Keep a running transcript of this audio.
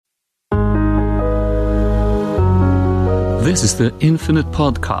This is the Infinite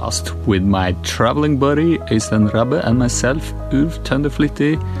Podcast with my traveling buddy Øystein Rabbe and myself, Ulf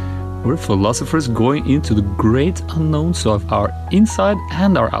Tønderflittig. We're philosophers going into the great unknowns of our inside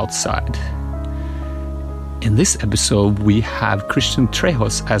and our outside. In this episode, we have Christian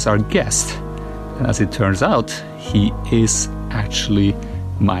Trejos as our guest. And as it turns out, he is actually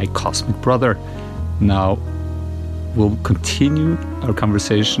my cosmic brother. Now, we'll continue our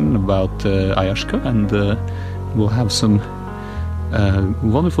conversation about Ayashka, and we'll have some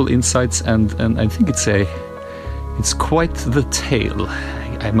wonderful insights, and I think it's quite the tale,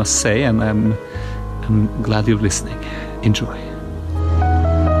 I must say, and I'm glad you're listening. Enjoy.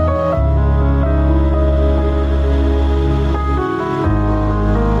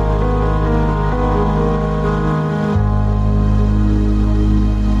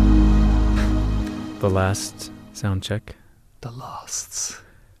 The last sound check. The lasts.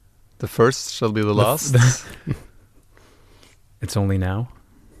 The first shall be the last. It's only now.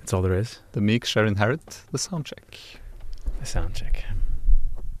 That's all there is. The meek shall inherit the sound check. The sound check.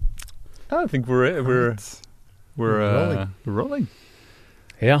 I think we're rolling.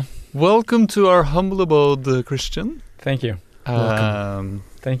 Yeah. Welcome to our humble abode, Christian. Thank you. Welcome.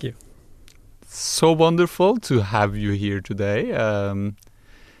 Thank you. So wonderful to have you here today.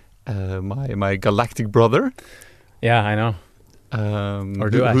 My galactic brother. Yeah, I know.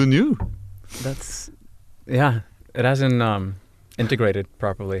 Or do I? Who knew? That's yeah. It hasn't integrated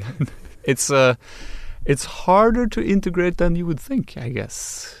properly. It's harder to integrate than you would think, I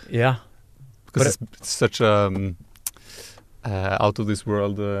guess. Yeah, because it's such a out of this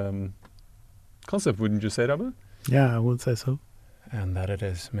world concept, wouldn't you say, Rabbe? Yeah, I would say so. And that it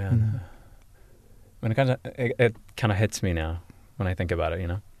is, man. When it kind of hits me now when I think about it, you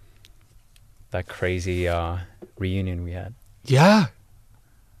know, that crazy reunion we had. Yeah.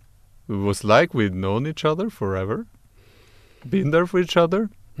 It was like we'd known each other forever, been there for each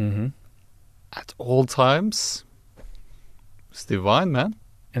other at all times. It's divine, man.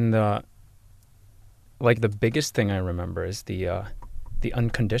 And the biggest thing I remember is the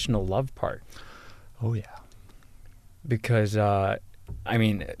unconditional love part. Oh yeah. Because I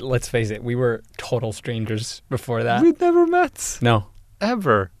mean, let's face it, we were total strangers before that. We'd never met. No,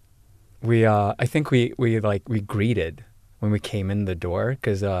 ever. We I think we greeted when we came in the door,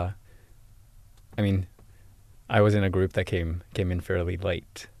 because I mean, I was in a group that came in fairly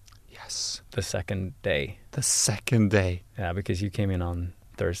late. Yes. The second day. The second day. Yeah, because you came in on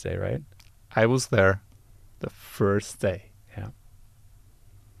Thursday, right? I was there the first day. Yeah.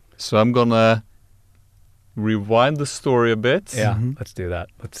 So I'm gonna rewind the story a bit. Yeah, let's do that.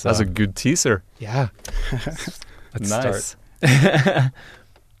 That's a good teaser. Yeah. Let's nice. start.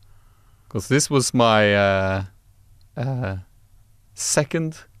 Because this was my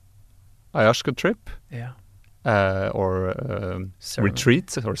second Ayashka trip. Yeah. Or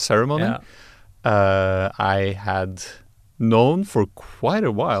retreat or ceremony. Yeah. I had known for quite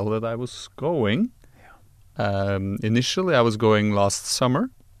a while that I was going. Yeah. Initially, I was going last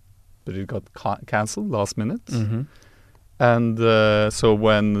summer, but it got cancelled last minute. Mm-hmm. And so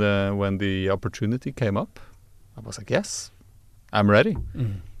when the opportunity came up, I was like, yes, I'm ready.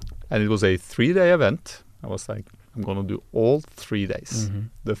 Mm. And it was a 3-day event. I was like, I'm going to do all 3 days. Mm-hmm.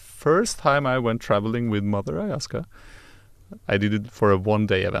 The first time I went traveling with Mother Ayashka, I did it for a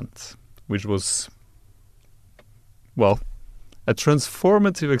 1-day event, which was, well, a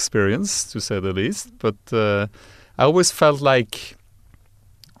transformative experience, to say the least. But I always felt like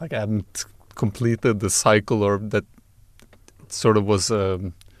I hadn't completed the cycle, or that it sort of was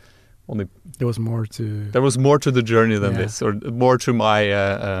only... There was more to... There was more to the journey than this, or more to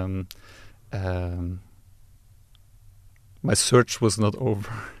my search was not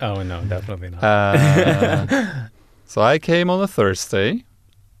over. Oh, no, definitely not. So I came on a Thursday,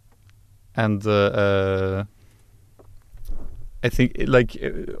 and I think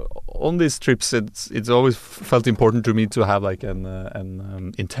on these trips, it's always felt important to me to have like an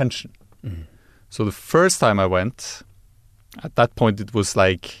intention. Mm. So the first time I went, at that point it was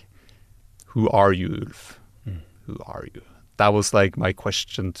like, who are you, Ulf? Mm. Who are you? That was like my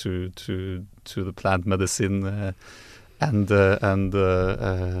question to the plant medicine. And that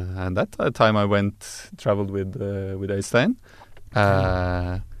time I traveled with Øystein,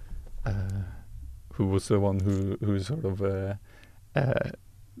 who was the one who sort of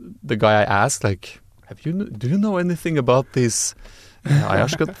the guy I asked, like, do you know anything about this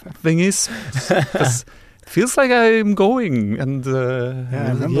Ayashka thingies? It feels like I'm going, and I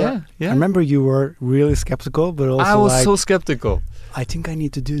remember. I remember you were really skeptical, but also I was so skeptical. I think I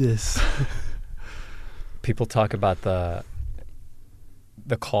need to do this. People talk about the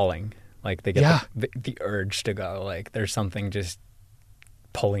calling, Like they get the urge to go. Like there's something just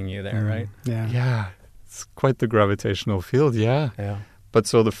pulling you there, right? Yeah. It's quite the gravitational field, yeah. But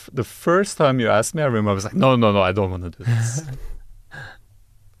so the first time you asked me, I remember I was like, no, I don't want to do this.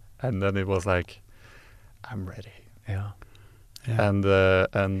 And then it was like, I'm ready. Yeah. And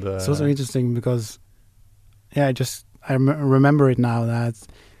it's also interesting because, I remember it now that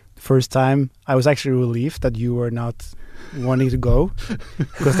the first time I was actually relieved that you were not wanting to go,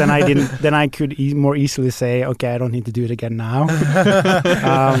 because then I could more easily say, okay, I don't need to do it again now.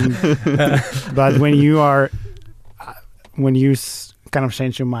 But when you kind of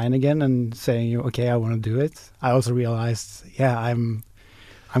change your mind again and saying, okay, I want to do it, I also realized,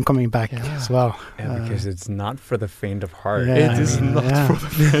 I'm coming back as well. Yeah, because it's not for the faint of heart. It is not for the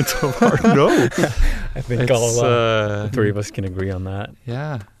faint of heart, no. I think all the three of us can agree on that.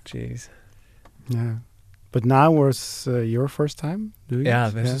 Yeah. Jeez. Yeah. But now was your first time doing it? Yeah,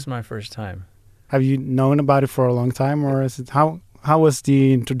 this is my first time. Have you known about it for a long time, or is it how was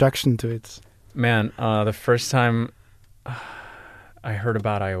the introduction to it? Man, the first time I heard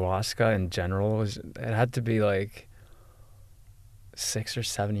about ayahuasca in general it had to be like 6 or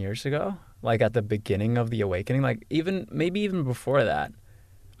 7 years ago, like at the beginning of the awakening, like maybe even before that.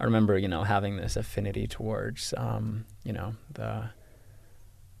 I remember, having this affinity towards,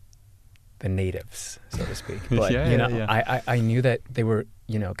 the natives, so to speak. But, I knew that they were,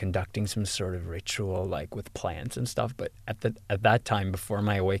 conducting some sort of ritual, like with plants and stuff. But at that time, before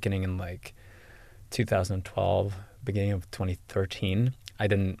my awakening in like 2012, beginning of 2013, I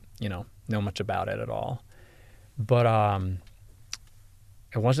didn't, know much about it at all. But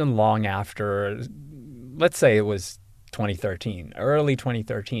it wasn't long after, let's say it was 2013, early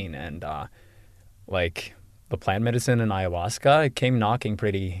 2013, and like the plant medicine and ayahuasca, it came knocking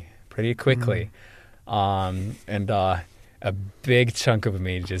pretty quickly. And a big chunk of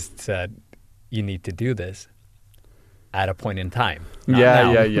me just said, you need to do this at a point in time.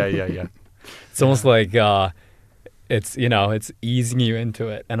 Yeah. It's almost like it's, it's easing you into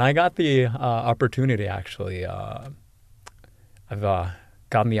it. And I got the opportunity, actually. I've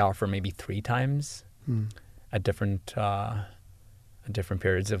gotten the offer maybe 3 times at different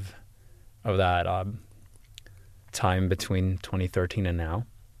periods of that time between 2013 and now.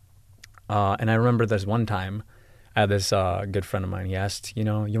 And I remember this one time, I had this good friend of mine. He asked, you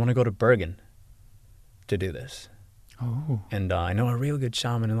want to go to Bergen to do this? Oh. And I know a real good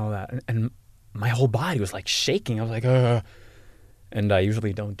shaman and all that. And my whole body was like shaking. I was like, and I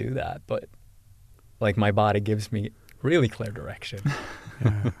usually don't do that, but like my body gives me really clear direction.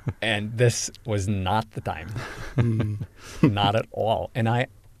 And this was not the time. Not at all. And I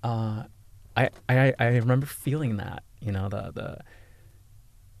remember feeling that, it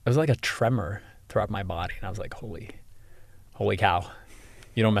was like a tremor throughout my body, and I was like, holy cow,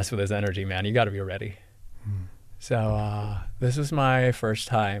 you don't mess with this energy, man. You got to be ready. So this was my first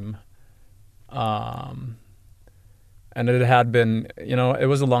time, and it had been, it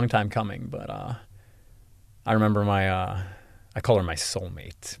was a long time coming, but I remember I call her my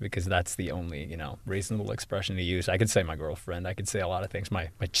soulmate, because that's the only, reasonable expression to use. I could say my girlfriend. I could say a lot of things, my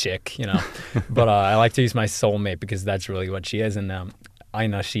chick, but I like to use my soulmate because that's really what she is. And I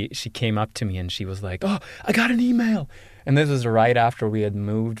know she came up to me and she was like, oh, I got an email. And this was right after we had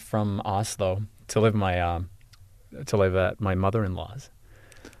moved from Oslo to live at my mother-in-law's.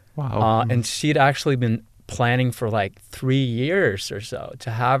 Wow. And she'd actually been planning for like 3 years or so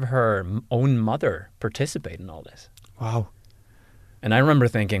to have her own mother participate in all this. Wow. And I remember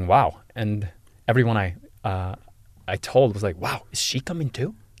thinking, wow. And everyone I told was like, wow, is she coming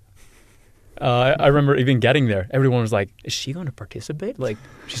too? I remember even getting there. Everyone was like, is she going to participate? Like,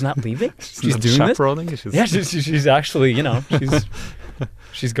 she's not leaving? She's doing chaperoning? this? Yeah, she's actually,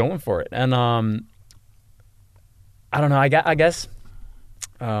 she's going for it. And I don't know, I guess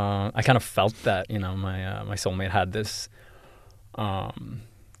I kind of felt that, my soulmate had this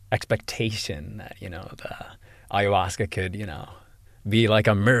expectation that, the ayahuasca could, be like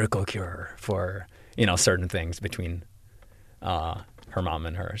a miracle cure for, certain things between her mom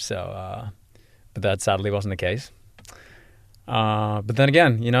and her. So, but that sadly wasn't the case. But then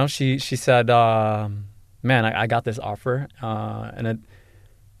again, she said, man, I got this offer, and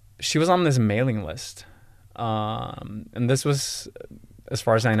she was on this mailing list. And this was, as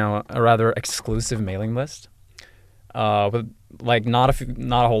far as I know, a rather exclusive mailing list, with like not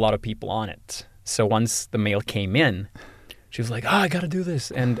a whole lot of people on it. So once the mail came in, she was like, I got to do this.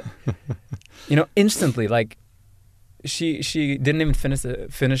 And, instantly, like, she didn't even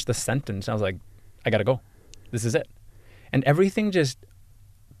finish the sentence. I was like, I got to go. This is it. And everything just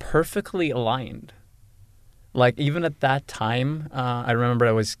perfectly aligned like even at that time, I remember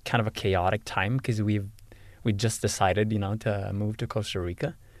it was kind of a chaotic time because we just decided, you know, to move to Costa Rica.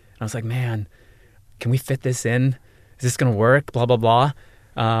 And I was like, man, can we fit this in? Is this gonna work? Blah blah blah.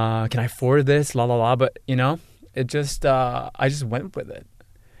 Can I afford this? La la la. But you know, it just I just went with it,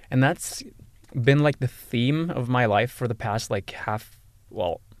 and that's been like the theme of my life for the past like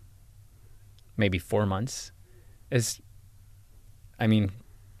maybe 4 months. I mean,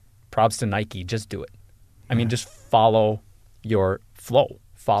 props to Nike. Just do it. I mean, just follow your flow.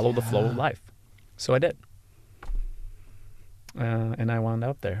 Follow the flow of life. So I did. And I wound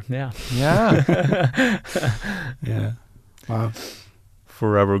up there. Yeah. Yeah. Yeah. Wow.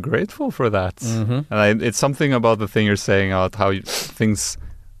 Forever grateful for that. Mm-hmm. And it's something about the thing you're saying about how you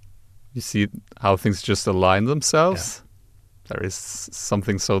see how things just align themselves. Yeah. There is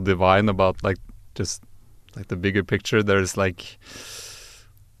something so divine about like just like the bigger picture. There's like,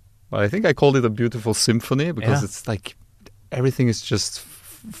 well, I think I called it a beautiful symphony because it's like everything is just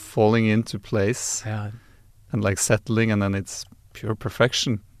falling into place and like settling, and then it's pure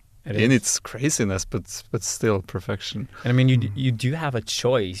perfection in its craziness, but still perfection. And I mean, you do have a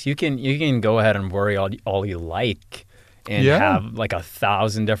choice. You can go ahead and worry all you like and have like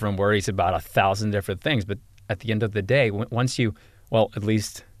 1,000 different worries about 1,000 different things. But at the end of the day, once at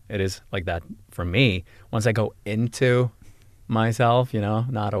least it is like that for me. Once I go into myself, you know,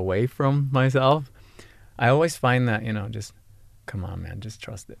 not away from myself, I always find that, you know, just come on, man, just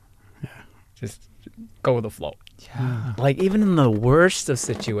trust it. Yeah. Just go with the flow. Yeah. Like even in the worst of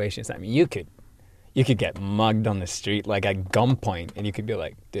situations, I mean, you could get mugged on the street like at gunpoint, and you could be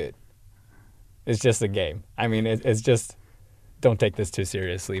like, dude, it's just a game. I mean, it's just, don't take this too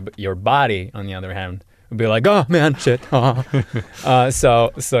seriously. But your body, on the other hand, would be like, oh man, shit.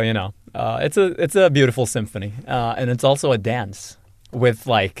 So you know, it's a beautiful symphony, and it's also a dance with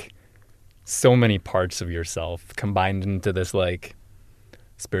like so many parts of yourself combined into this like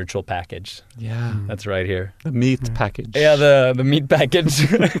spiritual package. Yeah, that's right here. The meat package. Yeah, the meat package.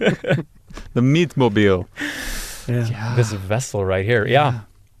 The meat mobile. Yeah. This vessel right here. Yeah.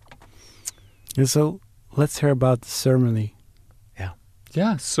 And so let's hear about the ceremony.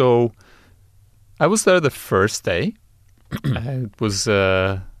 Yeah. So I was there the first day. It was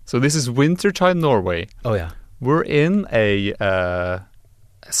so this is wintertime Norway. Oh yeah. We're in a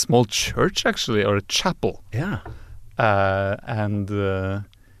small church actually, or a chapel. Yeah. And in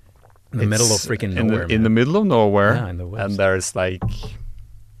the middle of freaking nowhere. In the middle of nowhere. Yeah, in the woods. And there's like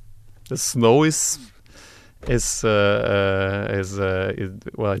the snow there's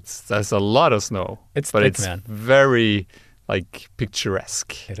a lot of snow. It's but thick, it's man. very like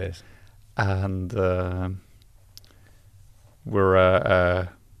picturesque. It is. And we're I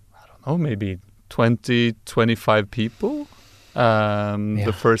don't know, maybe 20, 25 people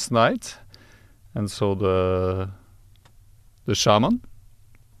the first night. And so the shaman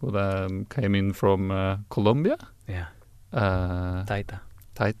who came in from Colombia. Yeah. Taita.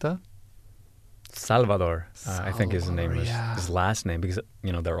 Salvador, I think his name is his last name, because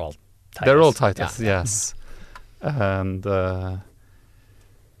you know they're all Taitas. They're all Taitas, yes. And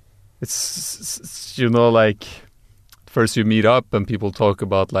it's you know, like first you meet up and people talk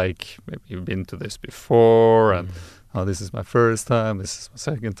about like, maybe you've been to this before, and oh, this is my first time, this is my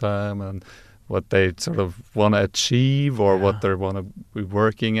second time, and what they sort of want to achieve or what they want to be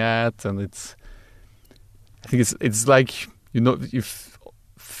working at. And I think it's like, you know, you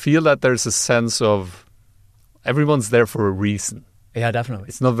feel that there's a sense of everyone's there for a reason. Yeah, definitely.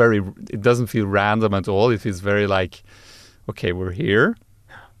 It's not it doesn't feel random at all. It feels very like, okay, we're here,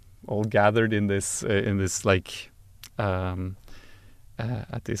 all gathered in this like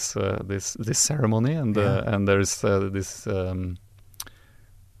at this ceremony, and there's there's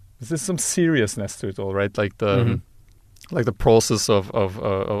some seriousness to it all, right? Like the process of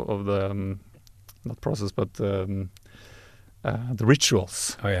the not process, but the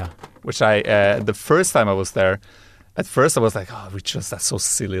rituals. Oh yeah. Which the first time I was there, at first I was like, oh, rituals, that's so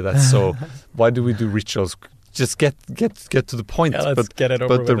silly. That's so. Why do we do rituals? Just get to the point. Yeah, let's get it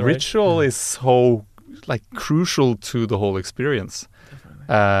over with. But the right? ritual is so like crucial to the whole experience.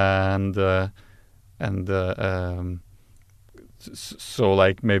 Definitely. So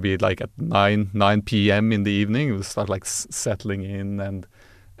like maybe like at 9 p.m. in the evening, it will start like settling in,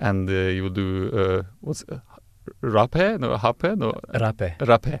 and you will do rape? No, hape? No,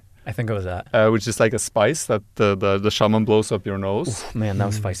 rape. I think it was that. Which is like a spice that the shaman blows up your nose. Oof, man, that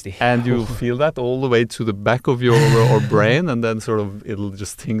was feisty. And you'll feel that all the way to the back of your or brain, and then sort of it'll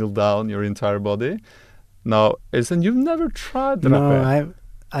just tingle down your entire body. Now, Øystein, you've never tried rape? No,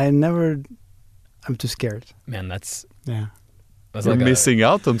 I never. I'm too scared. Man, that's yeah. You're like missing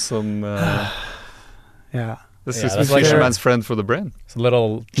out on some. Yeah. This Yeah, is that's the like fisherman's friend for the brain. It's a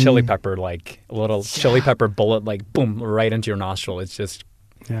little chili pepper, like a little chili pepper bullet, like boom, right into your nostril. It's just,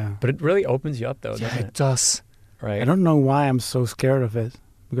 Yeah. but it really opens you up, though, Yeah, doesn't it it? does. Right. I don't know why I'm so scared of it,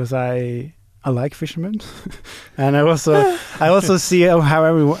 because I like fishermen, and I also see how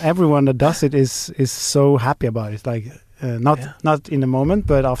everyone that does it is so happy about it. Like not in the moment,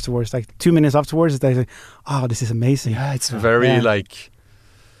 but afterwards, like 2 minutes afterwards, they say, "Oh, this is amazing." Yeah, it's very like.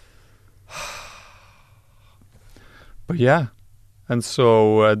 But yeah, and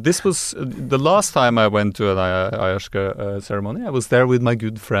so this was the last time I went to an ayahuasca ceremony. I was there with my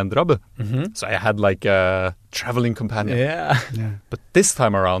good friend Rabbe, so I had like a traveling companion. Yeah. Yeah. But this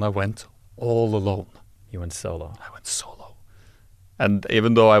time around, I went all alone. You went solo. I went solo, and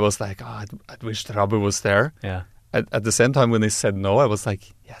even though I was like, oh, I'd wish Rabbe was there. Yeah. At the same time, when he said no, I was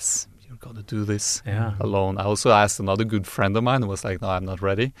like, yes, you're gonna do this Yeah. alone. I also asked another good friend of mine who was like, no, I'm not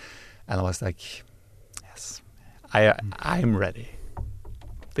ready, and I was like, yes, I'm ready.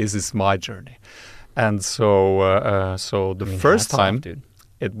 This is my journey. And so the first hats off, time dude.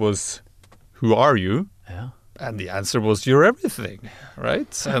 it was, who are you? Yeah. And the answer was, you're everything,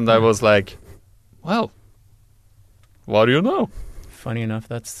 right? And I was like, well, what do you know? Funny enough,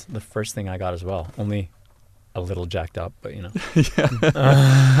 that's the first thing I got as well. Only a little jacked up, but you know.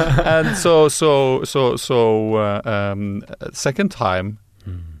 And second time,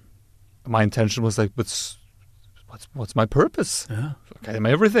 my intention was like, but what's my purpose? Yeah. Okay, I'm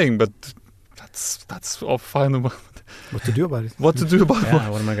everything, but that's all fine. What to do about it? What to do about Yeah,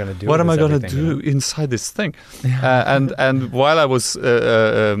 what am I going to do? what with am I this going to everything, do you know? inside this thing? And while I was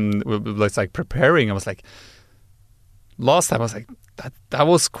like preparing, I was like, last time I was like, that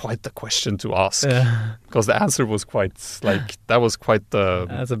was quite the question to ask, because the answer was quite like that was quite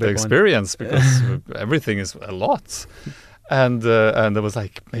That's a the big one. experience, because everything is a lot, and I was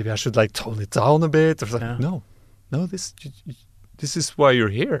like, maybe I should like tone it down a bit. I was like, Yeah. no, this is why you're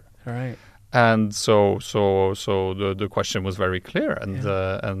here. All right. And so the question was very clear, and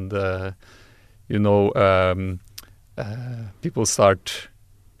people start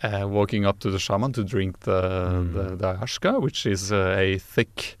walking up to the shaman to drink the ayahuasca, which is a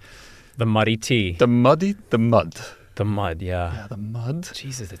thick, The muddy tea. the mud. The mud, yeah. Yeah, the mud.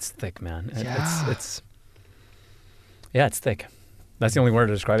 Jesus, it's thick, man. Yeah. It's thick. That's the only word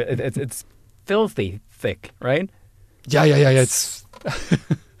to describe it. It's filthy thick, right? Yeah. It's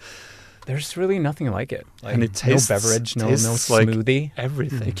There's really nothing like it. Like, and it tastes no beverage, no tastes like smoothie.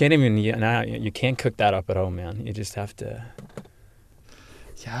 everything. You can't even you can't cook that up at home, man. You just have to.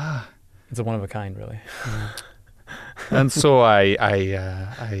 Yeah. It's a one of a kind, really. And so I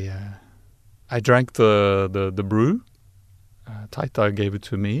drank the brew. Taita gave it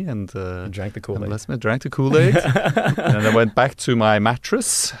to me, and You drank the and Kool-Aid. bless me, drank the Kool-Aid. And I went back to my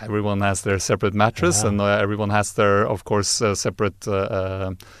mattress. Everyone has their separate mattress, Yeah. and everyone has their, of course, separate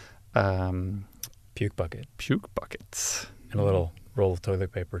Puke bucket puke buckets. and a little roll of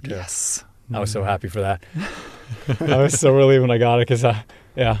toilet paper too. Yes. I was so happy for that. I was so relieved when I got it because that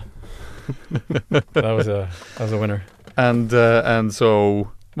was a winner. And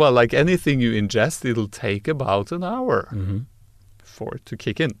so, well, like anything you ingest, it'll take about an hour Mm-hmm. for it to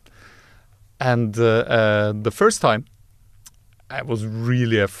kick in. And the first time, I was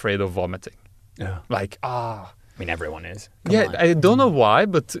really afraid of vomiting. Yeah. Like, I mean, everyone is. Come yeah, on. I don't know why,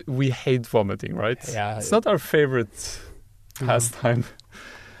 but we hate vomiting, right? Yeah. It's not our favorite pastime.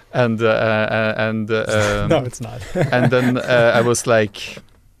 And no, it's not. and then I was like,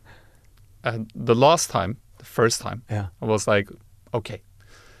 the first time, Yeah. I was like, okay,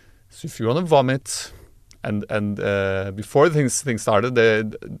 so if you want to vomit, and before things started,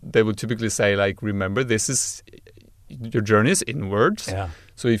 they would typically say, like, remember, your journey is inwards. Yeah.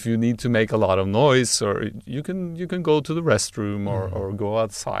 So if you need to make a lot of noise, or you can go to the restroom or go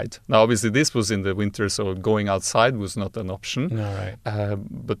outside. Now, obviously, this was in the winter, so going outside was not an option. No, right.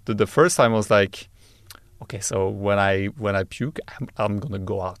 But the first time I was like, okay, so when I puke, I'm gonna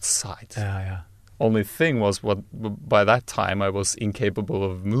go outside. Yeah. Only thing was, by that time I was incapable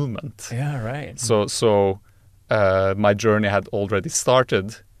of movement. Yeah, right. So my journey had already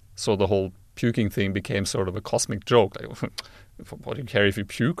started. So the whole puking thing became sort of a cosmic joke. Like, what do you care if you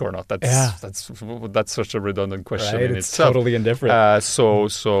puke or not? That's such a redundant question Right, in it's itself. totally indifferent. So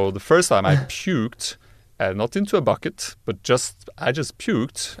the first time I puked, not into a bucket, but I just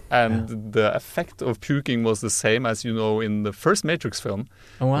puked, and the effect of puking was the same as in the first Matrix film,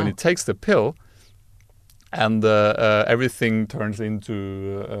 Oh, wow. when he takes the pill, and everything turns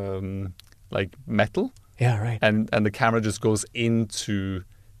into like metal, Yeah, right. and the camera just goes into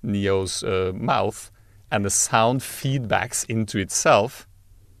Neo's mouth, and the sound feedbacks into itself.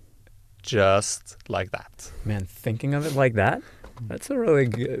 just like that. Man, thinking of it like that, that's a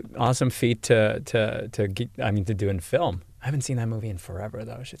really awesome feat to do in film. I haven't seen that movie in forever,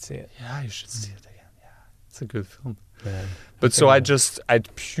 though. I should see it. Yeah, you should see it again. Yeah, it's a good film. Man, But so I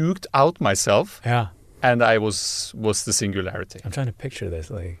puked out myself, yeah, and I was the singularity. I'm trying to picture this.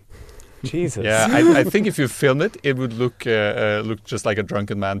 Like, Jesus. Yeah, I think if you film it, it would look just like a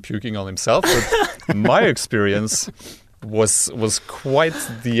drunken man puking on himself. But my experience was quite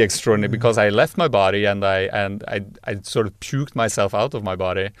the extraordinary, because I left my body and I sort of puked myself out of my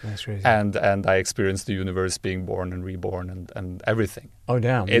body. That's crazy. And I experienced the universe being born and reborn and everything. Oh,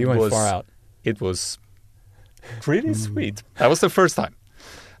 damn. It You went was- far out. It was pretty sweet. That was the first time.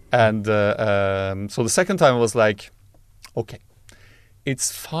 And so the second time was like, okay,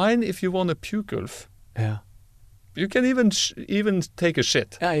 it's fine if you want to puke, Ulf. Yeah. You can even take a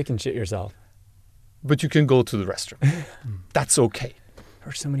shit, Yeah, you can shit yourself. but you can go to the restroom. That's okay. I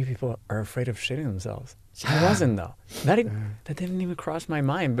heard so many people are afraid of shitting themselves. I Yeah. wasn't, though. That didn't even cross my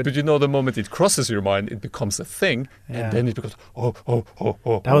mind. But But you know, the moment it crosses your mind, it becomes a thing, Yeah. and then it becomes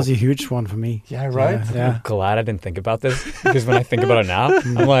That was a huge one for me. Yeah, right? Yeah. I'm glad I didn't think about this, because when I think about it now,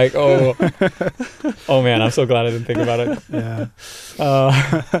 I'm like, oh man, I'm so glad I didn't think about it. Yeah.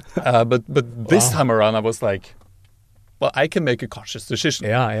 But this Wow. time around, I was like, well, I can make a conscious decision.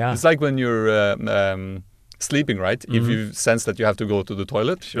 Yeah. It's like when you're sleeping, right? If you sense that you have to go to the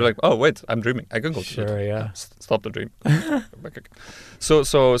toilet, you're like, oh wait, I'm dreaming. I can go to the Sure, toilet. yeah. Stop the dream. Back again. So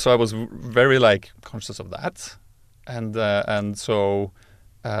I was very like conscious of that, and so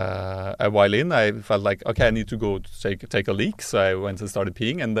a while in, I felt like, okay, I need to go to take a leak. So I went and started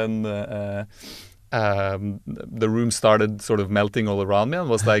peeing, and then the room started sort of melting all around me, and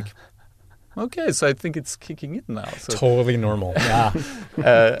was like, okay, so I think it's kicking in now. So Totally normal. Yeah.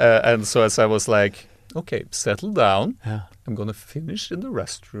 and so as I was like, okay, settle down. Yeah. I'm going to finish in the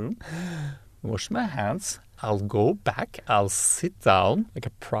restroom, wash my hands. I'll go back. I'll sit down. Like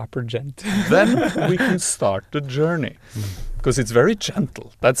a proper gent. Then we can start the journey, because it's very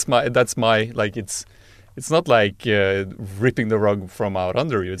gentle. That's my like it's not like ripping the rug from out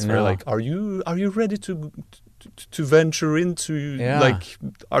under you. It's very No. like, are you ready to venture into like,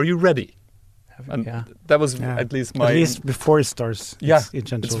 are you ready? And Yeah. that was Yeah. at least my At least before it starts. Yeah, It's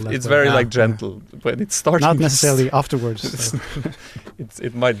gentle. that it's way. very Yeah. like gentle when it starts. Not necessarily afterwards. so.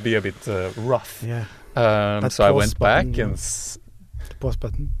 It might be a bit rough. Yeah. That So I pause went back button, and The pause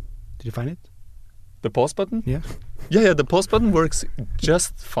button. Did you find it? the pause button. Yeah. Yeah. The pause button works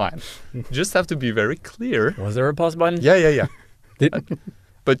just fine. You just have to be very clear. Was there a pause button? Yeah. Did-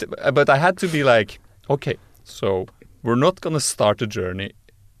 But I had to be like, okay, so we're not gonna start a journey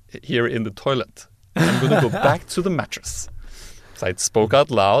here in the toilet. I'm gonna go back to the mattress. So I spoke out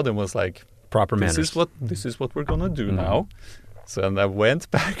loud and was like, Proper manners. this is what we're gonna do now. So and I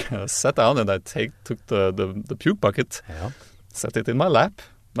went back, sat down, and I took the puke bucket, Yeah. set it in my lap.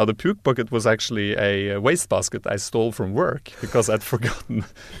 Now the puke bucket was actually a wastebasket I stole from work because I'd forgotten,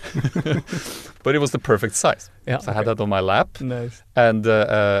 but it was the perfect size. Yeah. So I had that on my lap, Nice. and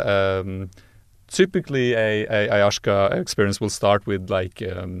typically a ayahuasca experience will start with like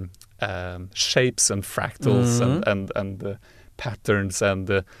shapes and fractals and patterns and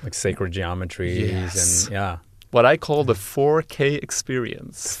Like sacred geometries Yes. and yeah. what I call the 4K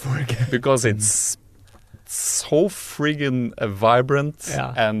experience. 4K. Because it's so friggin' vibrant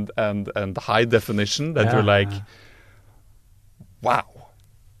Yeah. and high definition that you're like, wow.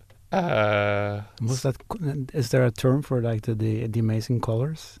 Is there a term for like the amazing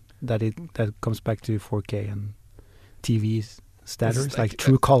colors that comes back to 4K and TV standards, like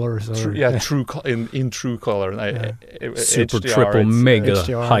true colors or in true color. Super HDR, triple it's, mega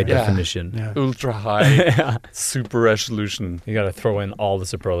HDR, high yeah. definition. yeah. ultra high, Yeah. super resolution. You got to throw in all the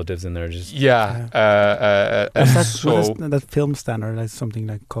superlatives in there. Just Yeah, and What is so that film standard? That's something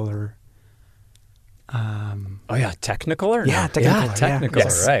like color. oh yeah, Technicolor. Yeah, Technicolor, Yeah, yeah. Technicolor.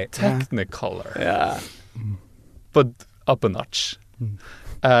 yes, Right. Technicolor, Yeah. but up a notch.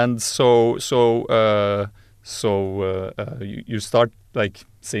 And so you start like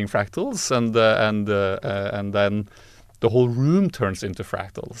seeing fractals, and then the whole room turns into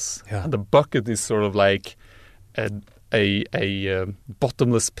fractals. Yeah. And the bucket is sort of like a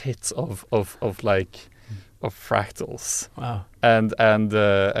bottomless pit of fractals. Wow. And I'm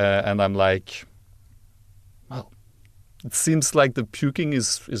like, well, it seems like the puking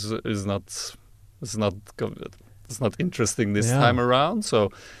is not interesting this Yeah. time around. So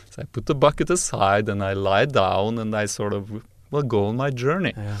I put the bucket aside and I lie down and I sort of go on my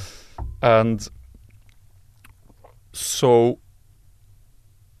journey. Yeah. And so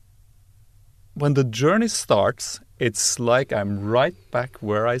when the journey starts, it's like I'm right back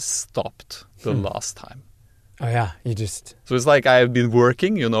where I stopped the last time. Oh yeah, you just So it's like I've been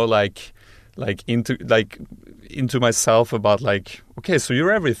working, like into myself about like, okay, so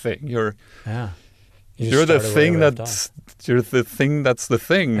you're everything. You're You the just thing started where you left that's you're the thing that's the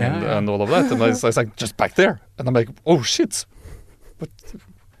thing, Yeah, and all of that. And I was like, just back there, and I'm like, oh shit,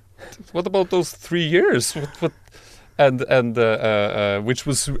 what about those 3 years? What? And which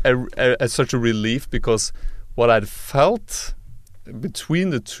was such a relief, because what I'd felt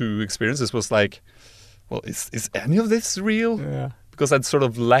between the two experiences was like, well, is any of this real? Yeah. Because I'd sort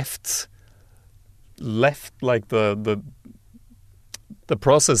of left like the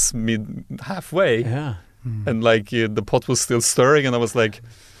process halfway, Yeah. and like the pot was still stirring, and I was like,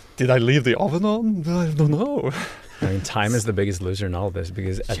 did I leave the oven on? I don't know. I mean, time is the biggest loser in all of this,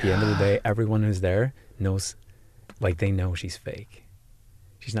 because at the end of the day, everyone who's there knows, like, they know she's fake.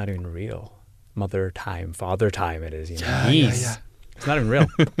 She's not even real. Mother time, father time it is, you know. Yeah. It's not even real.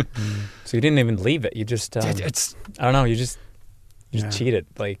 So you didn't even leave it. You just, It's I don't know, you just cheated.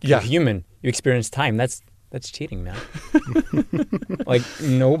 Like, you're human. You experience time. That's cheating, man. Like,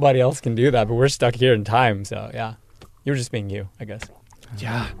 nobody else can do that, but we're stuck here in time. So, yeah. You were just being you, I guess,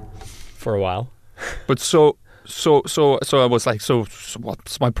 yeah. for a while. But so I was like, so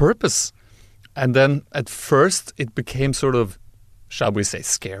what's my purpose? And then at first it became sort of, shall we say,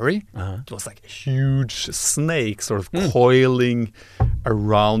 scary. It was like a huge snake sort of coiling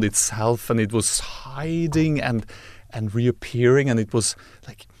around itself, and it was hiding and reappearing, and it was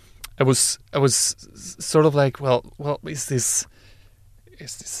like, I was sort of like, well, is this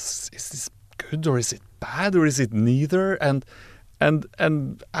good, or is it bad, or is it neither? And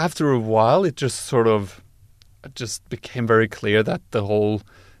after a while, it just sort of became very clear that the whole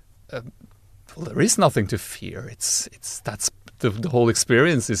well, there is nothing to fear. That's the whole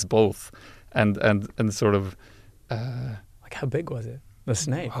experience is both, and sort of Like, how big was it? The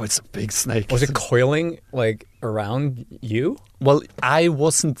snake? oh, it's a big snake. Was it coiling, like, around you? Well, I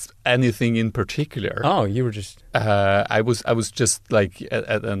wasn't anything in particular. Oh, you were just... I was just like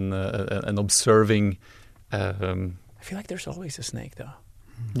an observing. I feel like there's always a snake, though.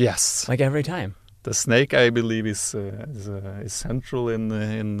 Yes, Like, every time. the snake, I believe, is central in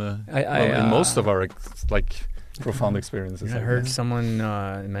most of our like profound experiences. I heard someone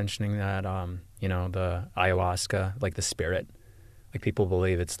mentioning that, the ayahuasca, like the spirit, like people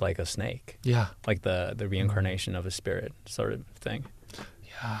believe it's like a snake, Yeah, like the reincarnation of a spirit sort of thing.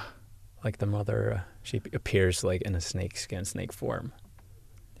 yeah, Like the mother, she appears like in a snakeskin, snake form.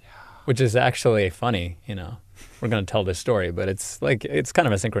 Which is actually funny, We're going to tell this story, but it's kind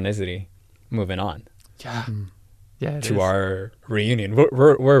of a synchronicity moving on yeah, yeah. it to is. our reunion.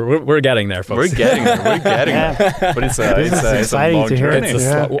 We're getting there, folks. We're getting there. We're getting there. But it's a exciting long to hear. journey. It's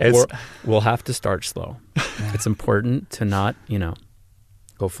a Yeah. slow, we'll have to start slow. It's important to not,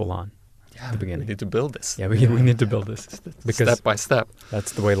 go full on at the We beginning. need to build this. Yeah, we need to build this because step by step.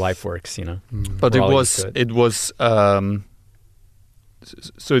 that's the way life works, But We're all used to it was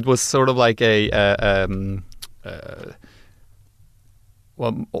so it was sort of like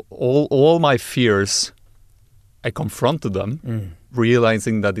well, all my fears, I confronted them,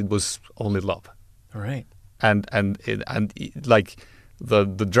 realizing that it was only love, All right. and like the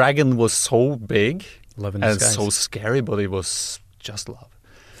dragon was so big Love in and disguise. so scary, but it was just love.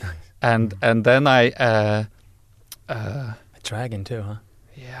 And then A dragon too, huh?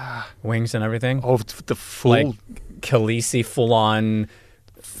 yeah, Wings and everything. the full Like Khaleesi, full on.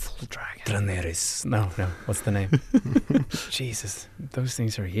 full dragon. Draneris. No. What's the name? Jesus, those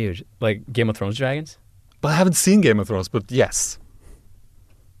things are huge. Like Game of Thrones dragons. But I haven't seen Game of Thrones, but yes.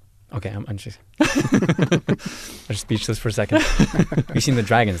 Okay, I'm just I'm speechless for a second. You've seen the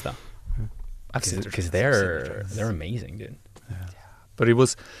dragons though, I've seen the because dragons. they're amazing, dude. But it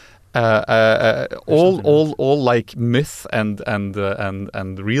was all like myth and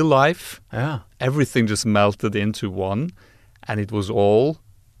real life. Yeah. Everything just melted into one, and it was all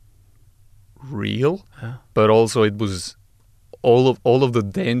real. Yeah. But also it was all of the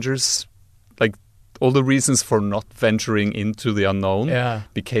dangers, like all the reasons for not venturing into the unknown, Yeah.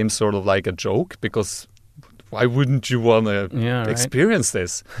 became sort of like a joke, because why wouldn't you want to Yeah. Right. experience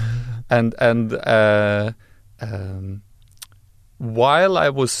this? And while I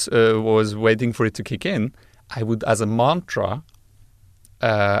was waiting for it to kick in, I would, as a mantra,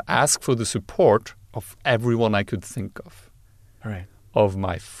 ask for the support of everyone I could think of. All right. Of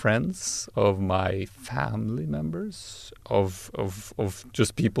my friends, of my family members, of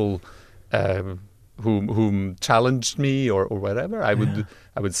just people whom challenged me or whatever. I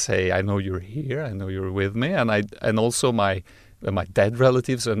would say, I know you're here, I know you're with me, and also my my dead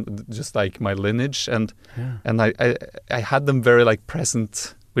relatives and just like my lineage, and Yeah. I had them very like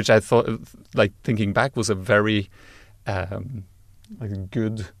present, which I thought, like thinking back, was a very like a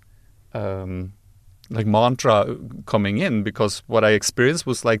good like mantra coming in, because what I experienced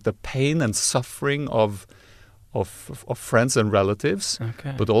was like the pain and suffering of friends and relatives,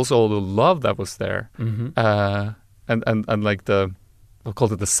 Okay. but also all the love that was there, Mm-hmm. and like we'll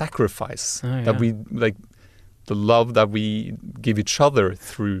call it the sacrifice Oh, that yeah. we like, the love that we give each other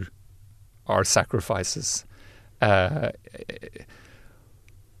through our sacrifices,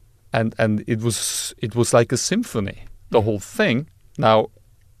 and it was like a symphony, the whole thing. Now,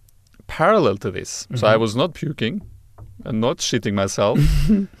 parallel to this, so I was not puking and not shitting myself,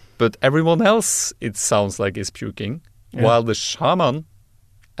 but everyone else, it sounds like, is puking, Yeah. while the shaman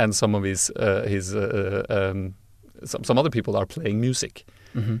and some of some other people are playing music.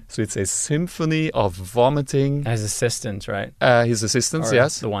 Mm-hmm. So it's a symphony of vomiting. As assistants, right? His assistants, Or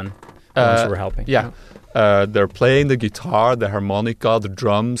yes. The ones who were helping. Yeah. They're playing the guitar, the harmonica, the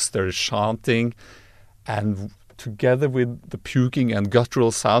drums, they're chanting, and together with the puking and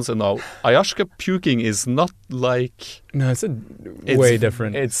guttural sounds. And now, ayahuasca puking is not like... No, it's way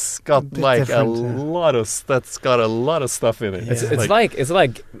different. It's got bit like different, a yeah. lot of... That's got a lot of stuff in it. Yeah. It's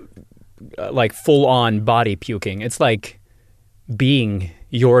like full on body puking. It's like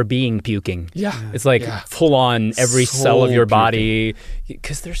you're being puking. Yeah. It's like Yeah. full on every So cell of your puking. body,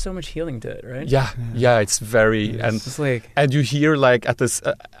 because there's so much healing to it, right? Yeah, it's very... It's like And you hear like at this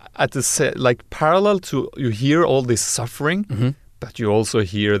like parallel to, you hear all this suffering, Mhm. but you also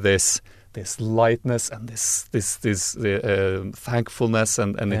hear this lightness and this thankfulness,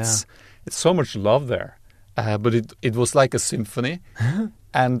 and Yeah. it's so much love there. But it was like a symphony,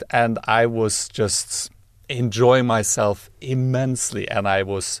 and I was just enjoying myself immensely, and I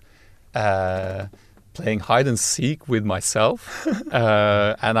was playing hide and seek with myself,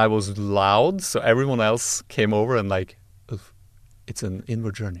 and I was loud, so everyone else came over and like, "Oof, it's an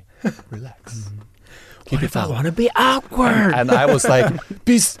inward journey. Relax. Keep what it if I down." want to be awkward? And I was like,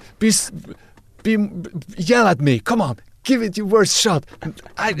 be, yell at me. Come on, give it your worst shot.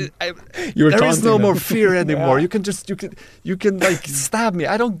 You were There is taunting no them. more fear anymore. Yeah. You can like stab me.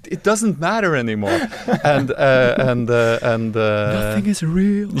 It doesn't matter anymore. And Nothing is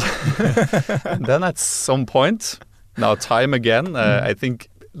real. and then at some point, now time again, I think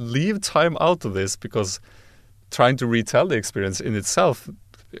leave time out of this, because trying to retell the experience in itself,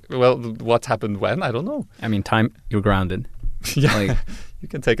 well, what happened when, I don't know. I mean, time. You're grounded. Yeah, Like, you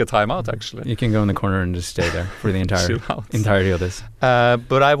can take a time out, actually. you can go in the corner and just stay there for the Chill out. entirety of this.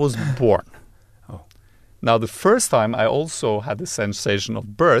 But I was born. Oh. Now, the first time I also had the sensation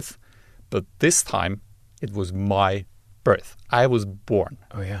of birth, but this time it was my birth. I was born.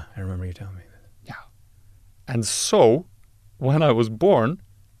 Oh yeah, I remember you telling me that. Yeah. And so, when I was born,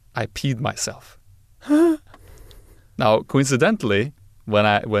 I peed myself. Now, coincidentally,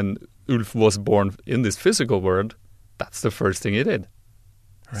 when Ulf was born in this physical world, that's the first thing he did.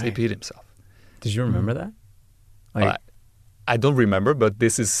 So he Right. peed himself. Did you remember that? Well, I don't remember, but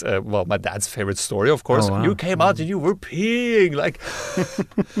this is, my dad's favorite story, of course. Oh, wow. You came out and you were peeing, like,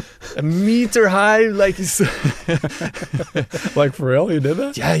 a meter high, like... like for real, you did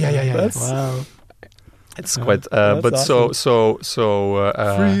that? Yeah. Wow. It's quite... That's but awesome. so...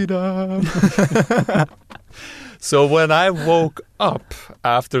 Freedom. So when I woke up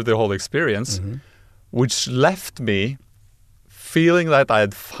after the whole experience, Mm-hmm. which left me feeling that I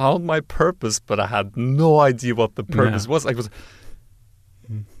had found my purpose, but I had no idea what the purpose was.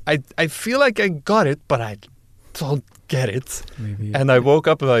 I feel like I got it, but I don't get it. Maybe. And I woke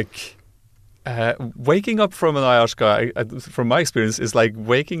up like, waking up from an ayahuasca, from my experience, is like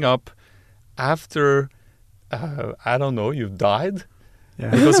waking up after, I don't know, you've died.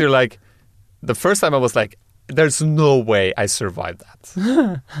 Yeah. Because you're like, the first time I was like, there's no way I survived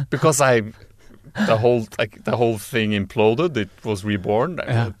that. Because the whole thing imploded. It was reborn.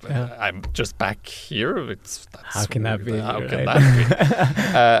 Yeah. I'm just back here. How can that be, How can right?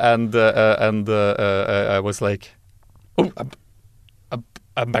 that be? and I was like, oh,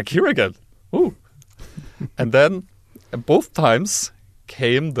 I'm back here again. Oh, and then both times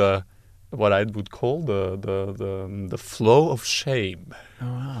came what I would call the flow of shame, Oh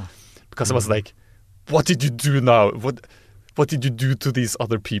wow. because I was like, what did you do now? What did you do to these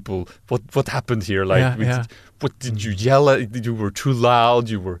other people? What happened here? Like, what did you yell at? You were too loud.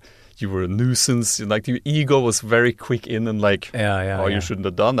 You were a nuisance. Like, your ego was very quick in and like, Yeah. you shouldn't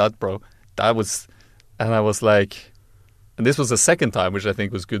have done that, bro. And I was like, and this was the second time, which I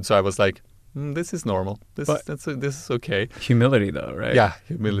think was good. So I was like, this is normal. This is okay. Humility, though, right? Yeah,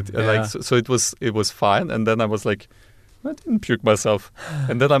 humility. Yeah. Like, so it was fine. And then I was like, I didn't puke myself.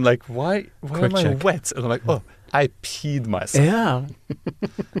 And then I'm like, why Quick am I check. wet? And I'm like, oh, I peed myself. Yeah.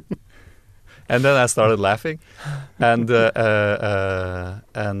 And then I started laughing, and I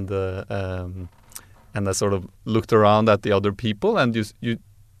sort of looked around at the other people, and you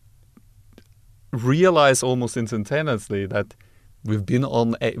realize almost instantaneously that we've been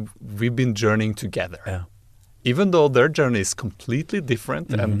journeying together. Yeah. Even though their journey is completely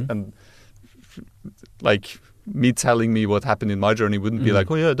different, and like me telling me what happened in my journey wouldn't be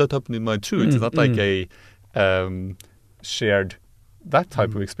like, oh yeah, that happened in mine too. It's not like a shared that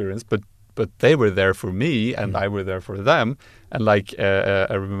type of experience, but they were there for me, and I were there for them. And like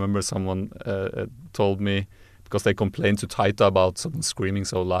I remember someone told me, because they complained to Taita about someone screaming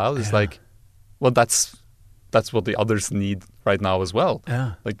so loud. It's like, well, that's what the others need right now as well.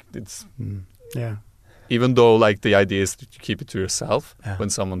 Yeah. Like it's Yeah. even though like the idea is to keep it to yourself Yeah. when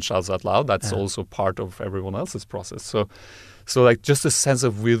someone shouts out loud, that's also part of everyone else's process. So like just a sense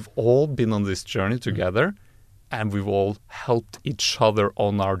of we've all been on this journey together, and we've all helped each other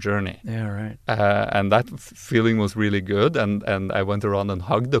on our journey. Yeah, right. And that feeling was really good. And I went around and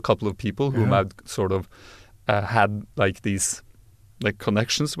hugged a couple of people whom I'd sort of had like these like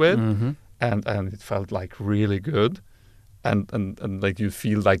connections with, and it felt like really good. And like you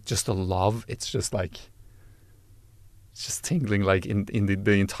feel like just a love. It's just like it's just tingling like in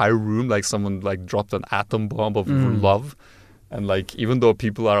the entire room, like someone like dropped an atom bomb of love. And like even though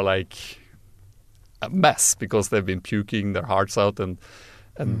people are like a mess because they've been puking their hearts out and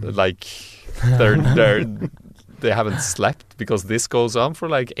like they haven't slept because this goes on for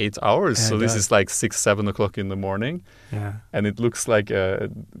like 8 hours. Yeah, so this does. is like 6-7 o'clock in the morning, and it looks like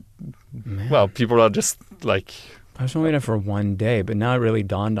well, people are just like, I was only there for one day, but now it really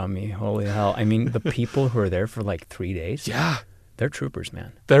dawned on me. Holy hell. I mean, the people who are there for like 3 days, they're troopers,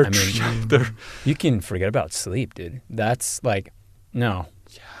 man. they're I mean, they're you can forget about sleep, dude. That's like, no.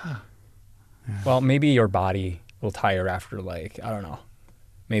 yeah. Well, maybe your body will tire after like, I don't know.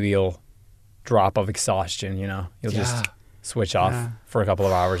 Maybe you'll drop of exhaustion, you know. You'll just switch off for a couple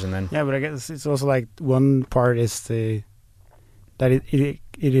of hours and then. Yeah, but I guess it's also like one part is that it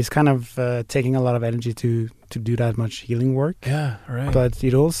is kind of taking a lot of energy to do that much healing work. Yeah, right. But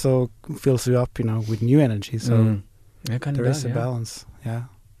it also fills you up, you know, with new energy. So it kind there of is a balance. Yeah.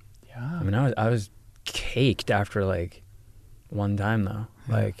 Yeah. I mean, I was caked after like one time though.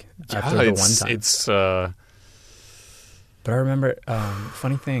 Like after Yeah, the it's, one time. it's But I remember,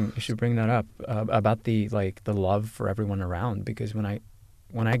 funny thing, you should bring that up about the love for everyone around, because when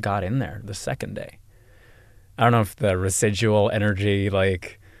I got in there the second day, I don't know if the residual energy,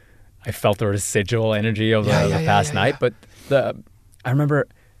 like I felt the residual energy of the past night, but I remember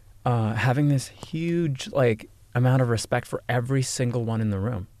having this huge like amount of respect for every single one in the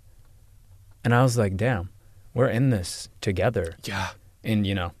room, and I was like, damn, we're in this together. Yeah. And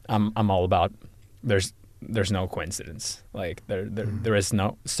you know, I'm all about there's no coincidence. Like there is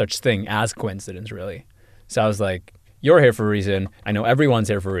no such thing as coincidence, really. So I was like, you're here for a reason. I know everyone's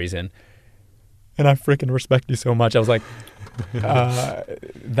here for a reason, and I freaking respect you so much. I was like,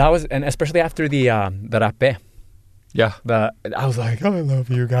 that was, and especially after the rapé. Yeah. I was like, I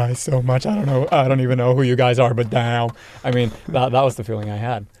love you guys so much. I don't even know who you guys are, but damn. I mean, that was the feeling I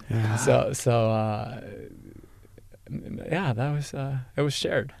had. Yeah. So yeah, that was it was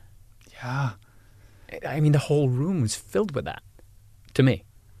shared. Yeah. I mean, the whole room was filled with that. To me.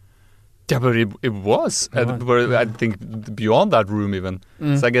 Yeah, but it was. But I think beyond that room even.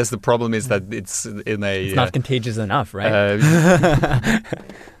 So I guess the problem is that it's in a... It's not contagious enough, right?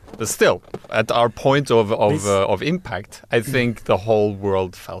 But still, at our point of impact, I think the whole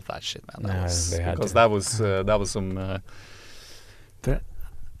world felt that shit, man. That was some... But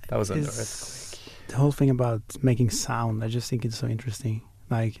that was under it. The whole thing about making sound, I just think it's so interesting.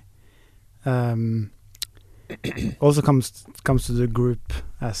 Like, also comes to the group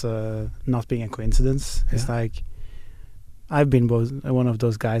as not being a coincidence. Yeah. It's like I've been one of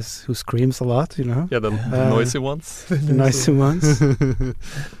those guys who screams a lot, you know. Yeah, the noisy ones. The noisy ones.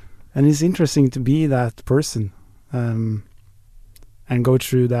 And it's interesting to be that person, and go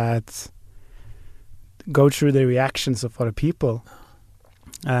through the reactions of other people.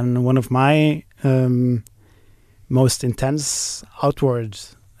 And one of my most intense outward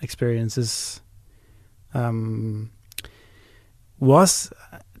experiences was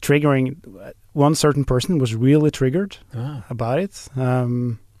triggering. One certain person was really triggered about it.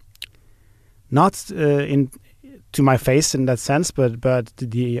 Not to my face in that sense, but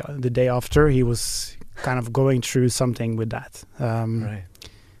the day after, he was kind of going through something with that. Right.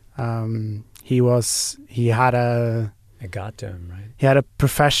 He had a... It got to him, right? He had a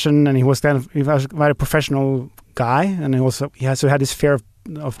profession, and he was a very professional guy, and he also had this fear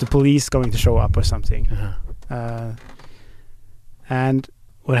of the police going to show up or something. And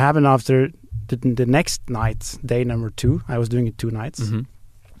what happened after the next night, day number 2, I was doing it 2 nights,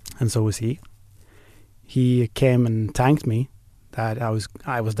 and so was he. He came and thanked me that I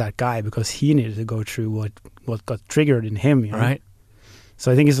was that guy because he needed to go through what got triggered in him. You know? Right.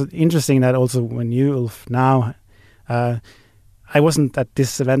 So I think it's interesting that also when you, Ulf, now, I wasn't at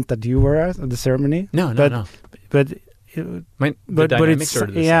this event that you were at the ceremony. No. But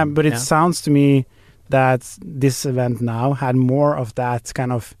it sounds to me that this event now had more of that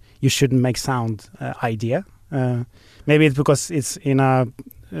kind of you shouldn't make sound idea. Maybe it's because it's in a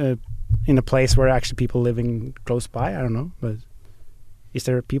place where actually people living close by. I don't know, but is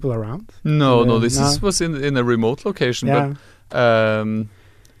there people around? No. This was in a remote location, but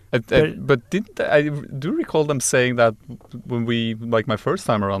didn't I do recall them saying that when we, like my first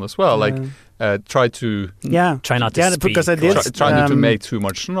time around as well, try to try not to speak, because I did try not to make too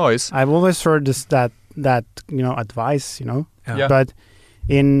much noise. I've always heard that advice, but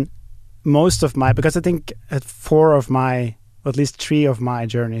in most of my, because I think at 4 of my, at least 3 of my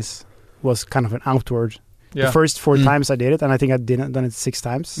journeys was kind of an outward. The first 4 times I did it, and I think I done it 6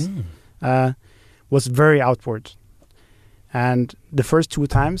 times, was very outward. And the first 2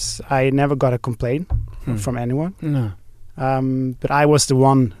 times, I never got a complaint from anyone. No. But I was the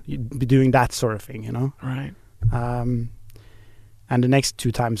one doing that sort of thing, Right. And the next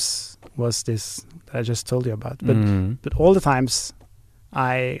 2 times was this that I just told you about. But all the times,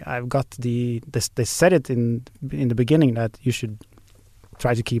 I've got they said it in the beginning that you should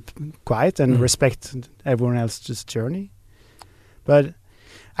try to keep quiet and respect everyone else's journey. But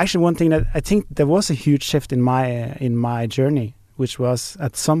actually, one thing that I think there was a huge shift in my journey, which was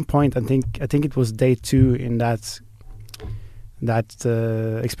at some point, I think it was day 2 in that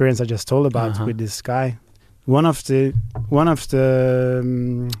experience I just told about with this guy. One of the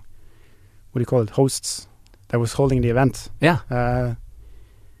what do you call it, hosts that was holding the event. Yeah.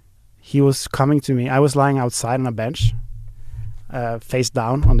 He was coming to me. I was lying outside on a bench, face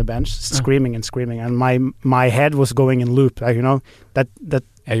down on the bench, screaming and screaming, and my head was going in loop. Like, that.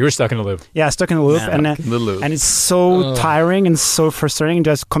 Yeah, you were stuck in a loop. Yeah, stuck in a loop, and it's so tiring and so frustrating,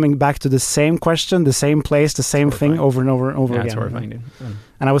 just coming back to the same question, the same place, the same thing over and over and over again. It's horrifying, dude.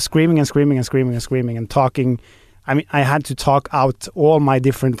 And I was screaming and screaming and screaming and screaming and talking. I mean, I had to talk out all my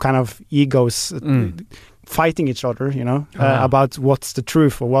different kind of egos fighting each other, about what's the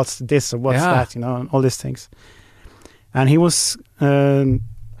truth or what's this or what's that, and all these things. And he was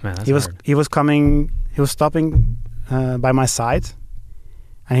he was stopping by my side,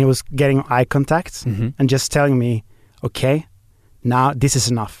 and he was getting eye contact and just telling me, "Okay, now this is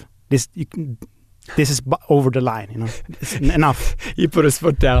enough. This is over the line, It's enough." He put his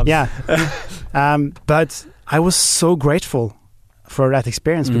foot down. Yeah. But I was so grateful for that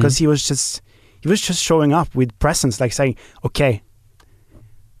experience because he was just showing up with presence, like saying, "Okay,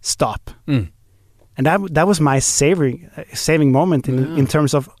 stop." And that was my saving moment in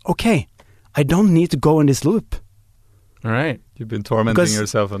terms of, okay, I don't need to go in this loop. All right. You've been tormenting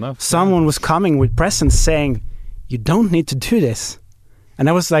yourself enough. Someone was coming with presence saying, you don't need to do this. And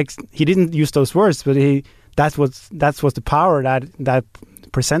I was like, he didn't use those words, but that was the power that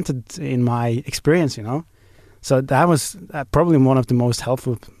presented in my experience, So that was probably one of the most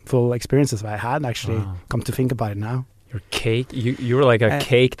helpful experiences I had, actually, come to think about it now. Your cake, you were like a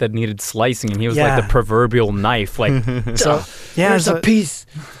cake that needed slicing, and he was like the proverbial knife, like, here's a piece.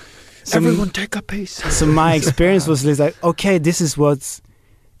 Everyone take a piece. So my experience was like, okay, this is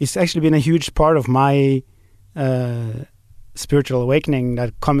it's actually been a huge part of my spiritual awakening,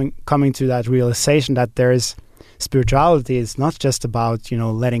 that coming to that realization that spirituality is not just about,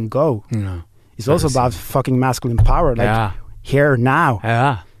 letting go. No. It's also about fucking masculine power, like here, now.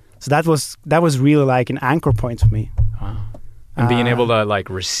 Yeah. So that was really like an anchor point for me. Wow. And being able to like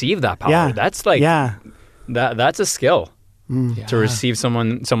receive that power, that's like, that's a skill. To receive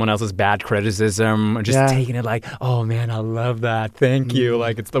someone else's bad criticism, or just taking it like, oh man, I love that, thank you,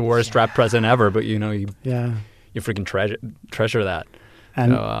 like it's the worst rap present ever, but you freaking treasure that.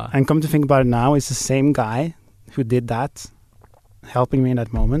 And come to think about it now, it's the same guy who did that, helping me in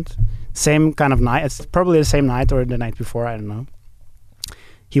that moment. Same kind of night. It's probably the same night or the night before, I don't know.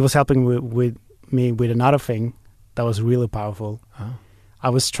 He was helping with me with another thing that was really powerful. I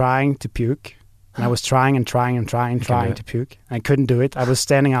was trying to puke. And I was trying to puke. I couldn't do it. I was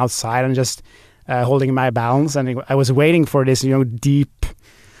standing outside and just holding my balance, and I was waiting for this, deep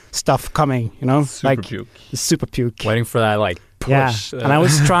stuff coming, super puke. Waiting for that, like, push. Yeah, and I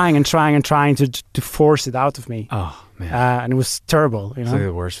was trying to force it out of me. Oh man, and it was terrible, It's like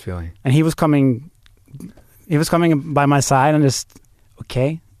the worst feeling. And he was coming he was coming by my side and just,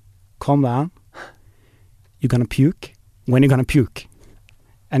 okay, calm down. You're gonna puke when you're gonna puke,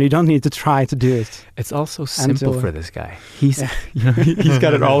 and you don't need to try to do it. It's also simple Until- for this guy. He's he's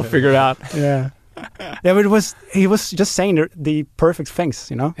got it all figured out. Yeah. Yeah, but he was just saying the perfect things,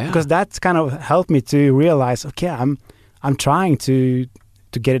 you know, Yeah. because that kind of helped me to realize, okay, I'm trying to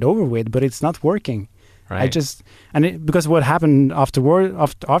get it over with, but it's not working. Right. Because what happened after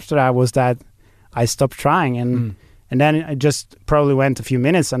that was that I stopped trying, and then I just probably went a few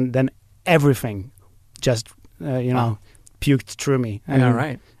minutes, and then everything just puked through me. And, Yeah,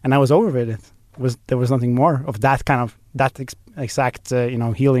 right. And I was over with it. There was nothing more of that kind of exact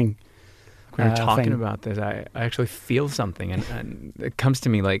healing. When you're talking thing. about this, I actually feel something, and it comes to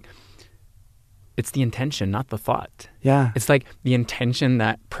me like it's the intention, not the thought. Yeah. It's like the intention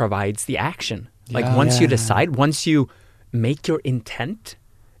that provides the action. Like Yeah. once you Yeah. decide, once you make your intent,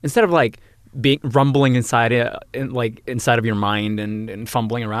 instead of like being rumbling inside of your mind and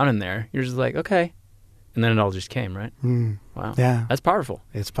fumbling around in there, you're just like, okay, and then it all just came, right? Wow. Yeah. That's powerful.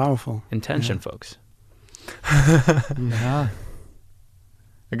 It's powerful. Intention, folks. Yeah.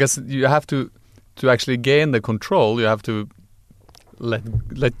 I guess you have to actually gain the control. You have to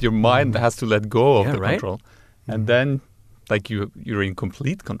let your mind has to let go of Yeah, the right? control, and then like you're in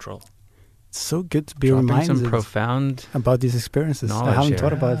complete control. It's so good to be Dropping reminded some profound. about these experiences. I knowledge haven't here.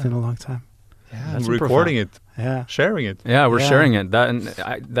 thought about it Yeah. in a long time. Yeah, That's recording it, Yeah. sharing it. Yeah, we're Yeah. sharing it.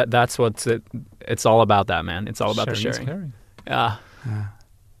 That's what's it. It's all about that, man. It's all about the is sharing. caring. Yeah. Yeah.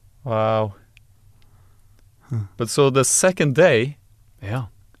 Wow. But so the second day, Yeah.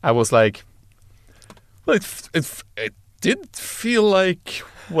 I was like, well, it did feel like,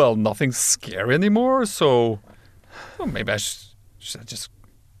 well, nothing's scary anymore. So well, maybe should I just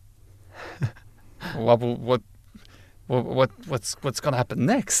what's gonna happen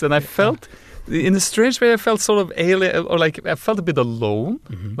next? And I felt, in a strange way, I felt sort of alien, or like I felt a bit alone,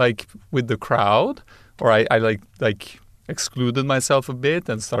 like with the crowd, or I like excluded myself a bit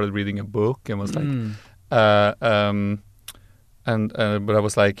and started reading a book and was like, but I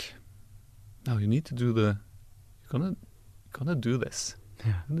was like, no, you need to do you're gonna do this.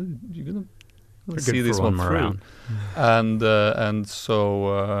 Yeah. You're gonna We're see good this for one more through. round. And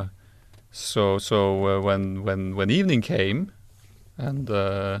so when evening came, and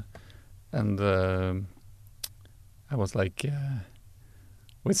I was like,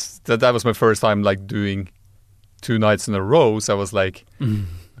 that was my first time like doing 2 nights in a row. So I was like,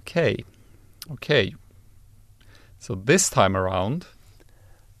 okay. So this time around,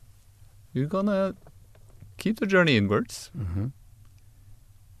 you're gonna keep the journey inwards,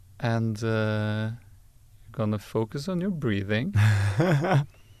 and you're gonna focus on your breathing,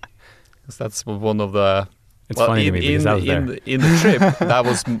 because that's one of the. It's funny to me because I was there. In the trip, that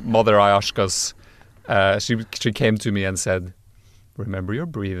was Mother Ayashka's. She came to me and said, "Remember your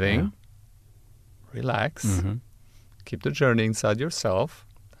breathing. Relax. Keep the journey inside yourself.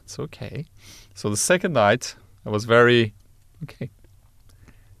 That's okay." So the second night, I was very okay.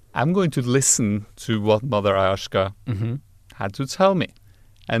 I'm going to listen to what Mother Ayashka had to tell me,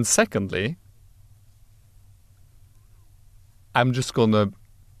 and secondly, I'm just gonna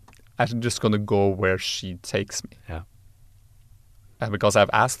go where she takes me. Yeah. And because I've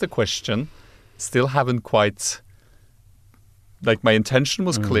asked the question, still haven't quite. Like my intention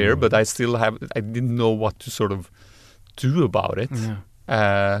was clear, but I didn't know what to sort of do about it. Yeah.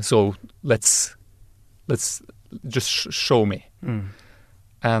 So let's just show me.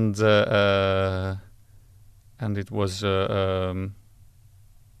 And it was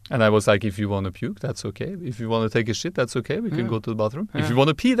and I was like, if you want to puke, that's okay. If you want to take a shit, that's okay. We can go to the bathroom. If you want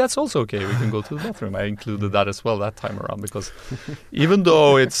to pee, that's also okay. We can go to the bathroom. I included that as well that time around, because even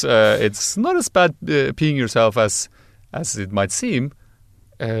though it's not as bad peeing yourself as it might seem,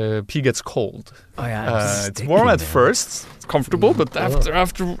 pee gets cold. Oh yeah. It's warm at first, it's comfortable, but after a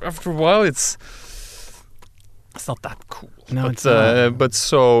while, it's not that cool. No, but, it's not. But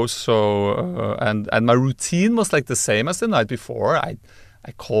and my routine was like the same as the night before.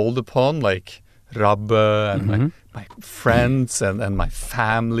 I called upon like Rabbe and my friends and my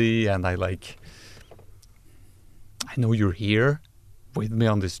family, and I know you're here with me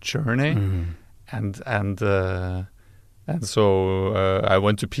on this journey, and so I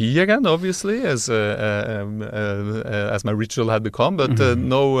went to pee again, obviously, as my ritual had become. But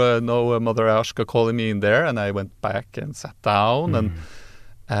no Mother Ayashka calling me in there, and I went back and sat down. And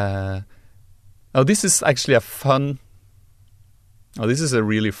now this is actually this is a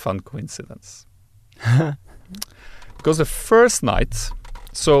really fun coincidence, because the first night,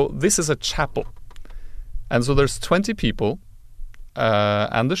 so this is a chapel, and so there's 20 people,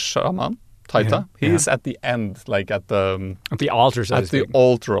 and the shaman Taita. Yeah. He's at the end, like at the altar, so to at the speak.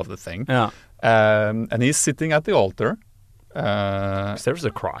 altar of the thing. Yeah. And he's sitting at the altar. 'Cause there was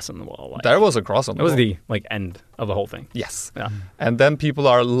a cross on the wall. Like, There was a cross on that the was wall. the like end of the whole thing. Yes. Yeah. And then people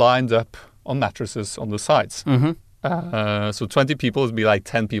are lined up on mattresses on the sides. Mm-hmm. So 20 people would be like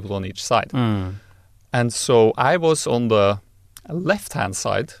 10 people on each side. Mm. And so I was on the left-hand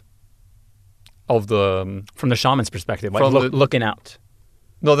side of the... From the shaman's perspective, like From the- looking out.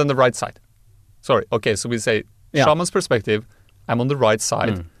 No, then the right side. Sorry. Okay, so we say Yeah. shaman's perspective, I'm on the right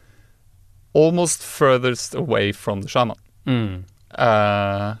side, Mm. almost furthest away from the shaman. Mm.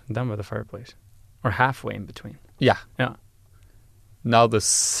 Uh, Down by the fireplace, or halfway in between. yeah. Yeah. Now the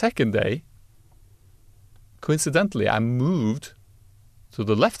second day, coincidentally, I moved to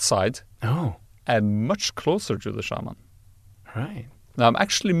the left side Oh, and much closer to the shaman. right. Now I'm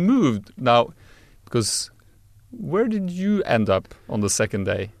actually moved now because where did you end up on the second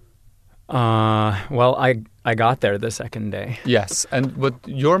day? Well, I got there the second day. Yes, and what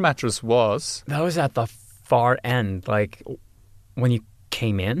your mattress was? That was at the far end, like when you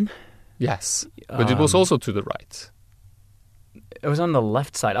came in. Yes, but it was also to the right. It was on the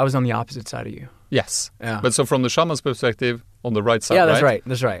left side. I was on the opposite side of you. Yes, Yeah. but so from the shaman's perspective, on the right side. Yeah, that's right.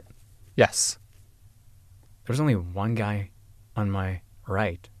 That's right. Yes, There was only one guy on my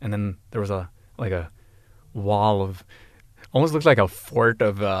right, and then there was a wall of, almost looked like a fort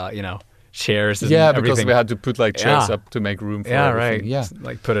of chairs. And yeah, because everything. we had to put like chairs Yeah. up to make room for yeah, everything. right. Yeah, Just,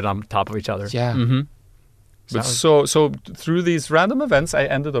 like put it on top of each other. yeah. Mm-hmm. But so through these random events, I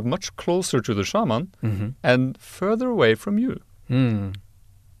ended up much closer to the shaman Mm-hmm. and further away from you, Mm.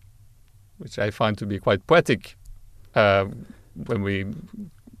 which I find to be quite poetic. When we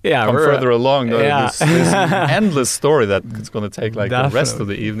Yeah, come we're further along, yeah. this endless story that it's going to take like the rest of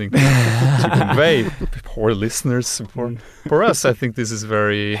the evening to convey. Poor listeners, for us, I think this is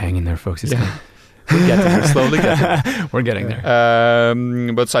very... hang in there, folks. It's We're getting there, slowly getting there. We're getting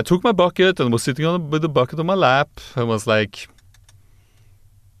there. But so I took my bucket and was sitting with the bucket on my lap and was like,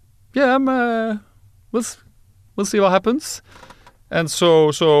 "Yeah, we'll see what happens." And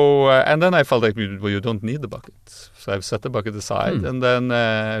and then I felt like, well, you don't need the bucket. So I've set the bucket aside, and then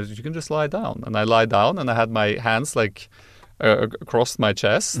you can just lie down. And I lie down, and I had my hands like across my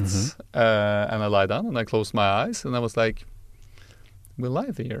chest, and I lie down, and I closed my eyes, and I was like, we'll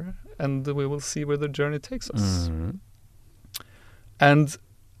lie there, and we will see where the journey takes us. Mhm. And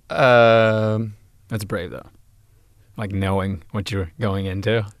That's brave, though. Like knowing what you're going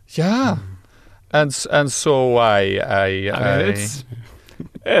into. yeah, and so I mean,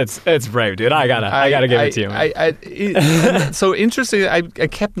 it's brave, dude. I gotta give it to you, man. so interesting. I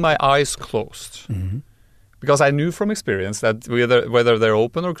kept my eyes closed Mhm. because I knew from experience that whether they're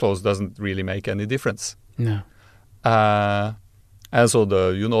open or closed doesn't really make any difference. No. And so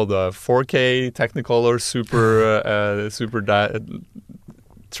the 4K Technicolor super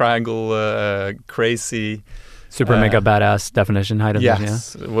triangle crazy Super mega badass definition, high definition.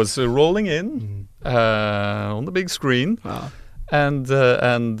 yes was rolling in on the big screen. Yeah. Wow.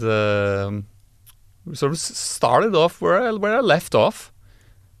 And we sort of started off where I left off,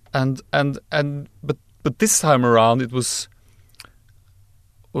 but this time around it was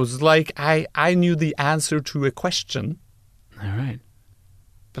like I knew the answer to a question, All right.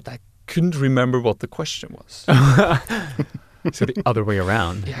 but I couldn't remember what the question was. So the other way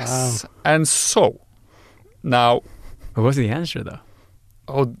around. Yes, and so now, What was the answer, though?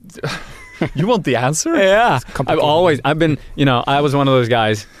 oh, you want the answer? Yeah, I've been, I was one of those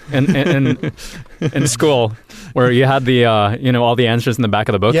guys in school where you had the, all the answers in the back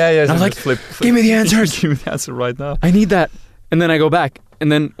of the book. Yeah. And I was so like, flip. give me the answers. Give me the answer right now. I need that. And then I go back.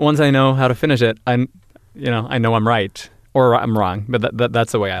 And then once I know how to finish it, I know I'm right or I'm wrong. But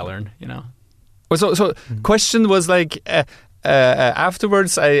that's the way I learn, So question was like,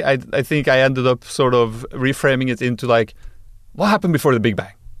 afterwards, I think I ended up sort of reframing it into like, what happened before the Big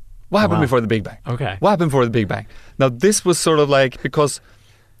Bang? What happened Wow. before the Big Bang? Okay. What happened before the Big Bang? Now this was sort of like because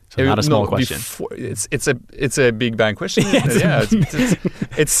So not a small question. It's a Big Bang question.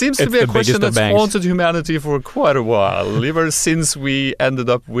 It seems to It's be a the question biggest of that's bangs. haunted humanity for quite a while, ever since we ended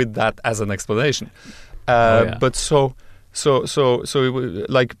up with that as an explanation. Yeah. But so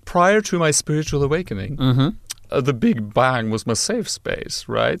like prior to my spiritual awakening, Mm-hmm. the Big Bang was my safe space,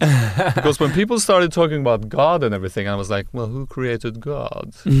 right? Because when people started talking about God and everything, I was like, well, who created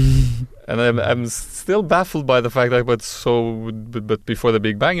God? And I'm still baffled by the fact that, but before the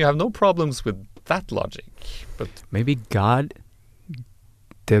Big Bang, you have no problems with that logic. But Maybe God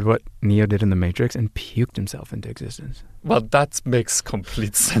did what Neo did in The Matrix and puked himself into existence. well, that makes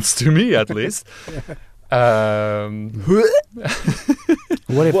complete sense to me, at least.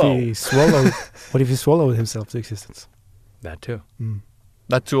 What if Whoa. he swallowed? What if he swallowed himself to existence? That too.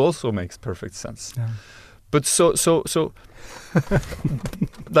 That too also makes perfect sense. Yeah. But so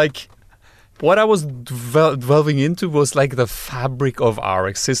like what I was delving into was like the fabric of our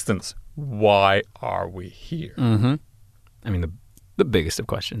existence. Why are we here? Mm-hmm. I mean, the biggest of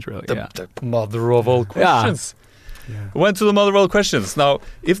questions, really. The mother of all questions. Yeah. Went to the mother of all questions. Now,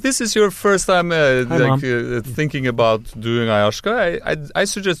 if this is your first time thinking about doing ayahuasca, I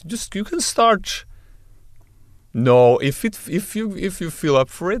suggest just you can start. No, if you feel up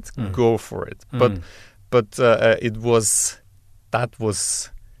for it, go for it. But it was that was.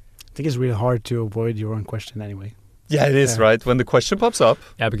 I think it's really hard to avoid your own question anyway. Yeah, it is, right? When the question pops up.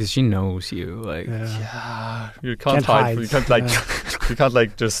 Yeah, because she knows you. Like, Yeah, you can't Can't hide. hide. You can't like you can't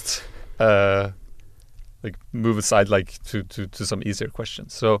like just like move aside like to some easier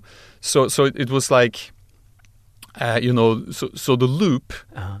questions. So it was like so the loop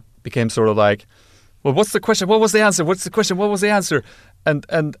became sort of like, well, what's the question? What was the answer? What's the question? What was the answer? And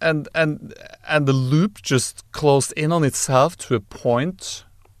the loop just closed in on itself to a point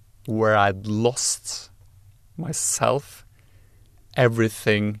where I'd lost myself,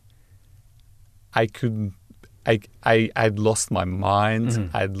 everything. I'd lost my mind.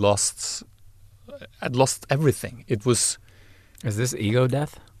 I'd lost everything. It was. is this ego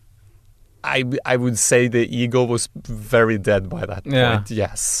death? I would say the ego was very dead by that point.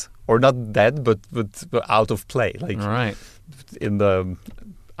 Yes, or not dead, but out of play, like All right.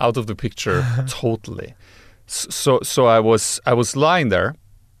 out of the picture totally. So I was lying there.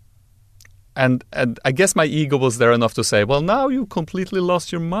 And I guess my ego was there enough to say, well, now you completely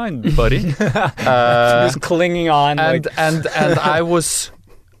lost your mind, buddy. Just clinging on. And I was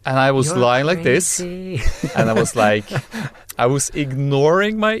lying like this, and I was like, I was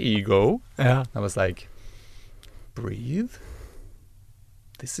ignoring my ego. Yeah. I was like, breathe.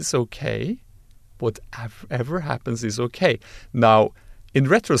 This is okay. Whatever happens is okay. Now, in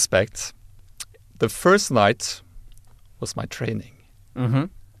retrospect, the first night was my training. Mm-hmm.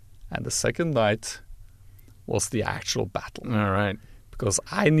 And the second night was the actual battle. All right. Because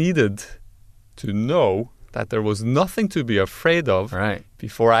I needed to know that there was nothing to be afraid of Right.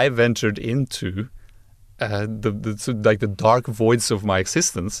 before I ventured into the dark voids of my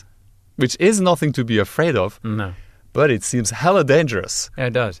existence, which is nothing to be afraid of, No. but it seems hella dangerous. Yeah,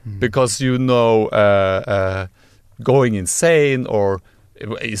 it does. Because going insane, or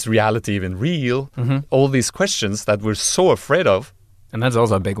is reality even real? Mm-hmm. All these questions that we're so afraid of. And that's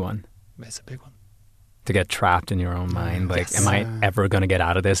also a big one. It's a big one. To get trapped in your own mind. Like, Yes. am I ever going to get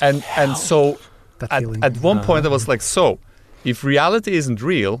out of this? And so That at feeling. one point I was like, so if reality isn't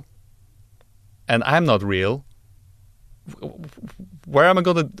real and I'm not real, where's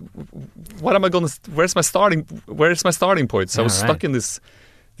my starting point? So I was stuck in this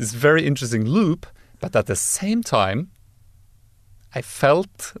very interesting loop, but at the same time I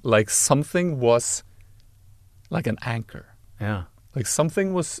felt like something was like an anchor. Yeah. Like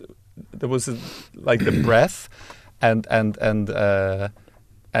something was, there was like the breath, and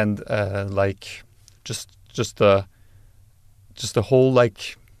like just the whole,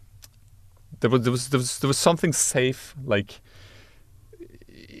 like there was something safe, like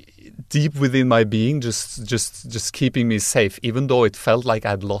deep within my being, just keeping me safe, even though it felt like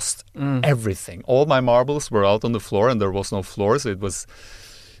I'd lost everything. All my marbles were out on the floor, and there was no floor, so it was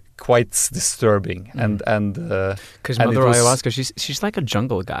quite disturbing. And Because and Mother it was- Ayahuasca, she's like a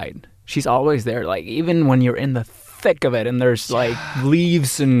jungle guide. She's always there. Like, even when you're in the thick of it and there's like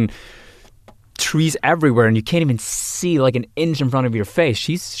leaves and trees everywhere and you can't even see like an inch in front of your face,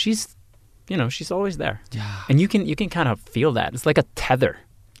 she's always there. Yeah. And you can kind of feel that. It's like a tether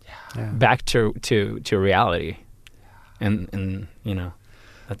Yeah. back to reality. And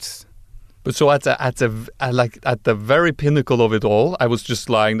that's But so at the very pinnacle of it all, I was just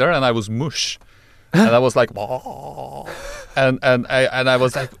lying there and I was mush, and I was like, and I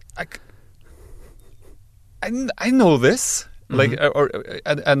was like, I know this, like, all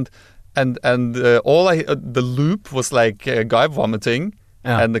the loop was like a guy vomiting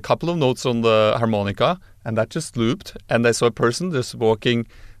and a couple of notes on the harmonica, and that just looped, and I saw a person just walking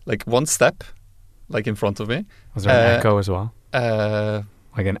like one step, like in front of me. Was there an echo as well?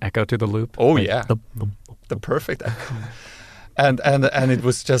 Like an echo to the loop? Oh, like, yeah. The perfect echo. and it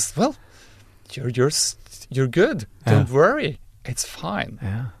was just, well, you're good. Don't worry. It's fine.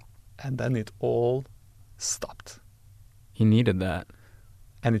 Yeah. And then it all stopped. He needed that.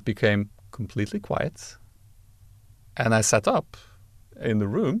 And it became completely quiet. And I sat up in the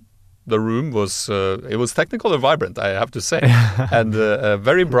room, the room was it was technically vibrant, I have to say, and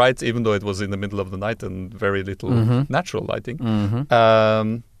very bright, even though it was in the middle of the night and very little natural lighting.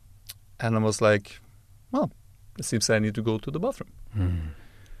 And I was like, well, it seems I need to go to the bathroom.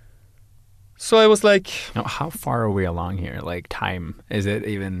 So I was like, now, how far are we along here? Like time, is it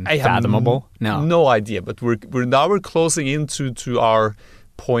even I have fathomable? no idea. But we're closing into our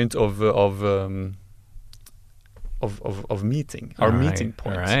point of meeting, our meeting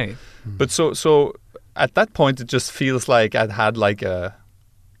point. Right. But so at that point, it just feels like I'd had like a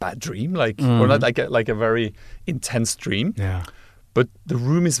bad dream, like or not like a very intense dream. Yeah. But the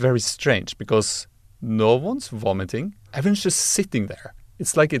room is very strange because no one's vomiting. Everyone's just sitting there.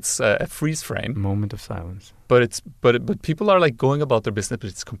 It's like it's a freeze frame. Moment of silence. But people are like going about their business,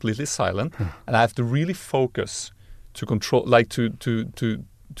 but it's completely silent, and I have to really focus to control, like to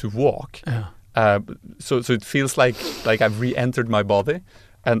walk. Yeah. So it feels like I've re-entered my body,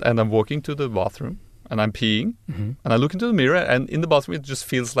 and I'm walking to the bathroom, and I'm peeing, and I look into the mirror, and in the bathroom it just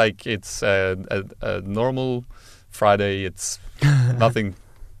feels like it's a normal Friday. It's nothing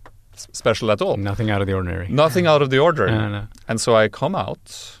special at all. Nothing out of the ordinary. Nothing out of the ordinary. No. And so I come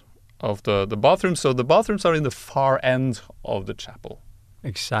out of the bathroom. So the bathrooms are in the far end of the chapel.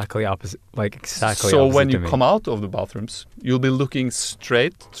 Exactly opposite. Like exactly So opposite when to you me. come out of the bathrooms, you'll be looking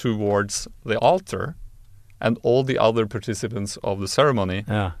straight towards the altar, and all the other participants of the ceremony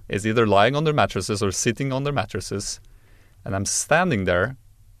Yeah. is either lying on their mattresses or sitting on their mattresses. And I'm standing there,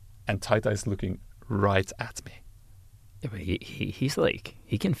 and Taita is looking right at me. Yeah, but he's like,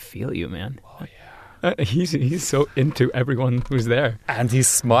 he can feel you, man. Oh yeah. He's so into everyone who's there. And he's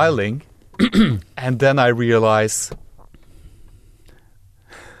smiling. And then I realize,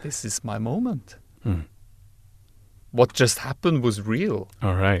 this is my moment. What just happened was real.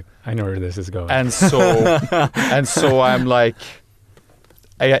 All right, I know where this is going. And so I'm like,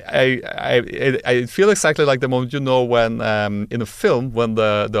 I feel exactly like the moment, when in a film when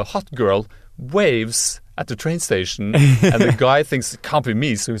the hot girl waves at the train station and the guy thinks it can't be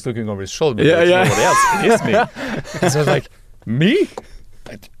me, so he's looking over his shoulder. Yeah. Nobody else. It is me. And so I was like, me?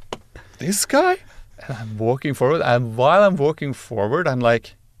 This guy? And I'm walking forward, and while I'm walking forward, I'm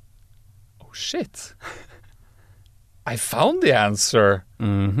like, oh shit! I found the answer.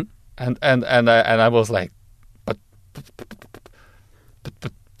 Mm-hmm. And I was like, but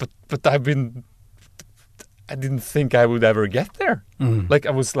I didn't think I would ever get there. Like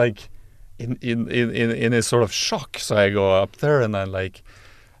I was like in a sort of shock. So I go up there and I like,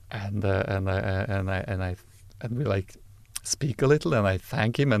 and we like speak a little, and I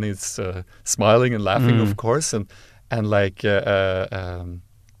thank him, and he's smiling and laughing, of course, and like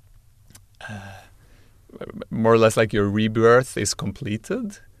more or less like your rebirth is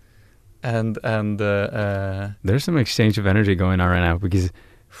completed. And there's some exchange of energy going on right now, because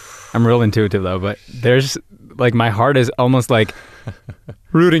I'm real intuitive though, but there's like, my heart is almost like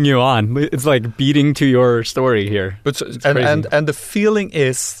rooting you on. It's like beating to your story here. But so, and the feeling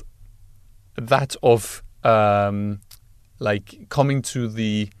is that of like coming to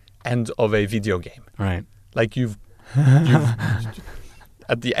the end of a video game. Right. Like you've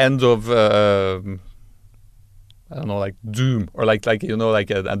at the end of I don't know, like Doom, or like like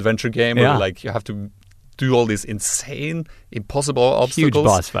an adventure game, Yeah. where like you have to do all these insane, impossible obstacles. Huge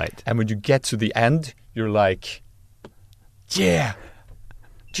boss fight. And when you get to the end, you're like, yeah.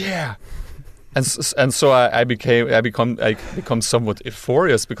 And so I become somewhat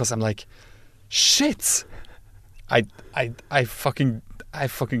euphorious, because I'm like, shit, I fucking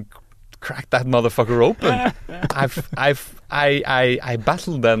cracked that motherfucker open. I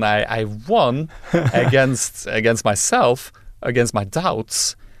battled, and I won against myself, against my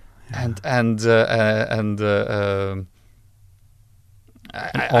doubts, and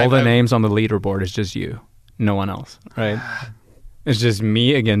all the names on the leaderboard is just you, no one else, right? It's just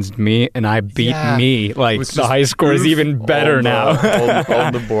me against me, and I beat me. Like, the high score is even better now.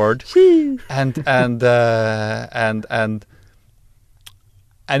 on the board,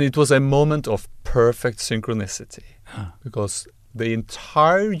 and it was a moment of perfect synchronicity, because the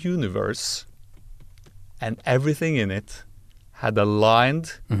entire universe and everything in it had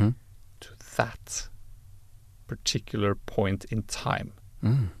aligned to that particular point in time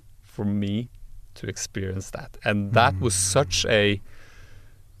for me to experience that. And that was such a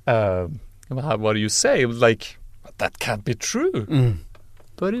what do you say? It was like, that can't be true.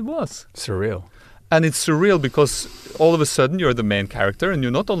 But it was. Surreal. And it's surreal because all of a sudden you're the main character, and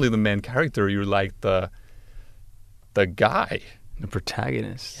you're not only the main character, you're like the guy. The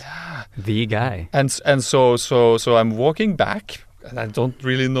protagonist. Yeah. The guy. And so I'm walking back, and I don't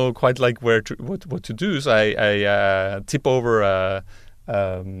really know quite like what to do. So I tip over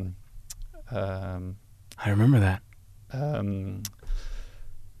I remember that. A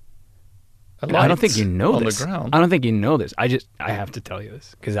I don't think light you know on this. the ground. I don't think you know this. I have to tell you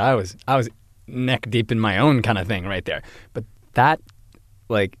this because I was neck deep in my own kind of thing right there. But that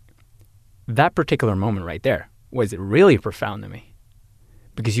particular moment right there was really profound to me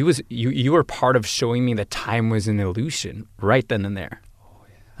because you were part of showing me that time was an illusion right then and there. Oh,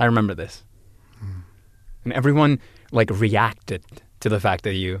 yeah. I remember this, and everyone reacted to the fact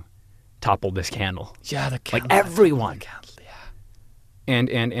that you toppled this candle. Yeah, the candle. Like everyone. The candle, yeah.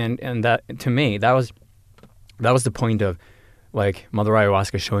 And that, to me, that was the point of Mother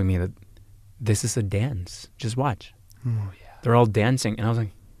Ayahuasca showing me that this is a dance. Just watch. Oh, yeah. They're all dancing, and I was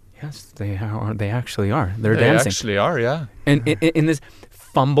like, yes, they are. They actually are. They're They dancing. actually are, yeah. And in this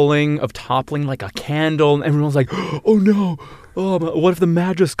fumbling of toppling like a candle, and everyone's like, oh no, what if the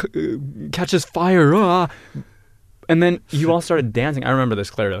mattress catches fire? Ah. And then you all started dancing. I remember this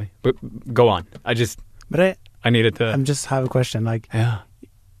clearly. But go on. I needed to. I just have a question, Yeah.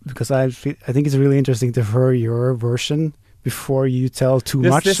 because I think it's really interesting to hear your version before you tell too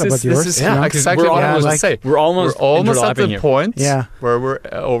much about yours. This is you know? exactly what I was going to say. We're almost at the here. point Yeah. where we're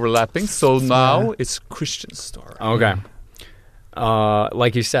overlapping. So now it's Christian's story. Okay.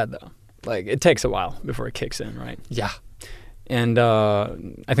 Like you said, though, it takes a while before it kicks in, right? Yeah. And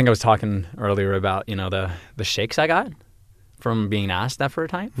I think I was talking earlier about the shakes I got from being asked that first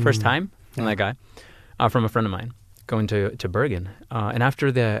time from that guy, from a friend of mine going to Bergen, and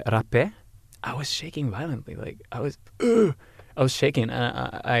after the rapé, I was shaking violently. I was shaking.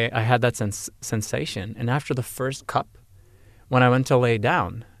 I had that sensation, and after the first cup, when I went to lay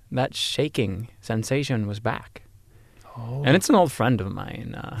down, that shaking sensation was back. Oh. And it's an old friend of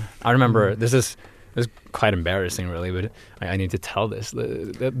mine. I remember this is quite embarrassing, really, but I need to tell this.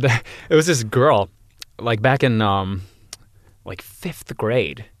 It was this girl, back in fifth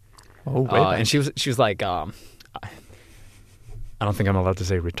grade. Oh, and she was like, I don't think I'm allowed to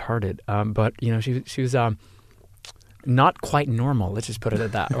say retarded, but she was not quite normal. Let's just put it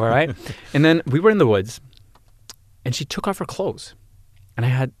at that. All right. And then we were in the woods, and she took off her clothes, and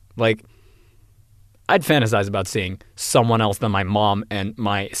I'd fantasized about seeing someone else than my mom and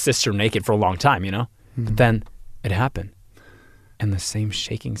my sister naked for a long time, But then it happened. And the same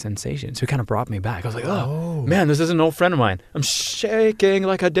shaking sensation. So it kind of brought me back. I was like, oh, man, this is an old friend of mine. I'm shaking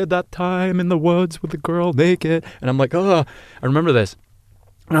like I did that time in the woods with the girl naked. And I'm like, I remember this.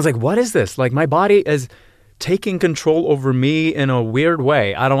 And I was like, what is this? My body is taking control over me in a weird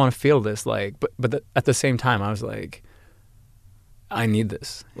way. I don't want to feel this. But at the same time, I was like, I need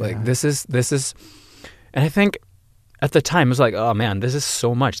this. This is, and I think at the time, it was like, oh man, this is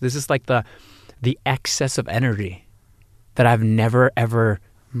so much. This is the excess of energy that I've never, ever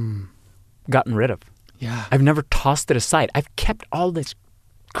gotten rid of. Yeah. I've never tossed it aside. I've kept all this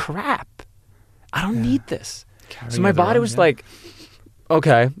crap. I don't need this. So my body was like,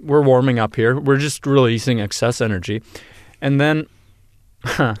 okay, we're warming up here. We're just releasing excess energy. And then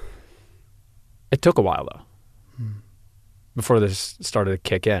it took a while, though, before this started to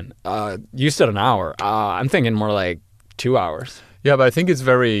kick in. You said an hour. I'm thinking more like 2 hours. Yeah, but I think it's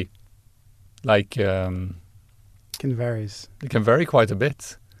very, It can vary quite a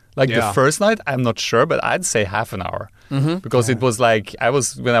bit. The first night, I'm not sure, but I'd say half an hour. Mm-hmm. Because it was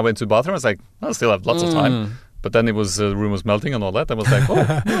when I went to the bathroom, I was like, I still have lots of time. But then the room was melting and all that. I was like,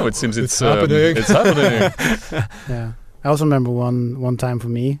 no, it seems it's happening. It's happening. Yeah. I also remember one time for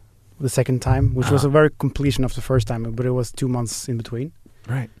me, the second time, which was a very completion of the first time, but it was 2 months in between.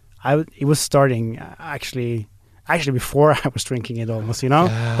 Right. It was starting actually before I was drinking it almost,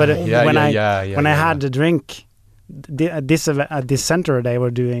 Yeah. But when I had the drink, at this center, they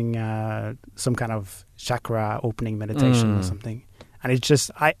were doing some kind of chakra opening meditation or something. And it just,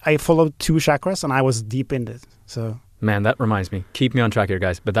 I followed 2 chakras and I was deep in it. So, man, that reminds me. Keep me on track here,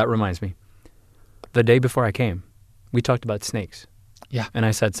 guys. But that reminds me. The day before I came, we talked about snakes. Yeah. And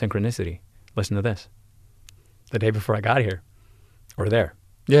I said synchronicity. Listen to this. The day before I got here, or there.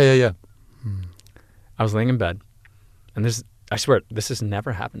 Yeah. I was laying in bed. And I swear, this has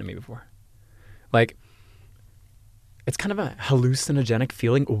never happened to me before. It's kind of a hallucinogenic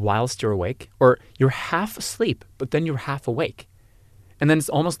feeling whilst you're awake. Or you're half asleep, but then you're half awake. And then it's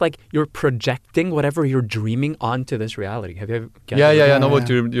almost like you're projecting whatever you're dreaming onto this reality. Have you ever... I know what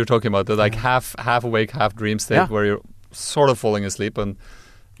you're talking about. The half awake, half dream state where you're sort of falling asleep and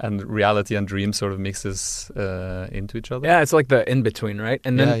reality and dream sort of mixes into each other. Yeah, it's like the in-between, right?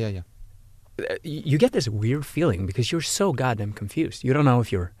 And then yeah. You get this weird feeling because you're so goddamn confused. You don't know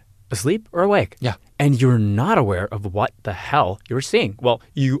if you're asleep or awake. Yeah. And you're not aware of what the hell you're seeing. Well,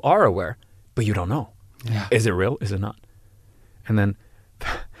 you are aware, but you don't know. Yeah. Is it real? Is it not? And then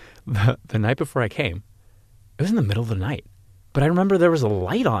the night before I came, it was in the middle of the night. But I remember there was a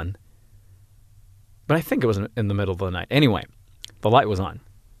light on. But I think it was in the middle of the night. Anyway, the light was on.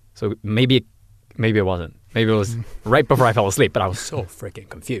 So maybe it wasn't. Maybe it was right before I fell asleep. But I was so freaking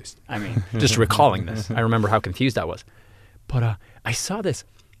confused. I mean, just recalling this, I remember how confused I was. But I saw this,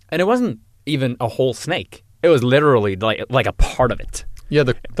 and it wasn't even a whole snake. It was literally like a part of it. Yeah,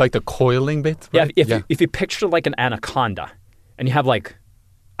 the coiling bit. Right? Yeah, if you picture like an anaconda, and you have like,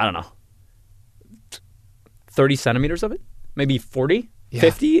 I don't know, 30 centimeters of it, maybe 40,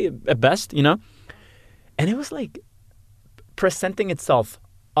 50 at best, you know? And it was like presenting itself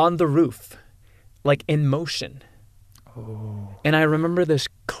on the roof, like in motion. Oh. And I remember this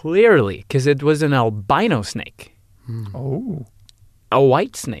clearly because it was an albino snake. Oh. A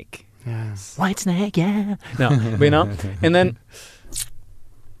white snake. Yes. White snake, yeah. No, but, you know? And then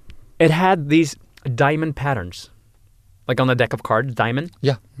it had these diamond patterns. Like on the deck of cards, diamond.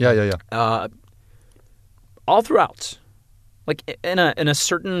 Yeah. All throughout. Like in a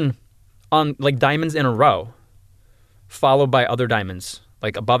certain, on like diamonds in a row, followed by other diamonds,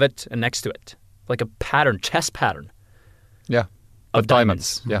 like above it and next to it. Like a pattern, chess pattern. Yeah. Of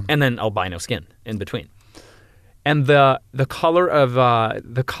diamonds. Yeah. And then albino skin in between. And the color of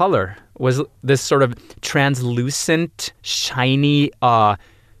the color was this sort of translucent, shiny,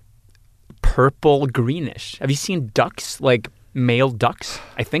 purple greenish. Have you seen ducks, like male ducks?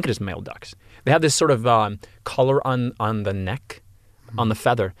 I think it is male ducks. They have this sort of color on the neck, on the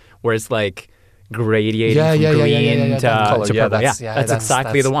feather, where it's like gradiating from green to purple. That's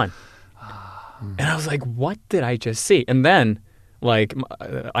exactly the one. And I was like, what did I just see? And then, like,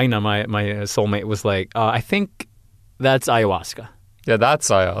 Aina, my soulmate, was like, I think that's ayahuasca. Yeah, that's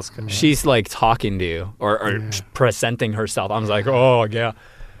ayahuasca. She's like talking to you or presenting herself. I was like, oh, yeah.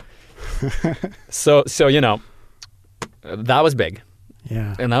 So you know, that was big.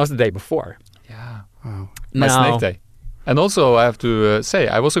 Yeah. And that was the day before. Yeah. Wow. My snake day. And also, I have to say,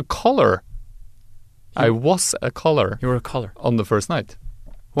 I was a caller. I was a caller. You were a caller. On the first night.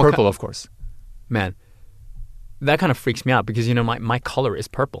 Purple, of course. Man, that kind of freaks me out because, you know, my color is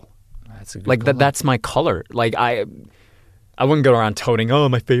purple. That's a good like color. that's my color. Like I wouldn't go around toting, oh,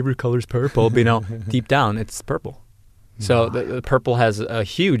 my favorite color is purple. But, you know, deep down, it's purple. So the purple has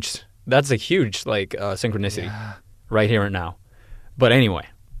that's a huge like synchronicity right here and now. But anyway,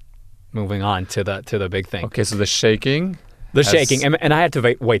 moving on to the big thing. Okay, so the shaking. Shaking, and I had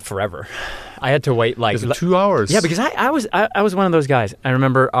to wait forever. I had to wait like 2 hours. Yeah, because I was one of those guys. I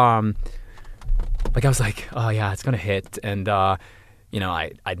remember, like I was like, oh yeah, it's gonna hit, and you know,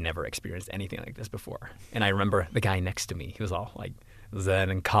 I'd never experienced anything like this before. And I remember the guy next to me. He was all like zen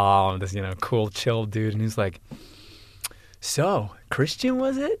and calm, this, you know, cool, chill dude, and he's like, so Christian,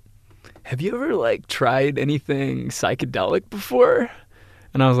 was it? Have you ever like tried anything psychedelic before?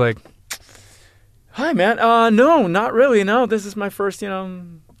 And I was like, hi man, no, not really. No, this is my first, you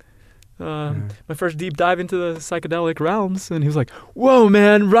know, my first deep dive into the psychedelic realms. And he was like, whoa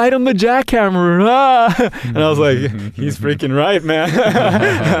man, right on the jackhammer. Ah. And I was like, he's freaking right,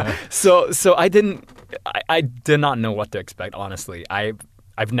 man. So I did not know what to expect, honestly.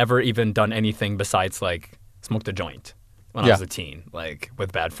 I've never even done anything besides like smoked a joint when I was a teen, like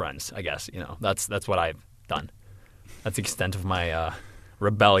with bad friends, I guess. You know, that's what I've done. That's the extent of my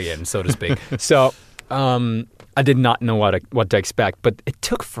rebellion, so to speak. So I did not know what to expect, but it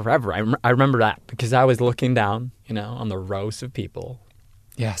took forever. I remember that because I was looking down, you know, on the rows of people.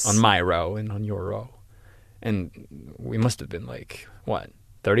 Yes. On my row and on your row. And we must have been like, what,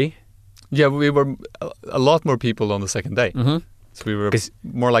 30? Yeah, we were a lot more people on the second day. Mm-hmm. So we were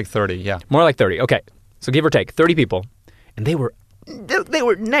more like 30, yeah. More like 30, okay. So give or take, 30 people. And they were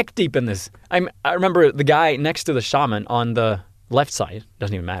neck deep in this. I remember the guy next to the shaman on the left side,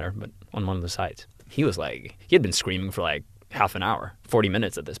 doesn't even matter, but on one of the sides, he was like, he had been screaming for like half an hour, 40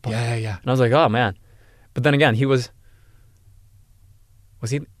 minutes at this point. Yeah. And I was like, oh man. But then again, was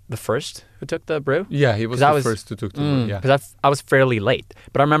he the first who took the brew? Yeah, he was the first who took the brew, yeah. Because I was fairly late.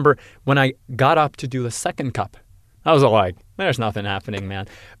 But I remember when I got up to do the second cup, I was like, there's nothing happening, man.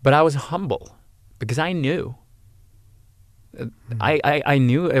 But I was humble because I knew. I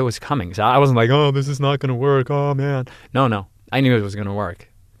knew it was coming. So I wasn't like, oh, this is not going to work. Oh, man. No. I knew it was going to work.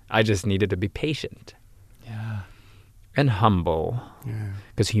 I just needed to be patient. Yeah. And humble. Yeah.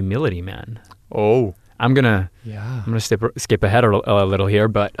 Because humility, man. Oh. I'm gonna skip ahead a little here,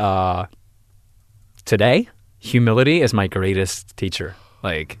 but today, humility is my greatest teacher.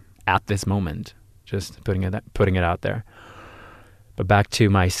 Like at this moment, just putting it out there. But back to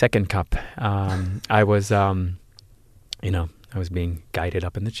my second cup, I was, I was being guided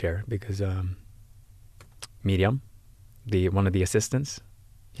up in the chair because Miriam, one of the assistants,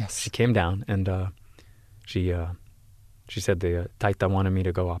 Yes. She came down and she said the Taita wanted me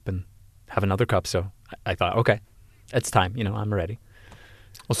to go up and have another cup. So I thought, okay, it's time. I'm ready.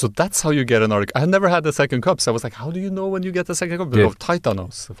 Oh, so that's how you get another. I had never had the second cup, so I was like, how do you know when you get the second cup? Dude. Oh, Taita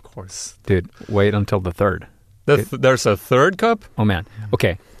knows, of course. Dude, wait until the third. There's a third cup? Oh, man.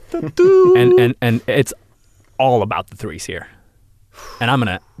 Okay. and it's all about the threes here. And I'm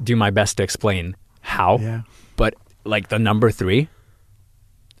going to do my best to explain how. Yeah. But like the number 3.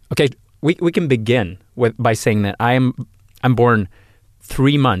 Okay, we can begin by saying that I'm born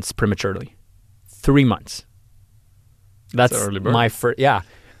 3 months prematurely. 3 months. That's early birth. my first. Yeah,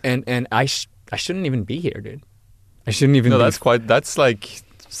 and I shouldn't even be here, dude. I shouldn't even. No, be that's like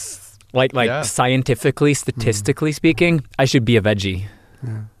yeah. Scientifically, statistically speaking, I should be a veggie.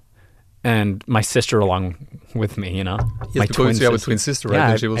 Yeah. And my sister along with me, Yes, my because you have a twin sister, right? Yeah,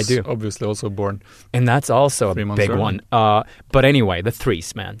 and she was I do. obviously also born. And that's also a 3 months big early. one. But anyway, the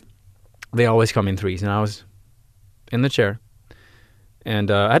threes, man. They always come in threes. And I was in the chair. And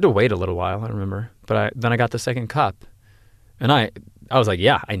I had to wait a little while, I remember. But then I got the second cup. And I was like,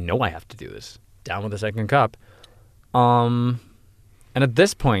 yeah, I know I have to do this. Down with the second cup. And at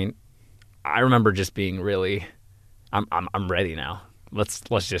this point, I remember just being really, I'm ready now.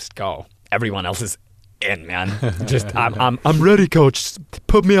 Let's just go. Everyone else is in, man. Just I'm ready, coach.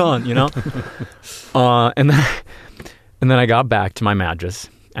 Put me on, and then I got back to my mattress,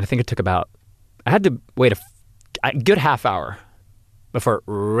 and I think it took I had to wait a good half hour before it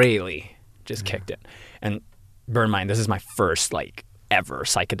really just kicked in. And bear in mind, this is my first ever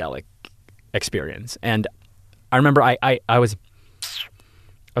psychedelic experience, and I remember I was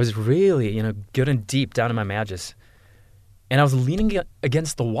really good and deep down in my mattress. And I was leaning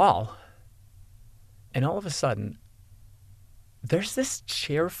against the wall. And all of a sudden, there's this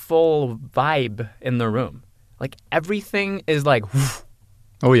cheerful vibe in the room. Like everything is like, whew.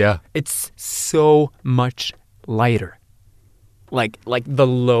 Oh, yeah. It's so much lighter. Like the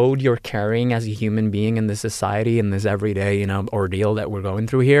load you're carrying as a human being in this society, in this everyday, ordeal that we're going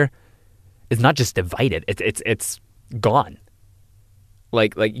through here, is not just divided. It's gone.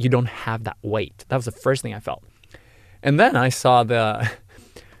 Like you don't have that weight. That was the first thing I felt. And then I saw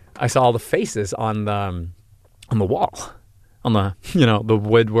all the faces on the wall, on the the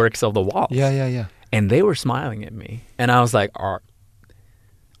woodworks of the wall. Yeah. And they were smiling at me, and I was like, "Are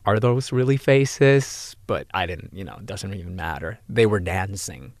those really faces?" But I didn't. It doesn't even matter. They were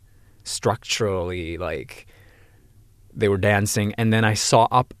dancing, structurally, they were dancing. And then I saw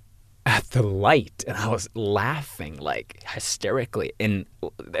up at the light, and I was laughing hysterically, and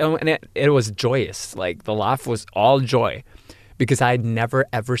it was joyous. The laugh was all joy, because I had never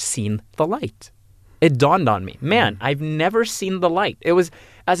ever seen the light. It dawned on me, man, I've never seen the light. It was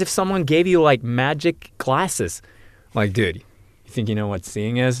as if someone gave you magic glasses. Dude, you think you know what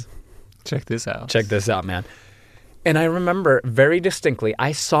seeing is? Check this out. Check this out, man. And I remember very distinctly,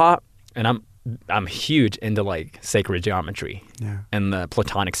 I saw, and I'm huge into sacred geometry and the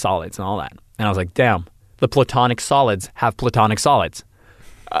platonic solids and all that. And I was like, damn, the platonic solids have platonic solids.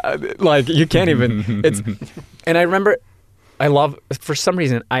 You can't even, and I remember, for some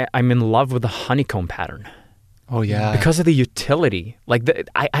reason, I'm in love with the honeycomb pattern. Oh, yeah. Because of the utility.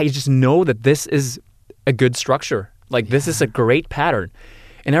 I just know that this is a good structure. This is a great pattern.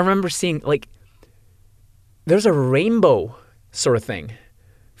 And I remember seeing, there's a rainbow sort of thing.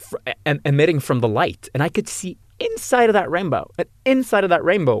 Emitting from the light, and I could see inside of that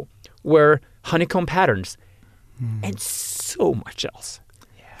rainbow were honeycomb patterns and so much else.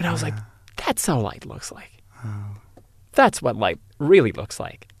 And I was like, that's how light looks like. That's what light really looks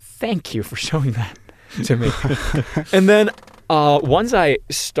like. Thank you for showing that to me. And then once I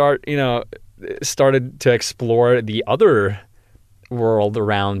started to explore the other world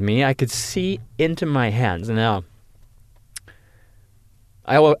around me, I could see into my hands. Now,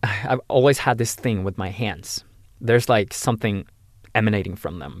 I've always had this thing with my hands. There's something emanating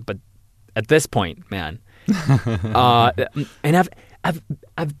from them. But at this point, man, and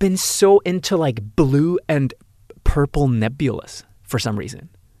I've been so into blue and purple nebulas for some reason.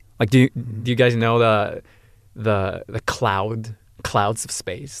 Do you guys know the clouds of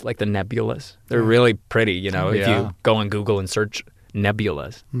space, the nebulas? They're really pretty, if you go on Google and search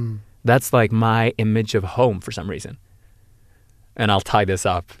nebulas. That's my image of home for some reason. And I'll tie this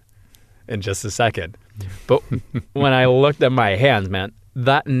up in just a second. But when I looked at my hands, man,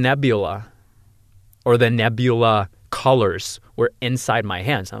 that nebula or the nebula colors were inside my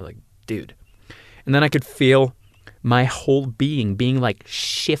hands. I was like, dude. And then I could feel my whole being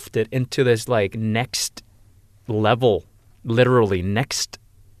shifted into this next level, literally next,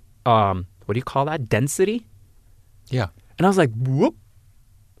 what do you call that? Density? Yeah. And I was like, whoop.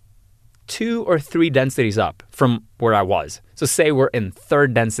 2 or 3 densities up from where I was. So say we're in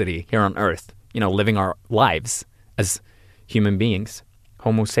 3rd density here on Earth, living our lives as human beings,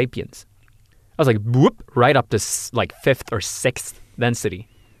 Homo sapiens. I was like, whoop, right up to like 5th or 6th density.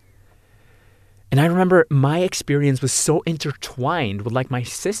 And I remember my experience was so intertwined with like my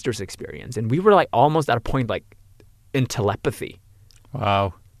sister's experience. And we were like almost at a point like in telepathy.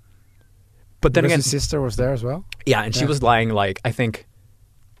 Wow. But then Because again, his sister was there as well. yeah, and she was lying like, I think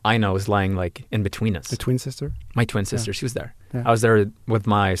Aina was lying like in between us. The twin sister. My twin sister, she was there. Yeah. I was there with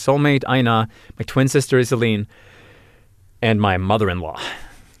my soulmate, Aina, my twin sister, Iselin, and my mother-in-law.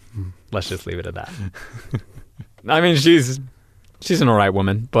 Let's just leave it at that. I mean, she's an all right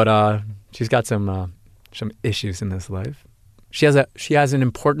woman, but she's got some issues in this life. She has an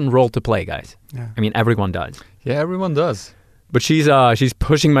important role to play, guys. Yeah. I mean, everyone does. Yeah, everyone does. But she's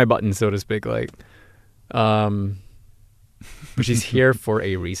pushing my buttons, so to speak, like. But she's here for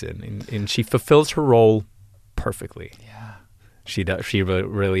a reason, and she fulfills her role perfectly. Yeah. She does. She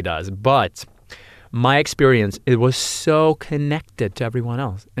really does. But my experience, it was so connected to everyone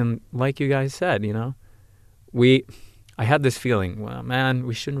else, and like you guys said, I had this feeling. Well, man,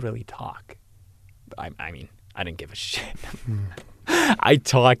 we shouldn't really talk. I mean, I didn't give a shit. I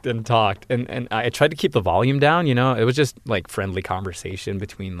talked and talked, and I tried to keep the volume down. It was just like friendly conversation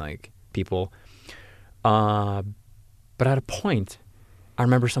between like people. But at a point, I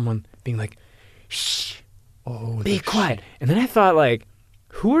remember someone being like, "Shh, be quiet." And then I thought, like,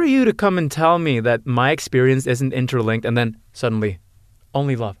 who are you to come and tell me that my experience isn't interlinked? And then suddenly,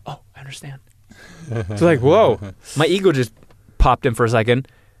 only love. Oh, I understand. It's like, whoa, my ego just popped in for a second,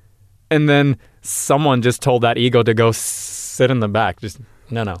 and then someone just told that ego to go sit in the back. Just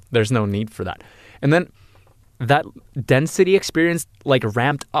no, there's no need for that. And then that density experience like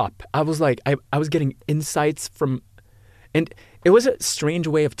ramped up. I was like, I was getting insights from, and it was a strange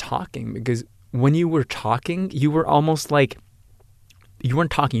way of talking, because when you were talking, you were almost like, you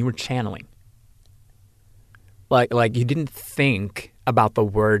weren't talking, you were channeling. Like you didn't think about the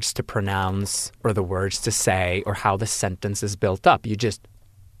words to pronounce or the words to say or how the sentence is built up.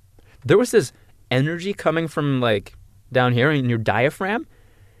 There was this energy coming from like down here in your diaphragm,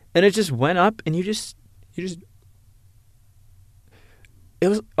 and it just went up, and you just it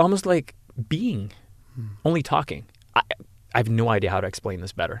was almost like being, only talking. I have no idea how to explain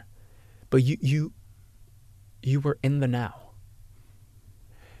this better, but you were in the now.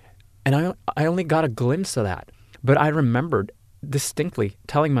 And I only got a glimpse of that, but I remembered distinctly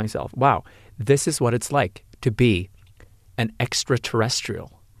telling myself, wow, this is what it's like to be an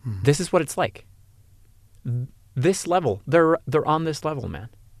extraterrestrial. This is what it's like. This level, they're on this level, man.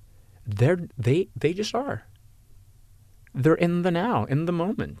 They just are. They're in the now, in the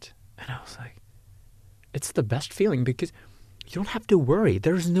moment. And I was like, it's the best feeling, because you don't have to worry.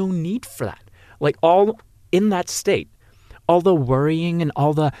 There's no need for that. Like, all in that state, all the worrying and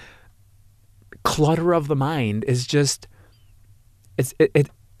all the clutter of the mind is just,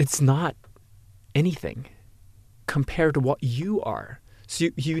 it's not anything compared to what you are. So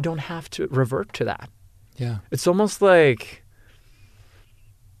you don't have to revert to that. Yeah. It's almost like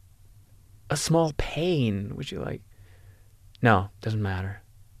a small pain, which you're like, no, doesn't matter.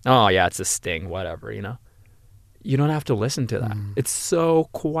 Oh, yeah, it's a sting, whatever, You don't have to listen to that. It's so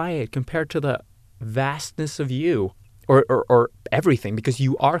quiet compared to the vastness of you or everything, because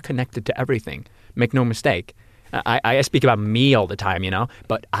you are connected to everything. Make no mistake. I speak about me all the time,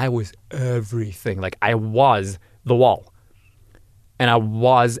 but I was everything. Like, I was the wall. And I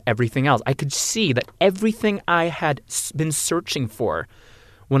was everything else. I could see that everything I had been searching for,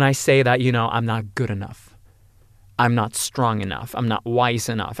 when I say that, I'm not good enough, I'm not strong enough, I'm not wise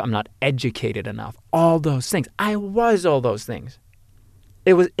enough, I'm not educated enough, all those things. I was all those things.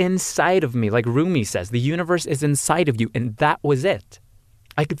 It was inside of me. Like Rumi says, the universe is inside of you, and that was it.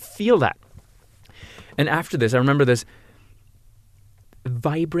 I could feel that. And after this, I remember this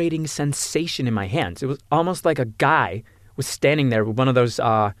vibrating sensation in my hands. It was almost like a guy was standing there with one of those,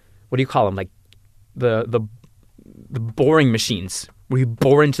 what do you call them? Like the boring machines where you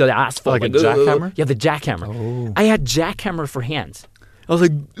bore into the asphalt. Like a jackhammer? Yeah, the jackhammer. Oh. I had jackhammer for hands. I was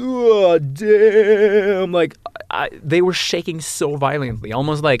like, oh, damn. Like, they were shaking so violently,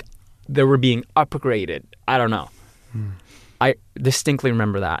 almost like they were being upgraded. I don't know. I distinctly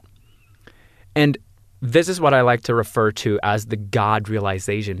remember that. And this is what I like to refer to as the God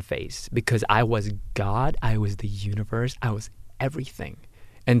realization phase, because I was God, I was the universe, I was everything.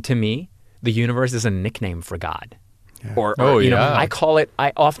 And to me, the universe is a nickname for God. Yeah. Or you know,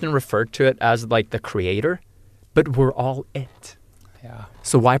 I often refer to it as like the creator, but we're all it. Yeah.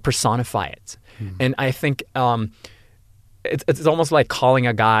 So why personify it? And I think it's almost like calling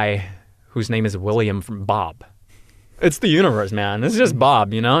a guy whose name is William from Bob. It's the universe, man. It's just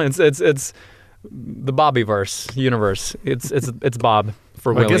Bob, you know? It's the Bobbyverse universe. It's Bob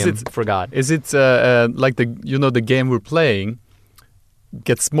for William, I guess for God. Is it like the game we're playing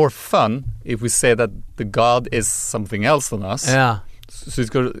gets more fun if we say that the God is something else than us? Yeah. So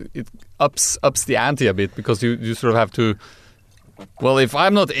it ups the ante a bit, because you sort of have to, well, if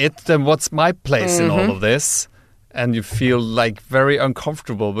I'm not it, then what's my place in all of this? And you feel like very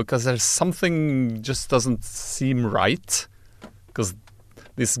uncomfortable because there's something just doesn't seem right, because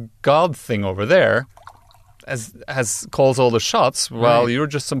this God thing over there has calls all the shots, while you're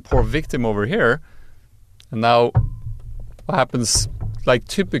just some poor victim over here. And now what happens, like,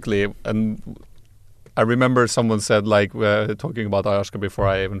 typically, and I remember someone said, like, talking about ayahuasca before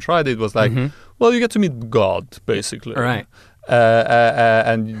I even tried it, was like, well, you get to meet God, basically. Right.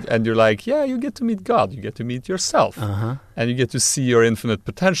 And you're like, yeah, you get to meet God, you get to meet yourself, and you get to see your infinite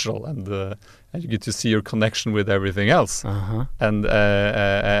potential, and you get to see your connection with everything else,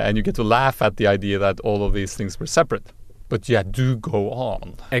 and you get to laugh at the idea that all of these things were separate, but yeah, do go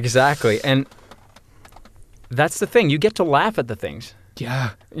on. Exactly, and that's the thing. You get to laugh at the things.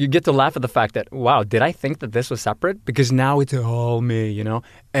 Yeah. You get to laugh at the fact that, wow, did I think that this was separate? Because now it's all me, you know?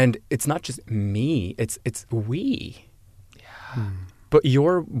 And it's not just me, it's we. Yeah. But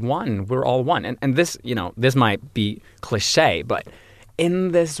you're one. We're all one. And this, you know, this might be cliche, but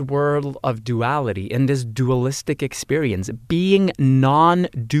in this world of duality, in this dualistic experience, being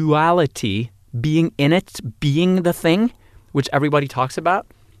non-duality, being in it, being the thing, which everybody talks about,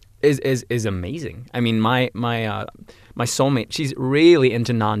 is amazing. I mean, my soulmate, she's really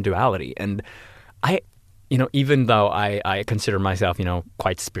into non-duality, and I, you know, even though I consider myself, you know,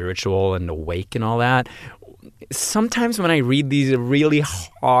 quite spiritual and awake and all that, sometimes when I read these really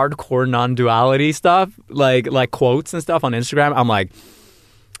hardcore non-duality stuff, like quotes and stuff on Instagram, I'm like,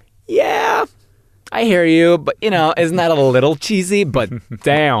 yeah, I hear you, but, you know, isn't that a little cheesy? But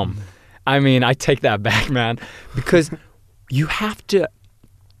damn, I mean, I take that back, man, because you have to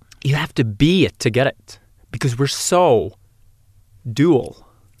be it to get it, because we're so dual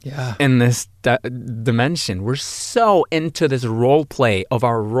in this dimension. We're so into this role play of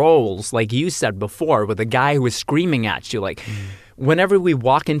our roles, like you said before, with the guy who was screaming at you. Like, whenever we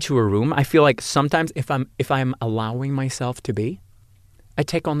walk into a room, I feel like sometimes if I'm allowing myself to be, I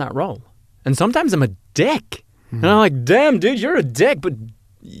take on that role. And sometimes I'm a dick. And I'm like, damn, dude, you're a dick, but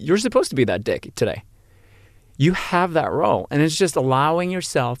you're supposed to be that dick today. You have that role, and it's just allowing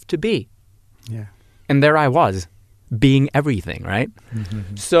yourself to be. Yeah. And there I was, being everything, right?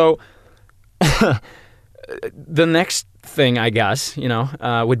 So the next thing, I guess, you know,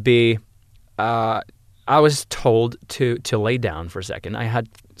 would be I was told to lay down for a second. I had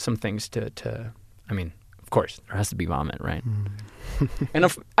some things to I mean, of course, there has to be vomit, right? And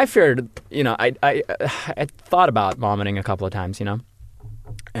I feared, you know, I thought about vomiting a couple of times, you know,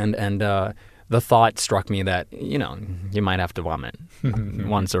 and the thought struck me that, you know, you might have to vomit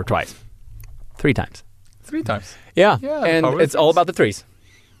once or twice. 3 times. 3 times. Yeah, and it's all about the threes.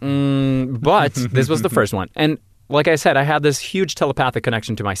 But this was the first one. And like I said, I had this huge telepathic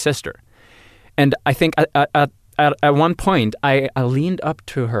connection to my sister. And I think at one point, I leaned up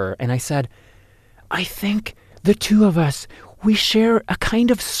to her and I said, I think the two of us, we share a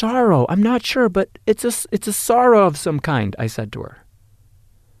kind of sorrow. I'm not sure, but it's a sorrow of some kind, I said to her.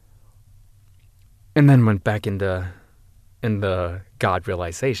 And then went back in the God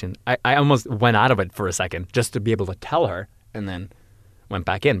realization. I almost went out of it for a second just to be able to tell her, and then went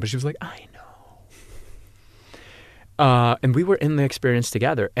back in. But she was like, I know. And we were in the experience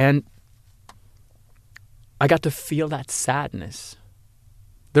together, and I got to feel that sadness.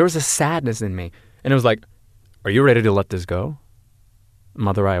 There was a sadness in me. And it was like, are you ready to let this go?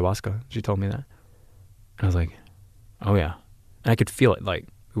 Mother Ayahuasca, she told me that. And I was like, oh yeah. And I could feel it, like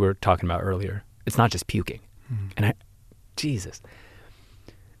we were talking about earlier. It's not just puking. And Jesus.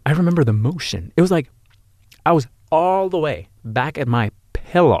 I remember the motion. It was like I was all the way back at my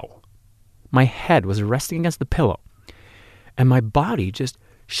pillow. My head was resting against the pillow. And my body just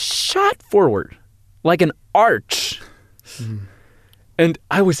shot forward like an arch. And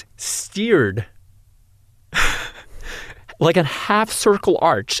I was steered like a half-circle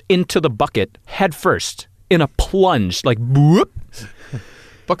arch into the bucket head first in a plunge, like whoop.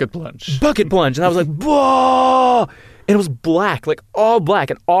 Bucket plunge. And I was like, whoa! And it was black, like all black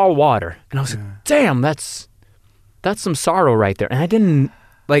and all water. And I was like, damn, that's some sorrow right there. And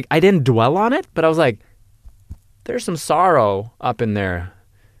I didn't dwell on it, but I was like, there's some sorrow up in there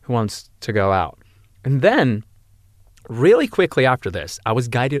who wants to go out. And then, really quickly after this, I was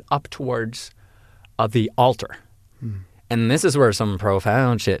guided up towards the altar. And this is where some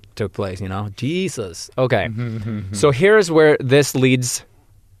profound shit took place, you know? Jesus. Okay. So here's where this leads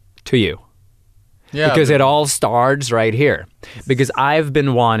to you. Yeah. Because it all starts right here. Because I've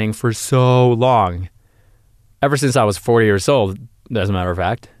been wanting for so long, ever since I was 40 years old, as a matter of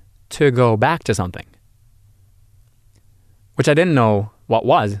fact, to go back to something. Which I didn't know what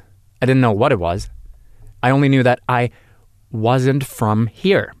was. I didn't know what it was. I only knew that I wasn't from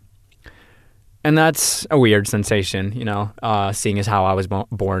here. And that's a weird sensation, you know, seeing as how I was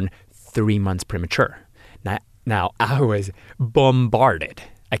born 3 months premature. Now, I was bombarded,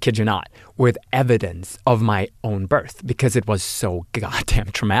 I kid you not, with evidence of my own birth because it was so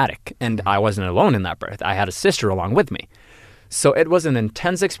goddamn traumatic. And I wasn't alone in that birth. I had a sister along with me. So it was an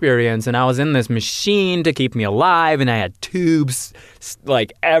intense experience, and I was in this machine to keep me alive, and I had tubes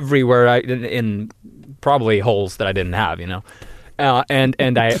like everywhere in probably holes that I didn't have, you know.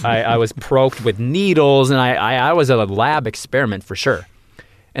 And I was poked with needles, and I was a lab experiment for sure.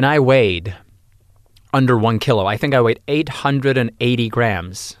 And I weighed under 1 kilo. I think I weighed 880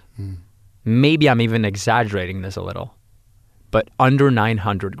 grams. Maybe I'm even exaggerating this a little, but under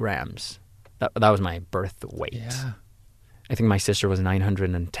 900 grams. That was my birth weight. Yeah. I think my sister was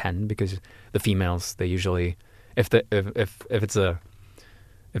 910 because the females, they usually, if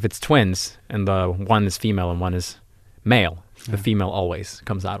it's twins and the one is female and one is male, the female always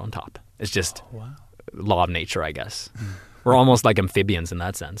comes out on top. It's just law of nature, I guess. We're almost like amphibians in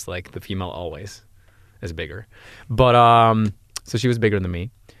that sense. Like the female always is bigger. But so she was bigger than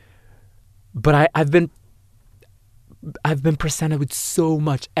me. But I've been presented with so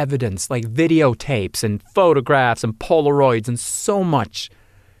much evidence, like videotapes and photographs and Polaroids and so much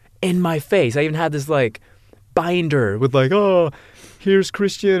in my face. I even had this like binder with like, oh, here's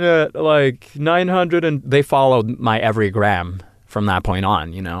Christian at like 900, and they followed my every gram from that point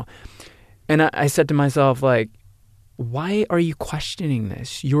on, you know. And I said to myself, like, why are you questioning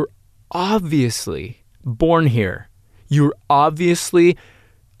this? You're obviously born here. You're obviously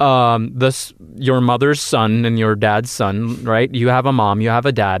your mother's son and your dad's son, right? You have a mom, you have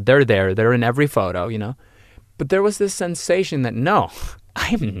a dad. They're there. They're in every photo, you know. But there was this sensation that, no,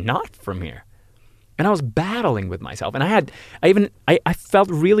 I'm not from here. And I was battling with myself. And I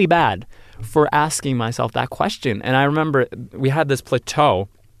felt really bad for asking myself that question. And I remember we had this plateau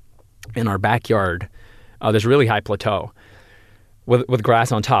in our backyard, this really high plateau with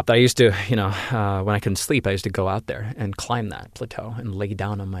grass on top that I used to, you know, when I couldn't sleep, I used to go out there and climb that plateau and lay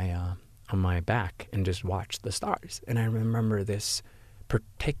down on my back and just watch the stars. And I remember this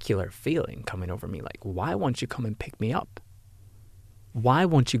particular feeling coming over me, like, why won't you come and pick me up? Why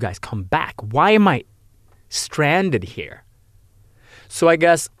won't you guys come back? Why am I stranded here? So I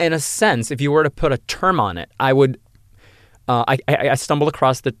guess, in a sense, if you were to put a term on it, I would, I stumbled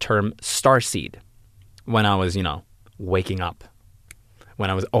across the term starseed when I was, you know, waking up, when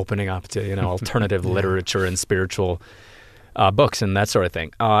I was opening up to, you know, alternative literature and spiritual books and that sort of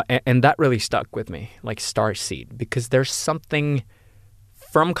thing. And that really stuck with me, like starseed, because there's something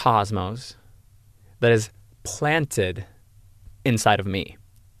from cosmos that is planted inside of me.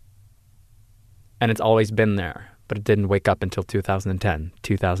 And it's always been there, but it didn't wake up until 2010,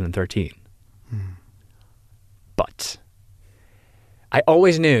 2013. But I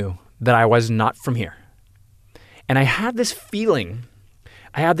always knew that I was not from here. And I had this feeling,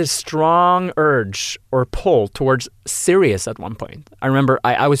 I had this strong urge or pull towards Sirius at one point. I remember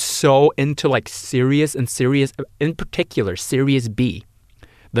I was so into like Sirius, in particular, Sirius B,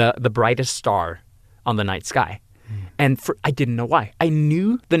 the brightest star on the night sky. And I didn't know why. I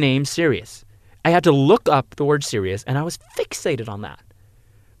knew the name Sirius. I had to look up the word Sirius, and I was fixated on that.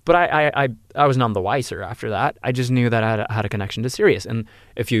 But I was none the wiser after that. I just knew that I had a connection to Sirius. And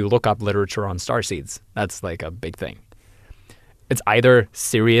if you look up literature on starseeds, that's like a big thing. It's either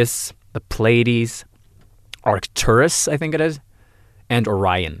Sirius, the Pleiades, Arcturus, I think it is, and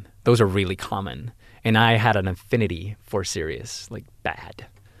Orion. Those are really common. And I had an affinity for Sirius, like bad.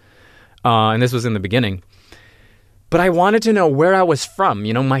 And this was in the beginning. But I wanted to know where I was from,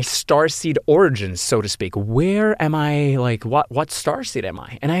 you know, my starseed origins, so to speak. Where am I, like, what starseed am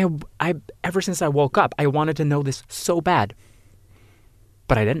I? And I ever since I woke up, I wanted to know this so bad.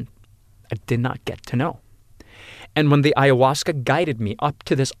 But I didn't. I did not get to know. And when the ayahuasca guided me up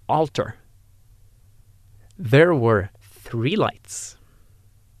to this altar, there were 3 lights.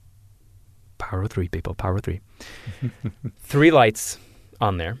 Power of 3, people, power of 3. 3 lights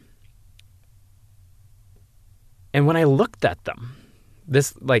on there. And when I looked at them,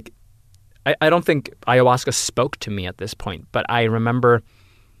 this, like, I don't think ayahuasca spoke to me at this point, but I remember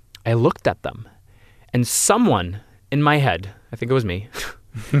I looked at them, and someone in my head, I think it was me,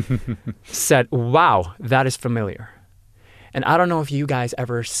 said, wow, that is familiar. And I don't know if you guys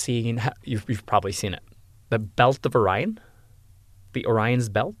ever seen, you've probably seen it, the Belt of Orion, the Orion's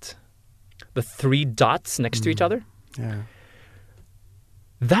Belt, the 3 dots next to each other. Yeah.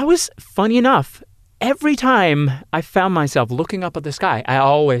 That was funny enough. Every time I found myself looking up at the sky, I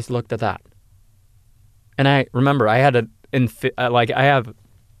always looked at that. And I remember I had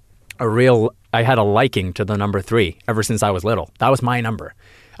I had a liking to the number 3 ever since I was little. That was my number.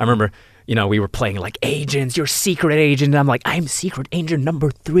 I remember, we were playing like agents, you're secret agent. And I'm like, I'm secret agent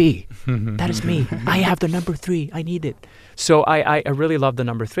number 3. That is me. I have the number 3. I need it. So I really loved the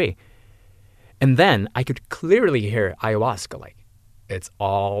number 3. And then I could clearly hear ayahuasca like, it's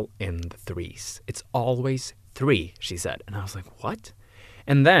all in the 3s. It's always 3, she said. And I was like, what?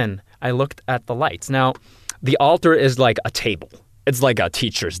 And then I looked at the lights. Now, the altar is like a table. It's like a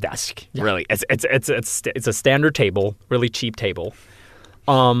teacher's desk, really. It's a standard table, really cheap table.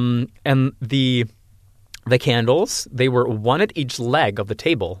 And the candles, they were one at each leg of the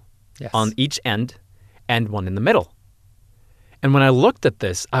table, on each end, and one in the middle. And when I looked at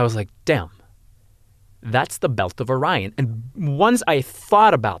this, I was like, damn. That's the Belt of Orion. And once I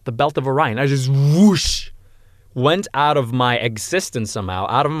thought about the Belt of Orion, I just whoosh, went out of my existence somehow,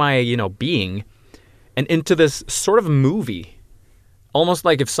 out of my, being, and into this sort of movie. Almost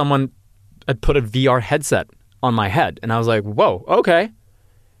like if someone had put a VR headset on my head. And I was like, whoa, okay.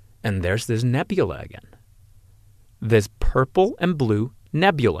 And there's this nebula again. This purple and blue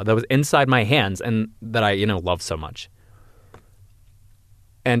nebula that was inside my hands and that I, love so much.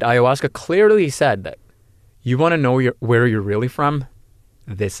 And ayahuasca clearly said that you want to know where you're really from?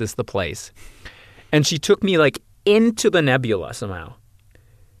 This is the place. And she took me like into the nebula somehow.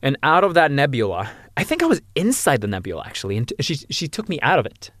 And out of that nebula, I think I was inside the nebula actually. And she took me out of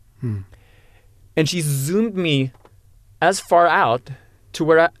it. And she zoomed me as far out to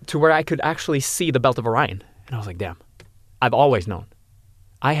where I could actually see the Belt of Orion. And I was like, damn, I've always known.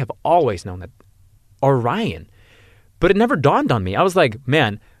 I have always known that Orion. But it never dawned on me. I was like,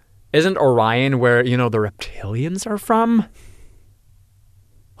 man, isn't Orion where, the reptilians are from?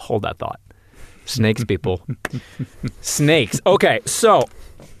 Hold that thought. Snakes, people. Snakes. Okay, so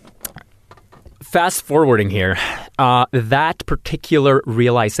fast forwarding here, that particular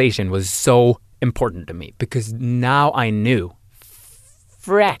realization was so important to me because now I knew,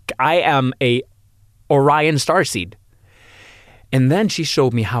 frick, I am a Orion starseed. And then she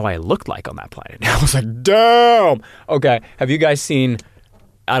showed me how I looked like on that planet. I was like, damn. Okay, have you guys seen,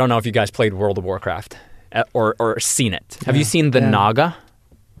 I don't know if you guys played World of Warcraft or seen it. Have you seen the Naga?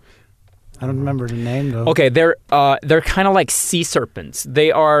 I don't remember the name though. Okay, they're kind of like sea serpents.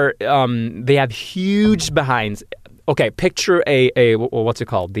 They are they have huge behinds. Okay, picture a what's it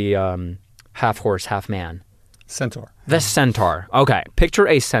called? The half horse, half man. Centaur. The centaur. Okay, picture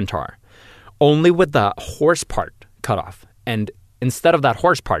a centaur, only with the horse part cut off, and instead of that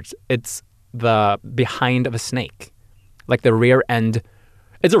horse part, it's the behind of a snake, like the rear end.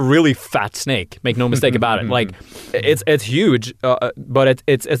 It's a really fat snake. Make no mistake about it. Like it's huge, but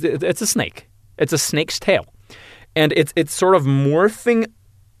it's a snake. It's a snake's tail, and it's sort of morphing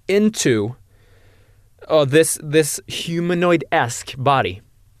into this humanoid-esque body.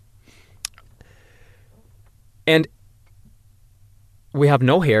 And we have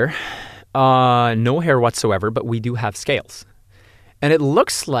no hair whatsoever, but we do have scales, and it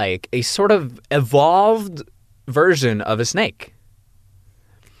looks like a sort of evolved version of a snake.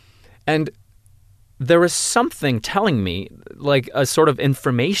 And there was something telling me, like a sort of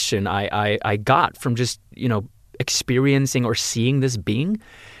information I got from just, experiencing or seeing this being,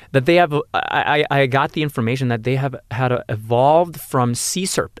 that they have, I got the information that they have had evolved from sea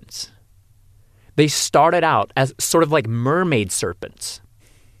serpents. They started out as sort of like mermaid serpents.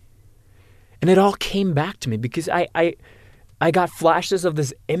 And it all came back to me because I got flashes of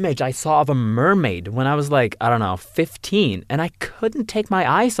this image I saw of a mermaid when I was like, 15. And I couldn't take my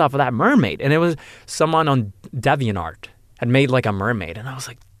eyes off of that mermaid. And it was someone on DeviantArt had made like a mermaid. And I was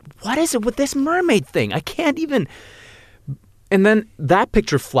like, what is it with this mermaid thing? I can't even. And then that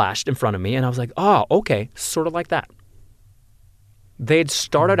picture flashed in front of me. And I was like, oh, okay, sort of like that. They had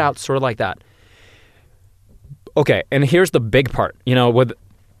started out sort of like that. Okay, and here's the big part. With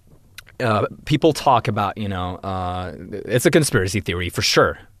people talk about, it's a conspiracy theory for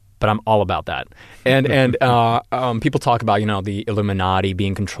sure, but I'm all about that. And people talk about, the Illuminati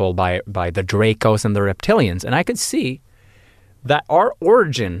being controlled by the Dracos and the reptilians. And I could see that our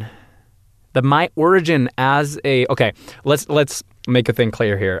origin, that my origin as okay, let's make a thing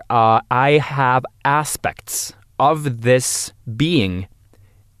clear here. I have aspects of this being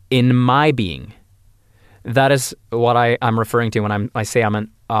in my being. That is what I'm referring to when I say I'm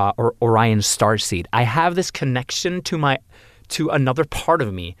an Orion starseed. I have this connection to another part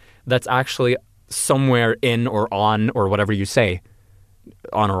of me that's actually somewhere in or on or whatever you say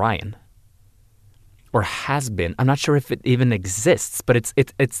on Orion, or has been. I'm not sure if it even exists, but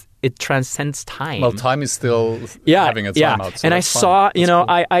it transcends time. Well, time is still having a time out. So and I that's saw, fine. That's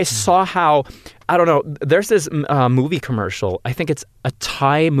cool. I saw how, I don't know, there's this movie commercial. I think it's a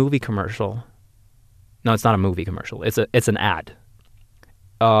Thai movie commercial. No, it's not a movie commercial. It's an ad.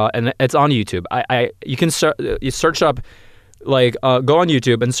 And it's on YouTube. You can search up, like, go on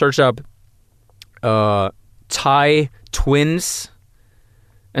YouTube and search up Thai twins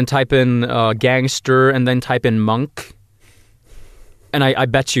and type in gangster and then type in monk. And I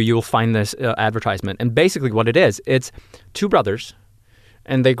bet you will find this advertisement. And basically what it is, it's two brothers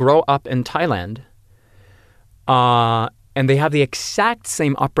and they grow up in Thailand. And they have the exact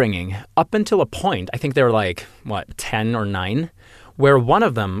same upbringing up until a point, I think they're like, 10 or 9, where one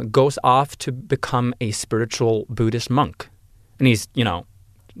of them goes off to become a spiritual Buddhist monk. And he's,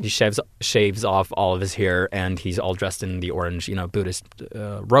 he shaves off all of his hair and he's all dressed in the orange, Buddhist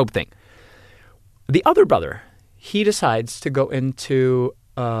robe thing. The other brother, he decides to go into,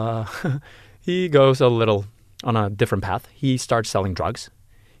 he goes a little on a different path. He starts selling drugs.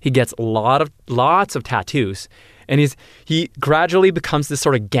 He gets lots of tattoos. And he gradually becomes this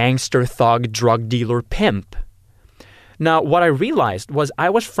sort of gangster, thug, drug dealer, pimp. Now, what I realized was I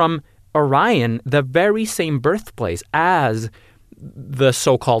was from Orion, the very same birthplace as the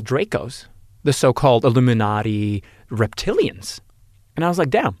so-called Dracos, the so-called Illuminati reptilians. And I was like,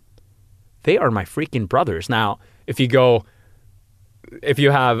 damn, they are my freaking brothers. Now, if you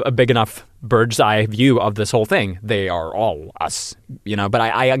have a big enough bird's eye view of this whole thing, they are all us, but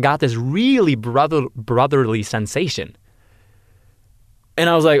I got this really brotherly sensation. And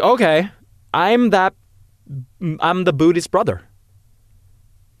I was like, okay, I'm the Buddhist brother.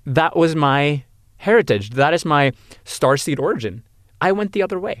 That was my heritage. That is my starseed origin. I went the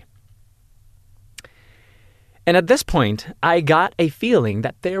other way. And at this point, I got a feeling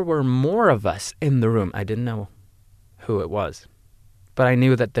that there were more of us in the room. I didn't know who it was. But I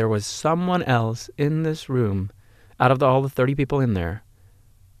knew that there was someone else in this room, out of all the 30 people in there,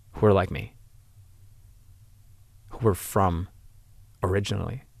 who were like me. Who were from,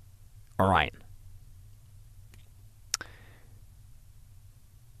 originally, Orion.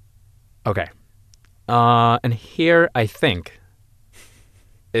 Okay. And here, I think,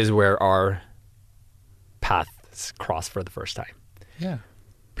 is where our paths cross for the first time. Yeah.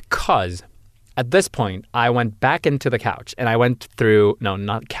 Because at this point, I went back into the couch and I went through, no,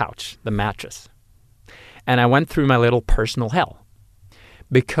 not couch, the mattress. And I went through my little personal hell.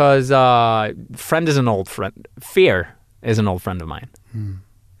 Because friend is an old friend. Fear is an old friend of mine.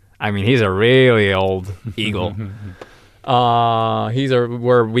 I mean, he's a really old eagle. The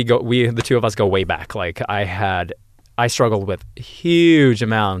two of us go way back. Like I struggled with huge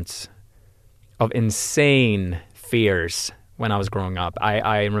amounts of insane fears when I was growing up.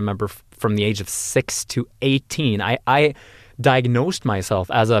 I remember from the age of 6 to 18, I diagnosed myself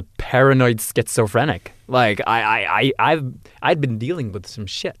as a paranoid schizophrenic. Like I'd been dealing with some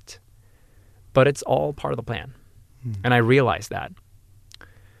shit, but it's all part of the plan, and I realized that.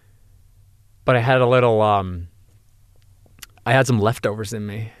 But I had a little, I had some leftovers in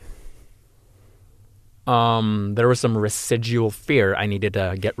me. There was some residual fear I needed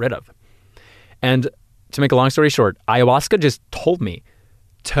to get rid of, and to make a long story short, ayahuasca just told me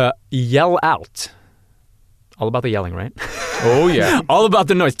to yell out. All about the yelling, right? Oh, yeah. All about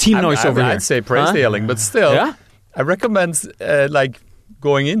the noise. Team noise over here. I'd say praise the yelling, but still, Yeah? I recommend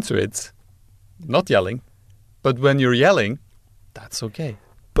going into it, not yelling, but when you're yelling, that's okay.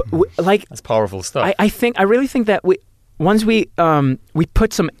 But That's powerful stuff. I really think that once we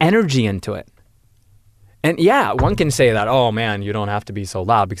put some energy into it, and yeah, one can say that, oh man, you don't have to be so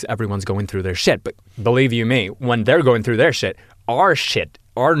loud because everyone's going through their shit. But believe you me, when they're going through their shit, our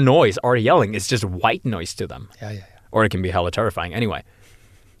noise, our yelling is just white noise to them. Yeah. Or it can be hella terrifying. Anyway,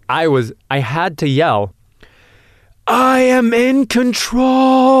 I had to yell, I am in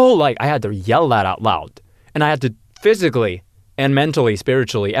control. Like I had to yell that out loud. And I had to physically and mentally,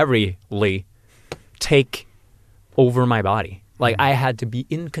 spiritually, everyly take over my body. Like I had to be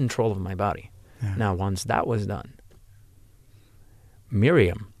in control of my body. Yeah. Now, once that was done,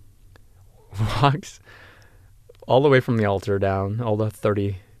 Miriam walks all the way from the altar down, all the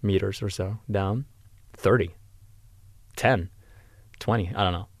 30 meters or so down, 30, 10, 20, I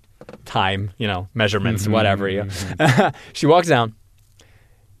don't know, time, measurements, whatever. She walks down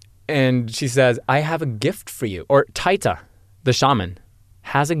and she says, I have a gift for you. Or Taita, the shaman,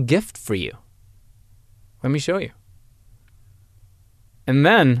 has a gift for you. Let me show you. And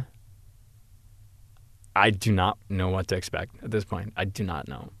then I do not know what to expect at this point. I do not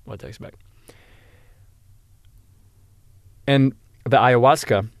know what to expect. And the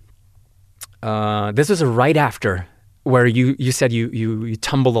ayahuasca, this was right after where you said you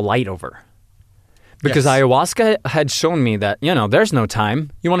tumble the light over. Because Yes. ayahuasca had shown me that, there's no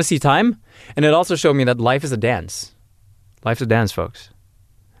time. You want to see time? And it also showed me that life is a dance. Life's a dance, folks.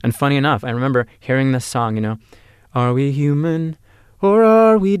 And funny enough, I remember hearing this song, Are we human or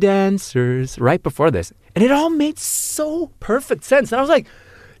are we dancers? Right before this. And it all made so perfect sense. And I was like,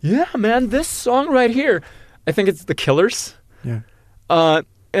 yeah, man, this song right here, I think it's The Killers. Yeah. And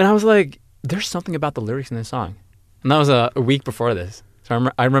I was like, there's something about the lyrics in this song. And that was a week before this. So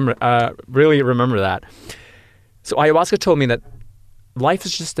I really remember that. So ayahuasca told me that life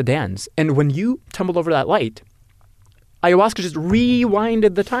is just a dance. And when you tumbled over that light, ayahuasca just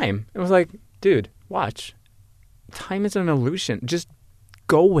rewinded the time. It was like, dude, watch. Time is an illusion. Just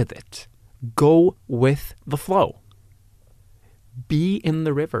go with it. Go with the flow. Be in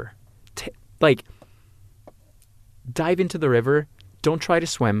the river. Dive into the river. Don't try to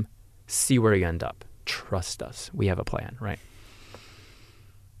swim. See where you end up. Trust us. We have a plan, right?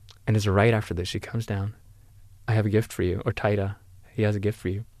 And it's right after this. She comes down. I have a gift for you. Or Taita, he has a gift for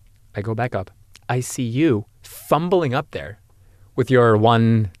you. I go back up. I see you fumbling up there with your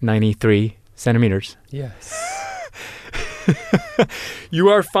 193 centimeters. Yes. You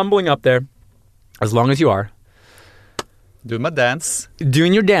are fumbling up there, as long as you are, Do my dance.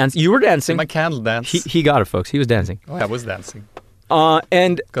 doing your dance. You were dancing. My candle dance. He got it, folks. He was dancing. Oh, I was dancing.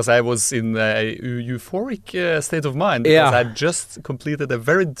 And Because I was in a euphoric state of mind. Yeah. Because I just completed a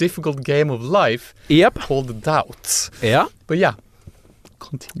very difficult game of life yep. called Doubt. Yeah. But yeah,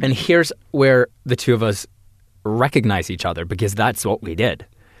 continue. And here's where the two of us recognize each other, because that's what we did.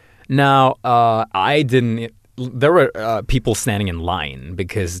 Now, I didn't... There were people standing in line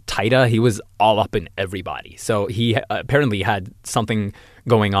because Taita, he was all up in everybody. So he apparently had something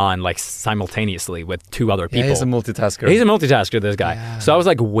going on like simultaneously with two other people. Yeah, he's a multitasker. He's a multitasker, this guy. Yeah. So I was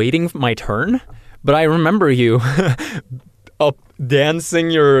like waiting for my turn, but I remember you up dancing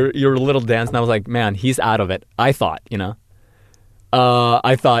your little dance, and I was like, man, he's out of it. I thought,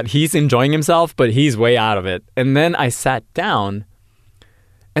 I thought he's enjoying himself, but he's way out of it. And then I sat down,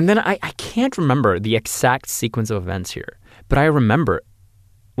 and then I can't remember the exact sequence of events here, but I remember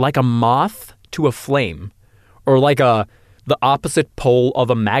like a moth to a flame, or like the opposite pole of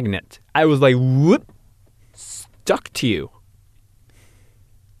a magnet. I was like, whoop, stuck to you.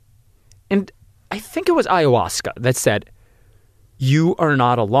 And I think it was ayahuasca that said, you are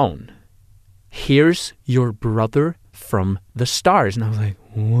not alone. Here's your brother from the stars. And I was like,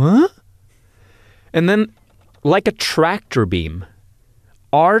 what? And then, like a tractor beam,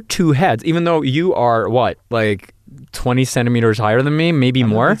 our two heads, even though you are, what, like 20 centimeters higher than me, maybe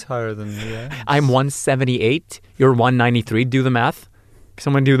more? A bit higher than me, yeah. I'm 178. You're 193. Do the math. Can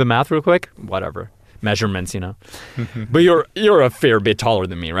someone do the math real quick? Whatever. Measurements, But you're a fair bit taller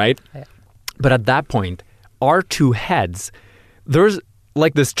than me, right? Yeah. But at that point, our two heads, there's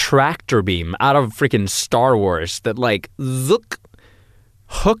like this tractor beam out of freaking Star Wars that like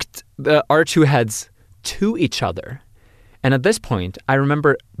hooked our two heads to each other. And at this point, I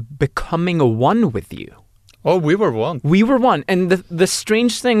remember becoming a one with you. Oh, we were one. We were one. And the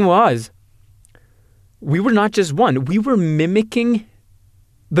strange thing was, we were not just one. We were mimicking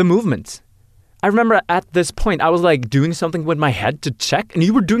the movements. I remember at this point, I was like doing something with my head to check, and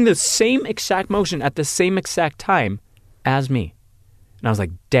you were doing the same exact motion at the same exact time as me. And I was like,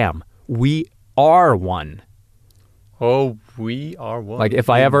 damn, we are one. Oh, we are one. Like if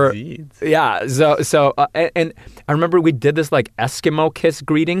I ever... Indeed. Yeah, so and I remember we did this like Eskimo kiss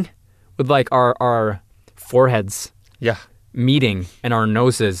greeting with like our foreheads Yeah. meeting and our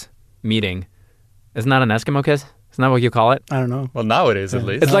noses meeting. Isn't that an Eskimo kiss? Isn't that what you call it? I don't know. Well, now it is at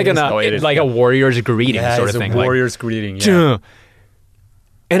least. It's like No, it is. a warrior's greeting Yeah, sort it's of thing. a warrior's greeting, yeah.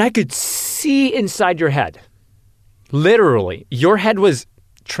 And I could see inside your head. Literally, your head was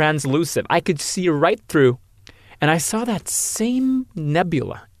translucent. I could see right through. And I saw that same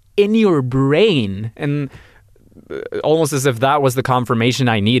nebula in your brain, and almost as if that was the confirmation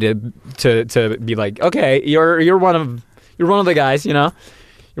I needed to be like, okay, you're one of the guys, you're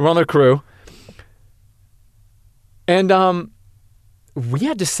one of the crew. And we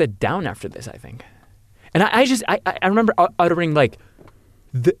had to sit down after this, I think. And I remember uttering like,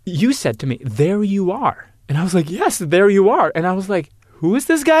 you said to me, "There you are," and I was like, "Yes, there you are," and I was like, "Who is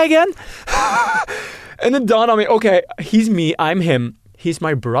this guy again?" And it dawned on me, okay, he's me, I'm him, he's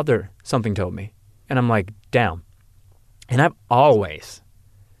my brother, something told me. And I'm like, damn. And I've always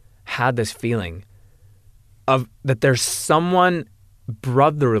had this feeling of that there's someone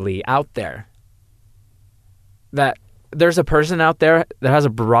brotherly out there. That there's a person out there that has a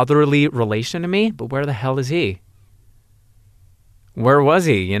brotherly relation to me, but where the hell is he? Where was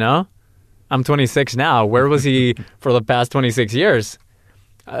he, you know? I'm 26 now. Where was he for the past 26 years?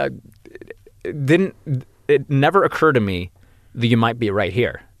 It never occurred to me that you might be right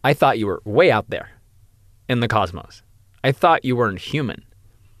here. I thought you were way out there in the cosmos. I thought you weren't human.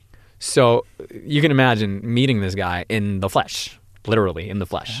 So you can imagine meeting this guy in the flesh, literally in the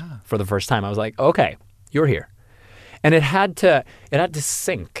flesh for the first time. I was like, okay, you're here. And it had to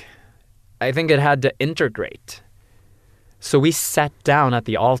sink. I think it had to integrate. So we sat down at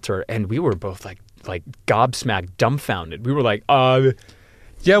the altar and we were both like gobsmacked, dumbfounded. We were like,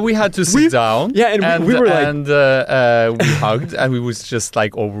 yeah, we had to sit down. Yeah, and we were like... And we hugged, and we was just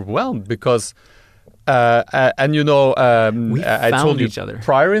like overwhelmed because... and you know, I told you each other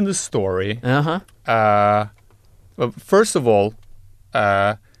prior in the story. Well, first of all,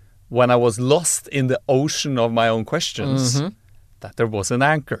 when I was lost in the ocean of my own questions, that there was an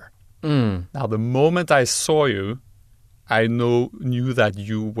anchor. Now, the moment I saw you, I knew that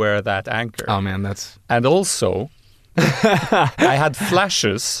you were that anchor. Oh man, that's... And also, I had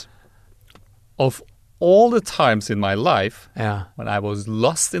flashes of all the times in my life when I was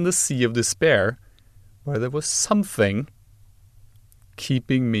lost in the sea of despair, where there was something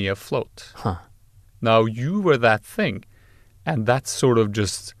keeping me afloat. Now, you were that thing, and that sort of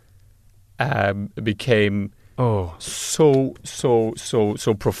just became so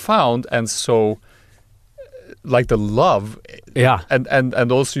profound and so like the love. Yeah.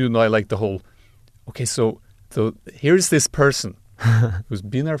 And also, you know, like the whole, okay, so here's this person who's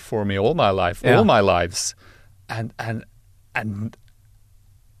been there for me all my life, all my lives, and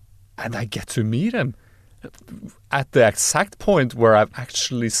I get to meet him at the exact point where I've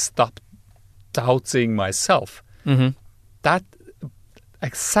actually stopped doubting myself. That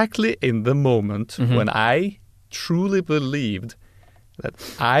exactly in the moment when I truly believed that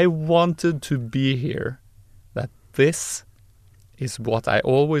I wanted to be here, that this is what I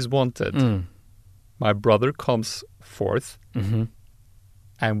always wanted. My brother comes forth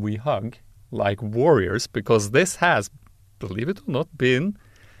and we hug like warriors, because this has, believe it or not, been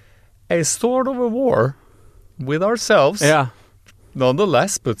a sort of a war with ourselves. Yeah.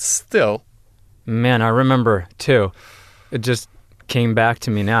 Nonetheless, but still. Man, I remember too. It just came back to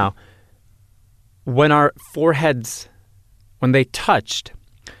me now. When our foreheads, when they touched,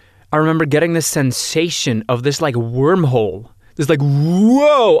 I remember getting this sensation of this like wormhole. This like,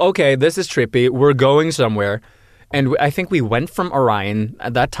 whoa, okay, this is trippy. We're going somewhere. And I think we went from Orion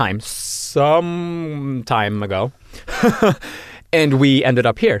at that time, some time ago, and we ended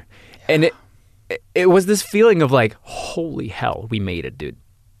up here. And it was this feeling of like, holy hell, we made it, dude.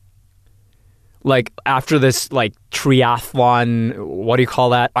 Like after this like triathlon, what do you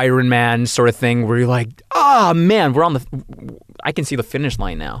call that? Ironman sort of thing where you're like, man, I can see the finish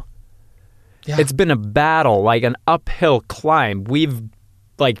line now. Yeah. It's been a battle, like an uphill climb. We've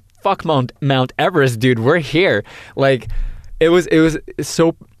like, fuck Mount Everest, dude. We're here. Like it was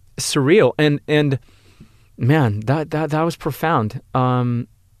so surreal. And man, that was profound. And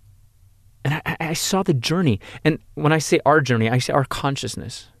I saw the journey. And when I say our journey, I say our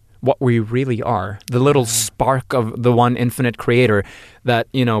consciousness. What we really are, the little spark of the one infinite creator that,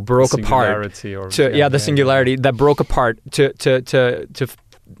 you know, broke apart. The singularity that broke apart to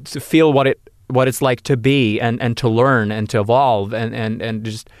feel what it's like to be and to learn and to evolve and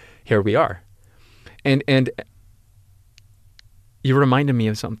just here we are. And you reminded me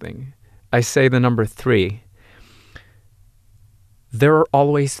of something. I say the number 3. There are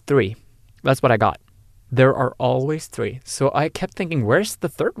always 3. That's what I got. There are always 3. So I kept thinking, where's the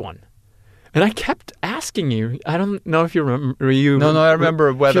third one? And I kept asking you. I don't know if you remember. No, I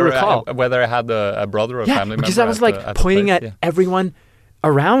remember whether I had a brother or family member. Because I was like pointing at everyone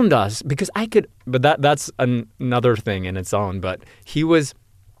around us because I could. But that's another thing in its own. But he was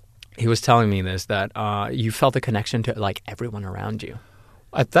telling me this, that you felt a connection to like everyone around you.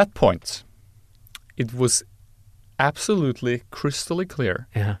 At that point, it was absolutely crystal clear.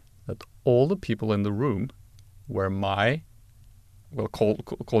 Yeah. That all the people in the room were we'll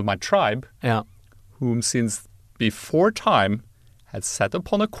call my tribe, whom since before time had set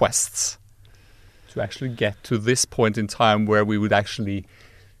upon a quest to actually get to this point in time where we would actually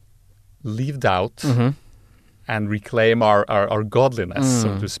leave doubt and reclaim our godliness,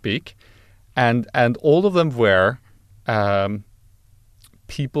 so to speak. And all of them were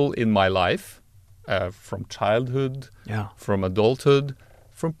people in my life from childhood, from adulthood,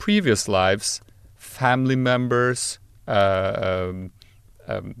 from previous lives, family members,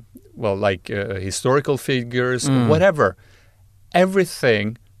 historical figures, Mm. whatever.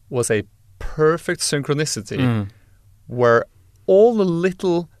 Everything was a perfect synchronicity where all the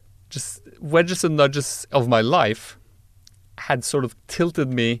little just wedges and nudges of my life had sort of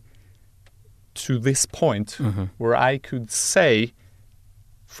tilted me to this point where I could say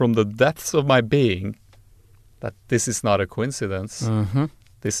from the depths of my being that this is not a coincidence.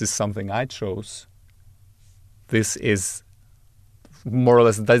 This is something I chose. This is more or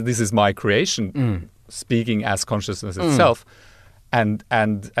less, this is my creation, speaking as consciousness itself. And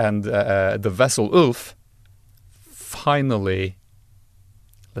the vessel Ulf finally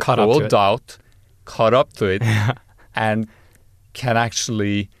Caught up to it. doubt, caught up to it, and can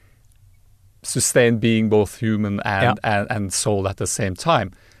actually sustain being both human and soul at the same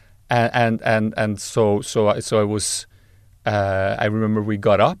time. And so I was. I remember we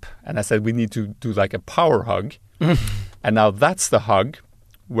got up and I said we need to do like a power hug, and now that's the hug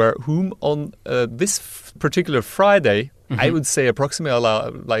where whom on this particular Friday, I would say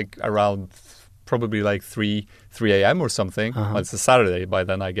approximately around probably like 3 a.m. or something. Well, it's a Saturday by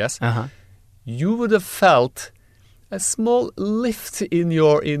then, I guess. You would have felt a small lift in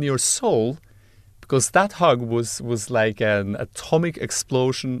your soul, because that hug was like an atomic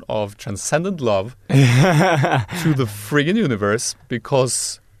explosion of transcendent love to the friggin' universe,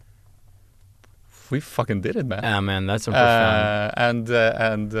 because we fucking did it, man. Yeah, man, that's some profound.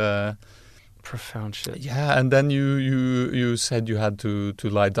 Profound shit. Yeah, and then you said you had to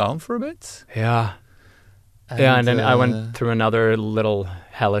lie down for a bit. Yeah. And then I went through another little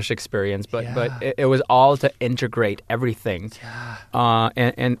hellish experience, but it was all to integrate everything. Yeah.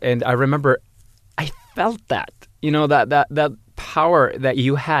 And I remember I felt that, that power that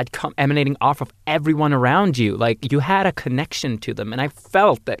you had emanating off of everyone around you. Like you had a connection to them, and I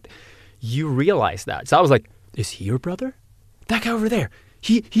felt that you realized that. So I was like, is he your brother? That guy over there.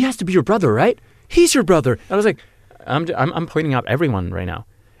 He has to be your brother, right? He's your brother. I was like, I'm pointing out everyone right now.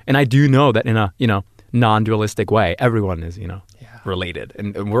 And I do know that in a, non-dualistic way, everyone is, related,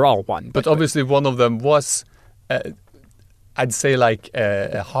 and we're all one. But obviously one of them was, I'd say like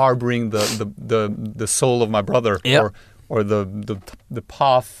harboring the soul of my brother, or the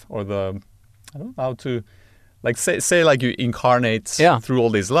path, or the, I don't know how to, like say like you incarnate through all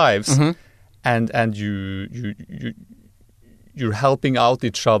these lives, and you're helping out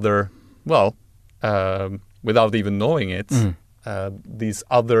each other, without even knowing it. These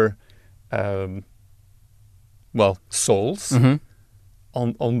other, souls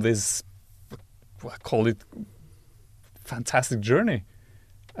on this, I call it, fantastic journey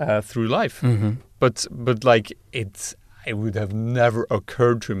through life. But like it would have never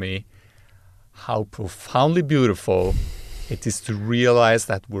occurred to me how profoundly beautiful it is to realize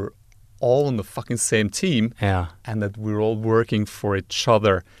that we're all on the fucking same team, and that we're all working for each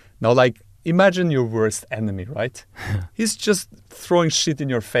other. Now, like, imagine your worst enemy, right? He's just throwing shit in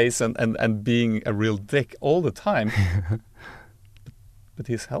your face and being a real dick all the time. But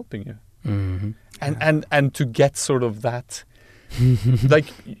he's helping you. And to get sort of that, like,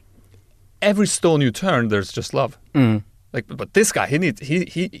 every stone you turn, there's just love. Like, but this guy, he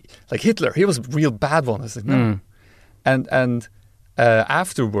like Hitler, he was a real bad one. I said, no. And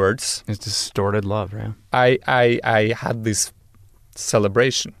afterwards, it's distorted love, right? I had this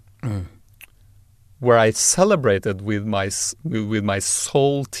celebration where I celebrated with my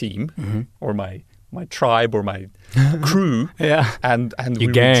soul team, or my tribe, or my crew, and we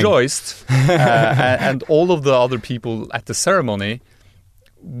rejoiced, and all of the other people at the ceremony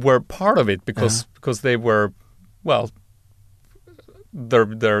were part of it, because they were,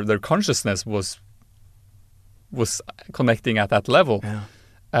 their consciousness was connecting at that level.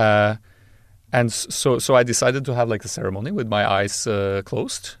 And so I decided to have like a ceremony with my eyes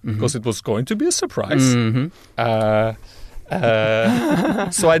closed, because it was going to be a surprise.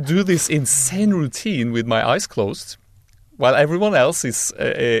 So I do this insane routine with my eyes closed, while everyone else is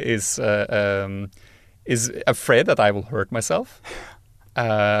afraid that I will hurt myself,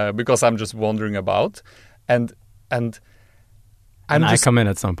 because I'm just wandering about, and I come in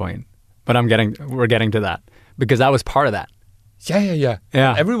at some point, but we're getting to that, because I was part of that. Yeah.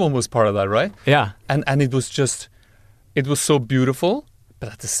 Everyone was part of that, right? Yeah. And it was so beautiful,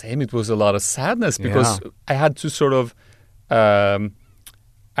 but at the same, it was a lot of sadness, because I had to sort of, I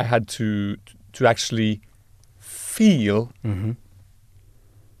had to actually feel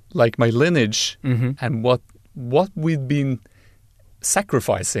like my lineage and what we'd been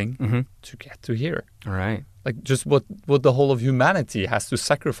sacrificing to get to here. All right. Like just what the whole of humanity has to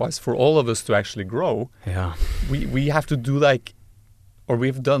sacrifice for all of us to actually grow. Yeah. We have to do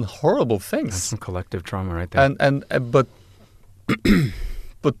we've done horrible things. That's some collective trauma right there. But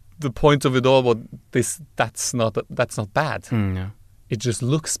the point of it all. That's not bad. Yeah. It just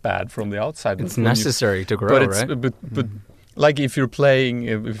looks bad from the outside. It's necessary to grow, right? But like if you're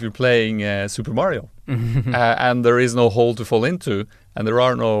playing Super Mario, and there is no hole to fall into, and there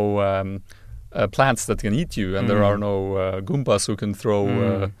are no plants that can eat you, and there are no Goombas who can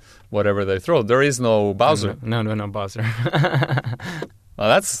throw whatever they throw. There is no Bowser. No Bowser. Well,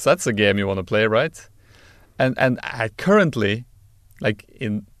 that's a game you want to play, right? And currently, like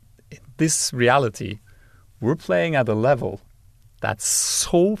in this reality, we're playing at a level that's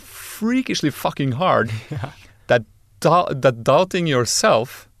so freakishly fucking hard that doubting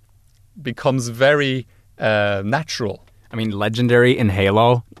yourself becomes very natural. I mean, legendary in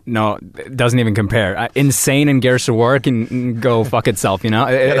Halo, no, it doesn't even compare. Insane in Gears of War can go fuck itself, you know?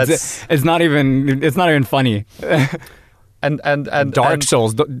 It's not even funny. And Dark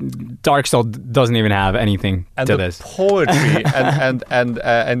Souls doesn't even have anything to this. And the poetry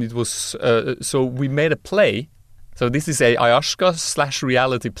and it was so we made a play. So this is a Ayashka /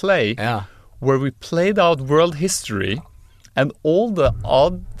 reality play where we played out world history and all the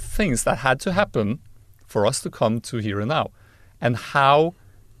odd things that had to happen for us to come to here and now, and how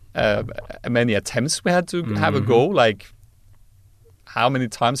many attempts we had to have a go, like how many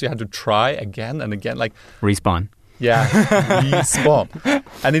times you had to try again and again, like respawn. Yeah, respawn.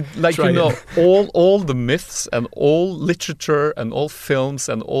 And it, like, try, you know, all the myths and all literature and all films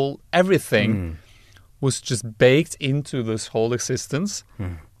and all everything was just baked into this whole existence,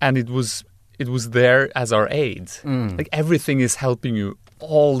 and it was there as our aid. Like everything is helping you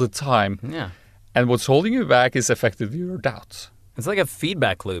all the time. Yeah. And what's holding you back is effectively your doubt. It's like a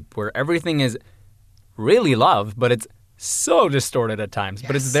feedback loop where everything is really love, but it's so distorted at times. Yes.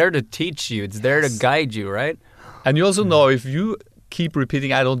 But it's there to teach you. It's there to guide you, right? And you also know if you keep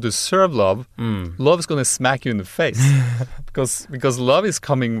repeating, I don't deserve love, love is going to smack you in the face. because love is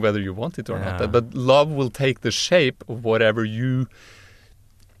coming whether you want it or not. But love will take the shape of whatever you,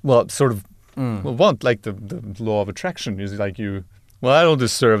 sort of want. Like the law of attraction is like you... Well, I don't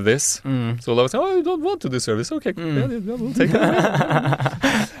deserve this. So love says, I don't want to deserve this. Okay, we'll take it.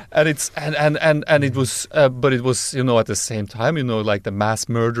 and it was, but it was, you know, at the same time, you know, like the mass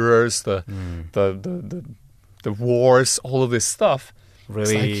murderers, the wars, all of this stuff.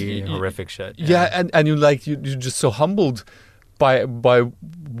 Really horrific shit. Yeah, and you're just so humbled by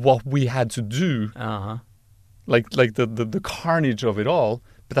what we had to do. Like the carnage of it all.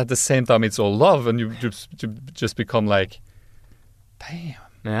 But at the same time, it's all love, and you just become like, damn.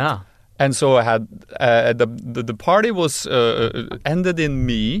 Yeah. And so I had the party was ended in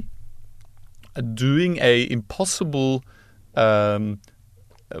me doing a impossible. It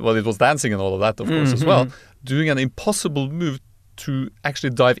was dancing and all of that, of course, as well. Doing an impossible move to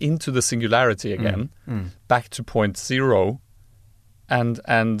actually dive into the singularity again, back to point zero, and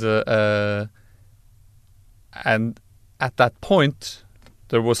at that point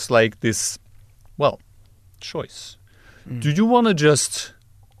there was like this, choice. Do you want to just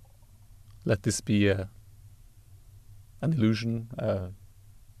let this be an illusion,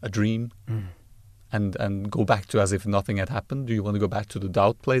 a dream, and go back to as if nothing had happened? Do you want to go back to the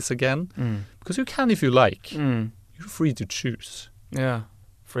doubt place again? Because you can if you like. You're free to choose. Yeah,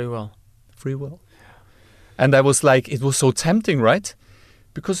 free will. Free will. And I was like, it was so tempting, right?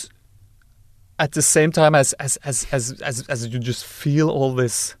 Because at the same time as you just feel all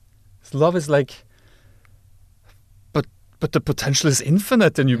this love is like, but the potential is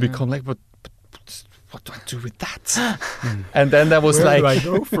infinite, and you become like, but what do I do with that? And then that was where do I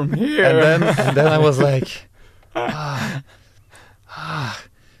go from here? and then I was like, where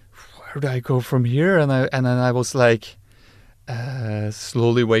do I go from here? And then I was like,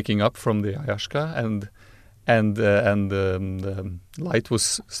 slowly waking up from the Ayashka, and the light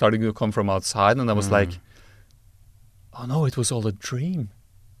was starting to come from outside, and I was like, oh no, it was all a dream,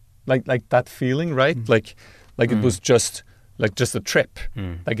 like that feeling, right? Like it was just a trip,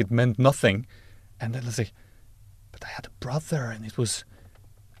 like it meant nothing. And then I was like, but I had a brother, and it was,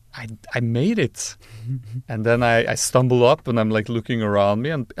 I made it. And then I stumble up, and I'm like looking around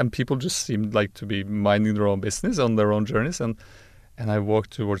me, and people just seemed like to be minding their own business on their own journeys. And I walked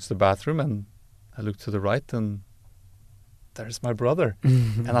towards the bathroom, and I looked to the right, and there's my brother.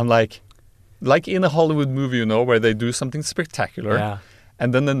 And I'm like in a Hollywood movie, you know, where they do something spectacular. Yeah.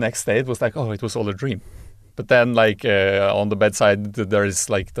 And then the next day it was like, oh, it was all a dream. But then like on the bedside, there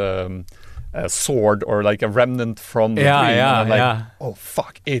is like the... sword or like a remnant from the dream. And I'm like, oh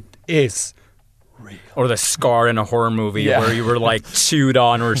fuck, it is real. Or the scar in a horror movie where you were like chewed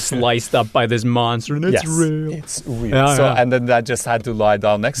on or sliced up by this monster, and it's real. It's real. And then I just had to lie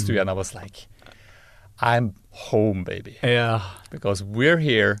down next to you, and I was like, I'm home, baby. Yeah. Because we're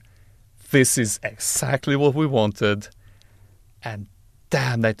here, this is exactly what we wanted, and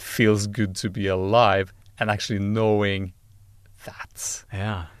damn, that feels good to be alive and actually knowing that.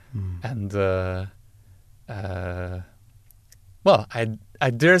 Yeah. And well, I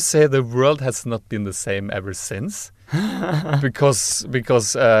dare say the world has not been the same ever since, because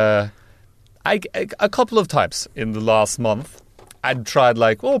a couple of times in the last month I'd tried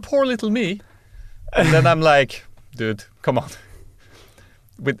like, oh, poor little me, and then I'm like, dude, come on.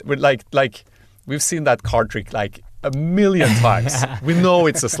 With like we've seen that card trick like a million times. We know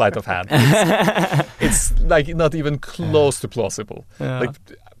it's a sleight of hand. It's like not even close to plausible. Yeah. Like,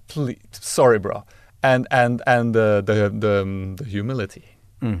 please, sorry, bro. And the humility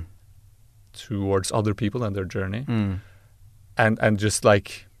towards other people and their journey, and just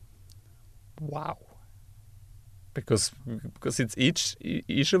like, wow. Because it's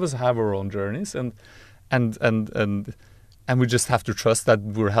each of us have our own journeys, and we just have to trust that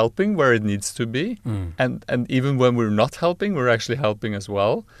we're helping where it needs to be, and even when we're not helping, we're actually helping as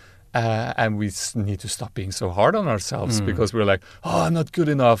well, and we need to stop being so hard on ourselves because we're like, oh, I'm not good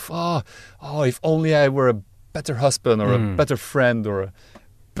enough. Oh, if only I were a better husband or a better friend or a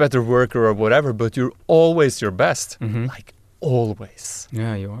better worker or whatever. But you're always your best, like always.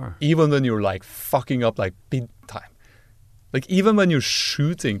 Yeah, you are. Even when you're like fucking up like big time, like even when you're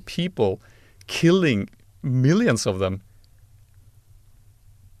shooting people, killing millions of them.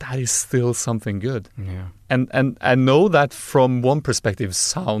 That is still something good. Yeah. And I know that from one perspective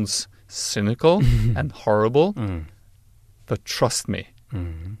sounds cynical and horrible, but trust me,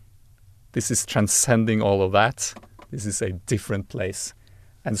 this is transcending all of that. This is a different place.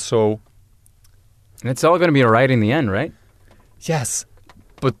 And so... And it's all going to be all right in the end, right? Yes.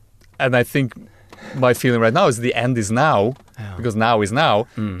 And I think my feeling right now is the end is now, because now is now,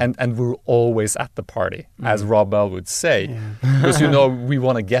 and we're always at the party, as Rob Bell would say. Yeah. Because, we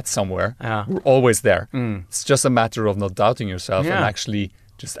want to get somewhere. Yeah. We're always there. It's just a matter of not doubting yourself and actually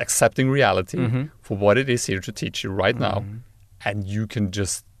just accepting reality for what it is here to teach you right now. And you can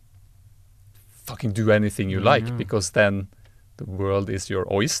just fucking do anything you like, because then the world is your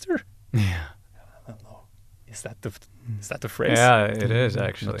oyster. Yeah. I don't know. Is that the phrase? Yeah, it is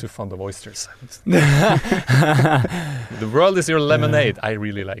actually. Not too fond of oysters. The world is your lemonade. I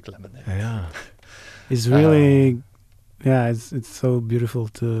really like lemonade. Yeah. It's really, it's so beautiful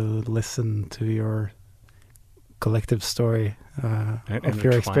to listen to your collective story of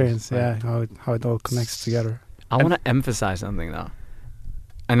your experience. Right? Yeah, how it all connects together. I want to emphasize something though.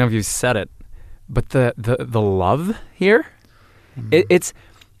 I know you said it, but the love here, it's.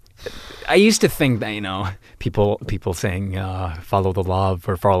 I used to think that, people saying follow the love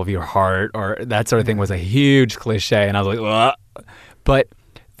or follow your heart or that sort of thing was a huge cliche, and I was like, ugh. But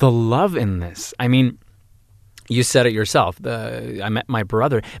the love in this, I mean, you said it yourself. I met my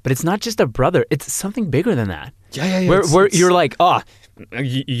brother, but it's not just a brother; it's something bigger than that. Yeah. Where you're like,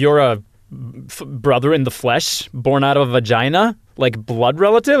 you're a brother in the flesh, born out of a vagina, like blood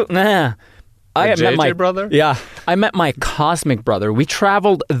relative. Nah. I met my brother? Yeah. I met my cosmic brother. We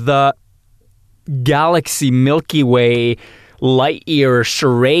traveled the galaxy Milky Way light year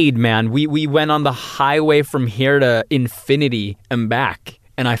charade, man. We went on the highway from here to infinity and back,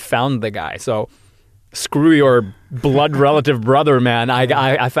 and I found the guy. So screw your blood relative brother, man.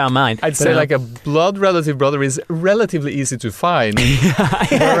 I found mine. I'd say like a blood relative brother is relatively easy to find,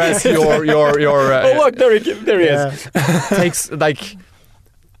 whereas your oh, look, there he is. Takes like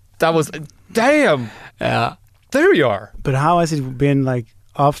that was. Damn. Yeah. There you are. But how has it been like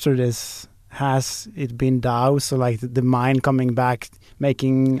after this? Has it been doubt? So like the mind coming back,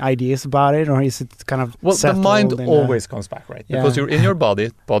 making ideas about it, or is it kind of the mind always comes back, right? Yeah. Because you're in your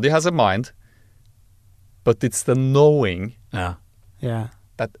body. Body has a mind, but it's the knowing. Yeah.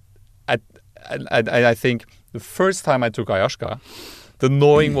 That I think the first time I took ayahuasca, the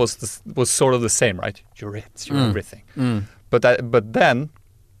knowing was sort of the same, right? You're it. You're everything. But then.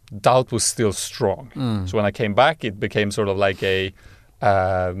 Doubt was still strong. So when I came back, it became sort of like a,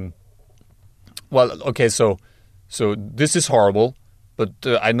 so this is horrible, but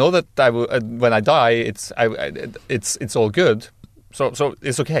I know that when I die, it's all good. So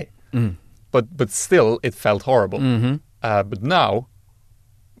it's okay. But still, it felt horrible. But now,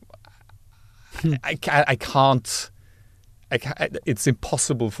 I can't. It's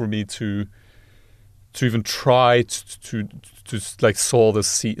impossible for me to even try to like sow the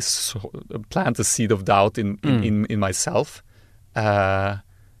seed, plant the seed of doubt in myself,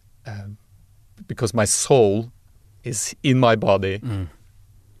 because my soul is in my body,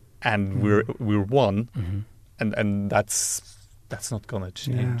 and we're one, and that's not gonna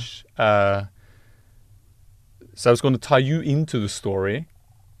change. So I was going to tie you into the story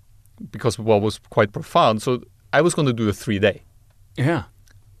because what was quite profound. So I was going to do a 3-day. Yeah.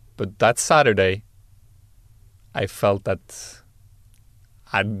 But that Saturday, I felt that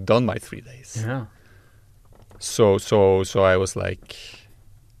I'd done my 3 days. Yeah. So I was like,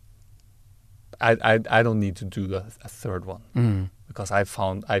 I don't need to do a third one because I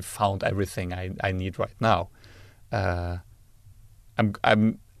found everything I need right now. I'm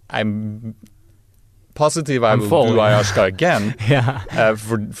positive I will do ayahuasca again. Yeah.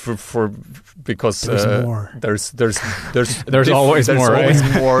 For because There's more. There's always more. Always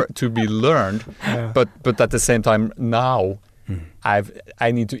Right? more to be learned. Yeah. But at the same time now,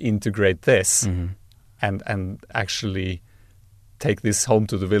 I need to integrate this and actually take this home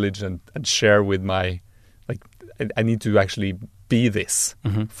to the village and share with my, like, I need to actually be this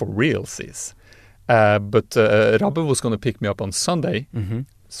for realsies. But Rabbe was going to pick me up on Sunday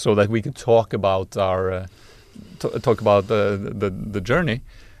so that we could talk about our the journey.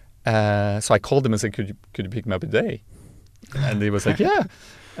 So I called him and said, "Could you pick me up today?" And he was like, "Yeah."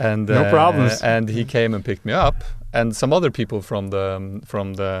 And No problems. And he came and picked me up, and some other people from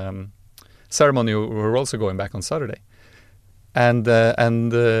the ceremony who were also going back on Saturday. And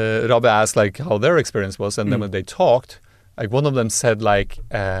Rabbe asked like how their experience was, and then when they talked, like one of them said like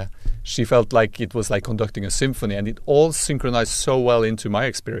she felt like it was like conducting a symphony, and it all synchronized so well into my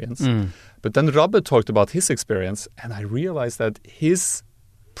experience. But then Rabbe talked about his experience, and I realized that his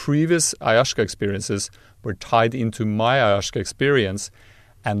previous ayahuasca experiences were tied into my ayahuasca experience,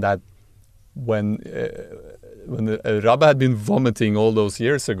 and that when Rabbe had been vomiting all those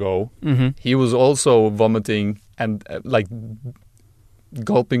years ago, he was also vomiting and like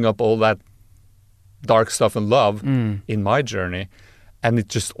gulping up all that dark stuff and love in my journey, and it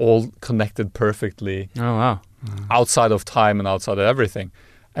just all connected perfectly. Oh wow! Outside of time and outside of everything,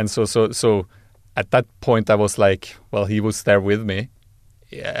 and so at that point I was like, well, he was there with me,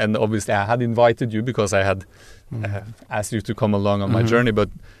 and obviously I had invited you because I had asked you to come along on my journey, but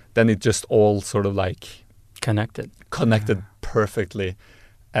then it just all sort of like Connected perfectly,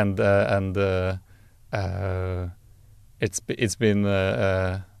 and it's been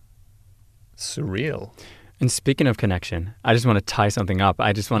surreal. And speaking of connection, I just want to tie something up.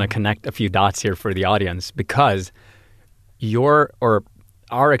 I just want to connect a few dots here for the audience, because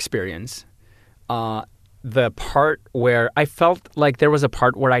our experience, the part where I felt like there was a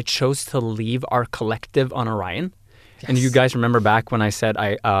part where I chose to leave our collective on Orion. Yes. And you guys remember back when I said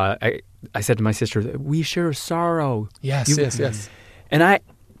I said to my sister, we share sorrow. Yes. And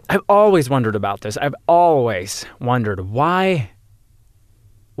I've always wondered about this. I've always wondered why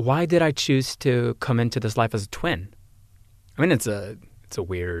did I choose to come into this life as a twin? I mean, it's a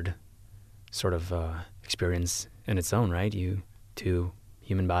weird sort of experience in its own, right? Two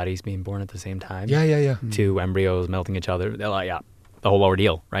human bodies being born at the same time. Yeah. Two embryos melting each other. The whole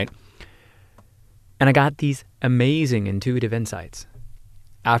ordeal, right? And I got these amazing intuitive insights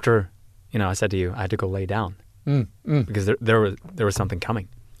after, I said to you, I had to go lay down because there was something coming.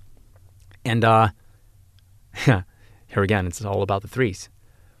 And here again, it's all about the threes.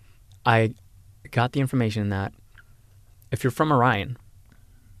 I got the information that if you're from Orion,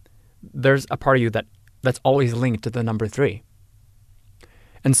 there's a part of you that's always linked to the number 3.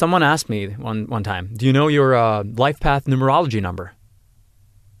 And someone asked me one time, do you know your life path numerology number?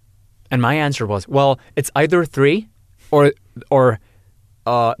 And my answer was, well, it's either 3 or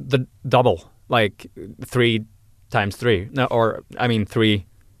the double, like 3 times 3. No, 3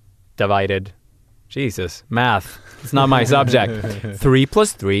 divided. Jesus, math. It's not my subject. 3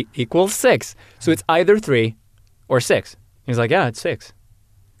 plus 3 equals 6. So it's either 3 or 6. He's like, yeah, it's 6.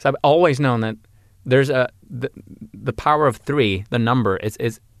 So I've always known that there's the power of 3, the number,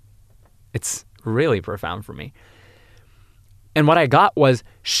 it's really profound for me. And what I got was,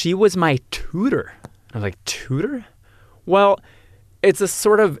 she was my tutor. I was like, tutor? Well, it's a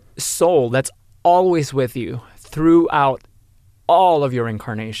sort of soul that's always with you throughout all of your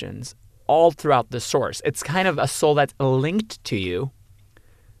incarnations, all throughout the source. It's kind of a soul that's linked to you,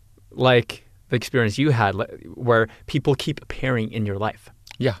 like the experience you had where people keep appearing in your life.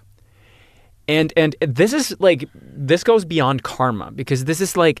 Yeah. And this goes beyond karma, because this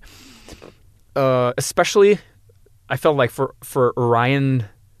is like, especially, I felt like for Orion,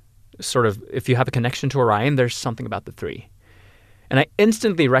 sort of, if you have a connection to Orion, there's something about the 3. And I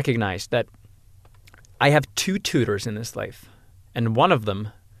instantly recognized that I have 2 tutors in this life. And one of them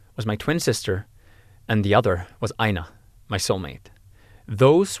was my twin sister, and the other was Aina, my soulmate.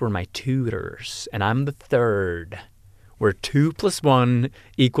 Those were my tutors, and I'm the third, where 2 plus 1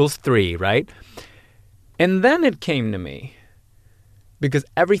 equals 3, right? And then it came to me, because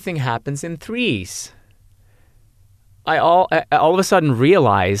everything happens in 3s. I all of a sudden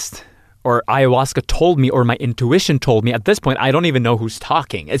realized, or ayahuasca told me, or my intuition told me. At this point, I don't even know who's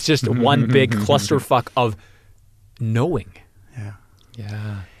talking. It's just one big clusterfuck of knowing. Yeah.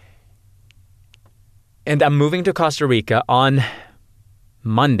 Yeah. And I'm moving to Costa Rica on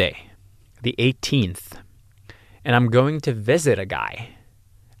Monday, the 18th. And I'm going to visit a guy.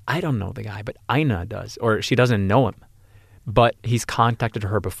 I don't know the guy, but Aina does, or she doesn't know him. But he's contacted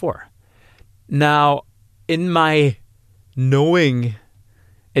her before. Now, in my knowing,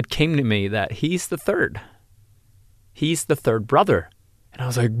 it came to me that he's the third. He's the third brother. And I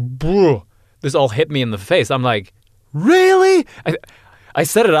was like, bro, this all hit me in the face. I'm like, really? I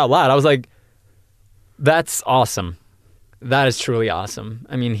said it out loud. I was like, that's awesome. That is truly awesome.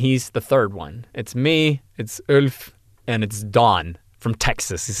 I mean, he's the third one. It's me, it's Ulf, and it's Don from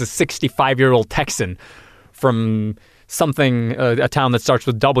Texas. He's a 65-year-old Texan from something, a town that starts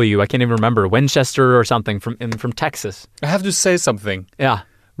with W. I can't even remember. Winchester or something from Texas. I have to say something. Yeah.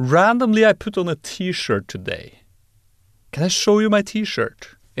 Randomly, I put on a T-shirt today. Can I show you my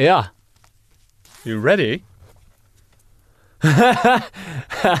T-shirt? Yeah. You ready? So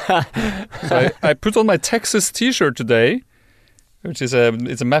I put on my Texas T-shirt today, which is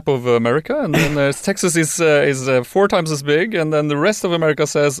it's a map of America, and then Texas is 4 times as big, and then the rest of America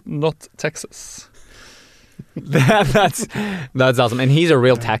says not Texas. That's awesome, and he's a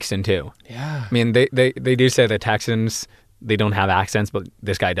real Texan too. Yeah. I mean, they do say that Texans, they don't have accents, but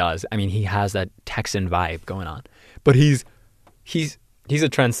this guy does. I mean, he has that Texan vibe going on. But he's a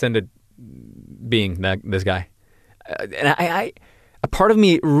transcendent being, this guy. And I a part of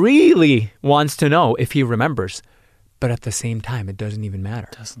me really wants to know if he remembers, but at the same time, it doesn't even matter.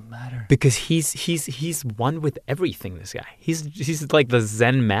 Doesn't matter. Because he's one with everything, this guy. He's like the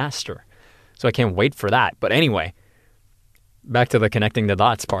Zen master. So I can't wait for that. But anyway, back to the connecting the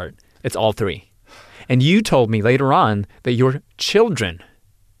dots part. It's all 3. And you told me later on that your children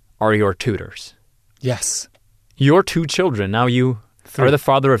are your tutors. Yes. Your 2 children, now you are the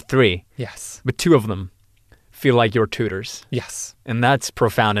father of 3. Yes. But 2 of them feel like your tutors. Yes. And that's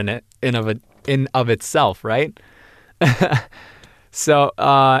profound in of itself, right? So,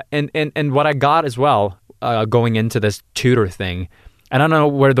 and what I got as well, going into this tutor thing, I don't know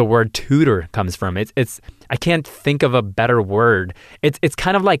where the word tutor comes from. It's I can't think of a better word. It's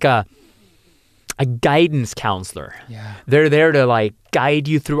kind of like a guidance counselor. Yeah. They're there to like guide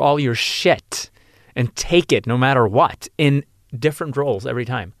you through all your shit and take it no matter what in different roles every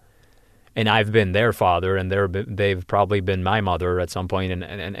time. And I've been their father, and they've probably been my mother at some point.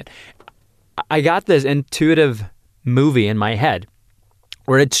 And I got this intuitive movie in my head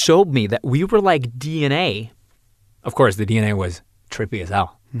where it showed me that we were like DNA. Of course, the DNA was trippy as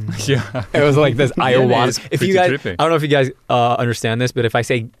hell. Yeah. It was like this ayahuasca. If you guys, trippy. I don't know if you guys understand this, but if I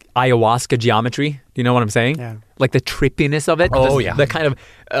say ayahuasca geometry, do you know what I'm saying? Yeah. Like the trippiness of it. Oh, the, yeah. The kind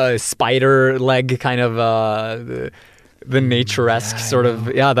of spider leg kind of the nature-esque sort of,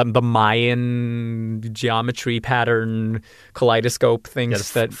 the Mayan geometry pattern kaleidoscope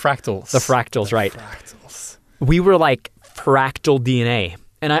things that fractals. The fractals, right? Fractals. We were like fractal DNA,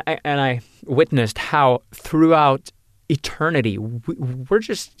 and I witnessed how throughout eternity we're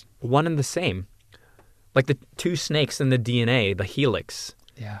just one and the same, like the 2 snakes in the DNA, the helix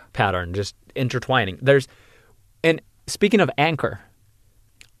pattern, just intertwining. And speaking of anchor,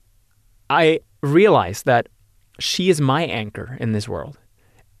 I realized that she is my anchor in this world.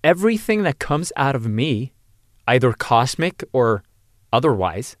 Everything that comes out of me, either cosmic or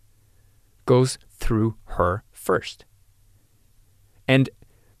otherwise, goes through her first. And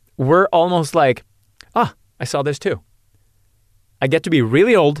we're almost like, I saw this too. I get to be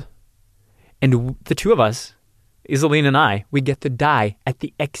really old, and the 2 of us, Iselin and I, we get to die at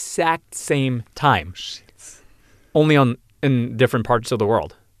the exact same time. Shit. Only in different parts of the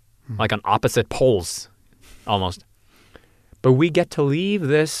world, like on opposite poles, almost. But we get to leave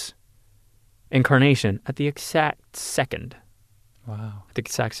this incarnation at the exact second. Wow. At the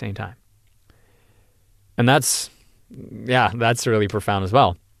exact same time. And that's really profound as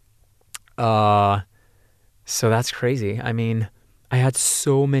well. So that's crazy. I mean, I had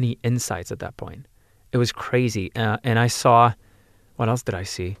so many insights at that point. It was crazy. And I saw, what else did I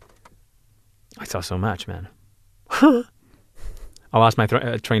see? I saw so much, man. I lost my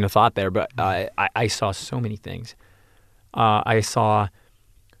train of thought there, but I saw so many things. I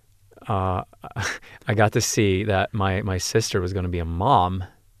got to see that my sister was going to be a mom.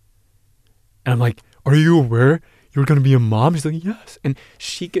 And I'm like, are you aware you're going to be a mom? She's like, yes. And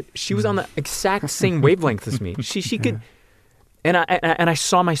she was on the exact same wavelength as me. She could, and I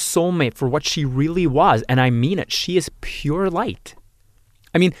saw my soulmate for what she really was. And I mean it. She is pure light.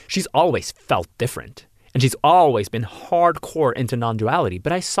 I mean, she's always felt different. And she's always been hardcore into non-duality.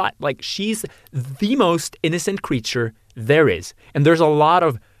 But I saw it like she's the most innocent creature there is. And there's a lot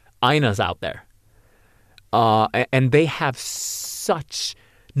of Ainas out there. And they have such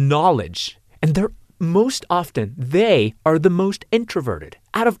knowledge. And they're most often, they are the most introverted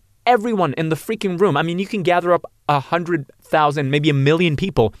out of everyone in the freaking room. I mean, you can gather up 100,000, maybe 1 million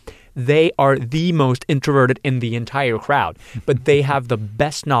people. They are the most introverted in the entire crowd. But they have the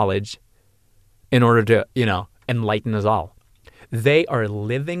best knowledge in order to, enlighten us all. They are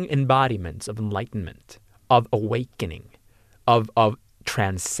living embodiments of enlightenment, of awakening, of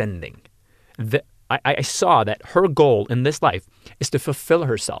transcending. I saw that her goal in this life is to fulfill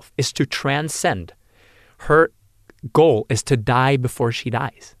herself, is to transcend. Her goal is to die before she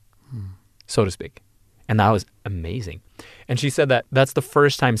dies, so to speak. And that was amazing. And she said that that's the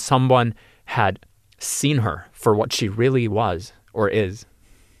first time someone had seen her for what she really was or is.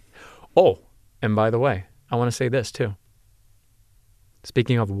 Oh, and by the way, I want to say this too.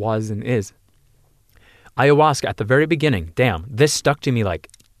 Speaking of was and is, ayahuasca at the very beginning, damn, this stuck to me like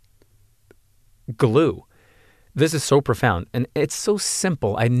glue. This is so profound and it's so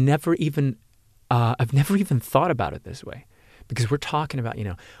simple. I've never even thought about it this way, because we're talking about,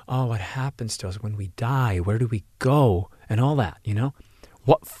 what happens to us when we die? Where do we go? And all that,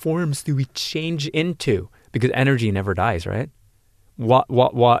 what forms do we change into? Because energy never dies, right? What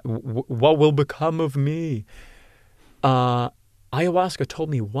will become of me? Ayahuasca told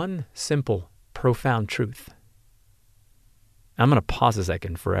me one simple, profound truth. I'm going to pause a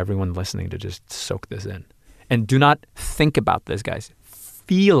second for everyone listening to just soak this in. And do not think about this, guys.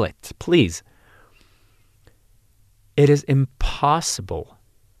 Feel it, please. It is impossible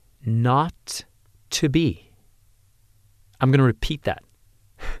not to be. I'm going to repeat that.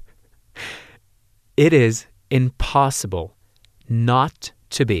 It is impossible not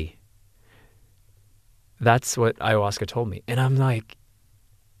to be. That's what ayahuasca told me. And I'm like,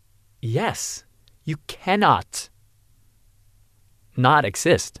 yes, you cannot not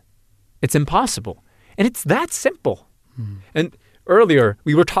exist. It's impossible. And it's that simple. And earlier,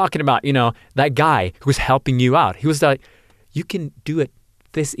 we were talking about, that guy who was helping you out. He was like, you can do it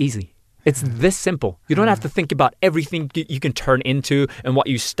this easy. It's this simple. You don't have to think about everything you can turn into and what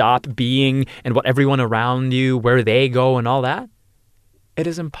you stop being and what everyone around you, where they go and all that. It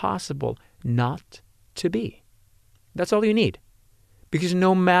is impossible not to be. That's all you need. Because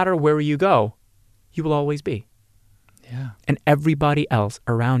no matter where you go, you will always be. Yeah. And everybody else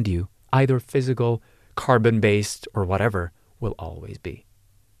around you, either physical, carbon-based, or whatever, will always be.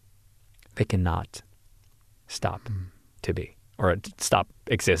 They cannot stop to be or stop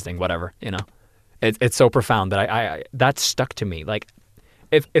existing, whatever, It's so profound that I that stuck to me. Like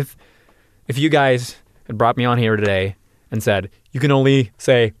if you guys had brought me on here today and said, you can only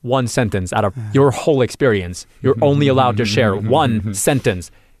say one sentence out of your whole experience, you're only allowed to share one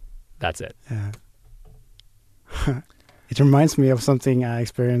sentence, that's it. Yeah. It reminds me of something I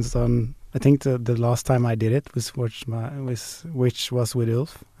experienced on, I think the last time I did it was which was with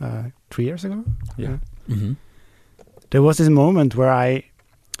Ulf 3 years ago. Yeah. Mm-hmm. There was this moment where I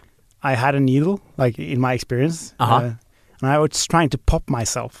had a needle, like in my experience, and I was trying to pop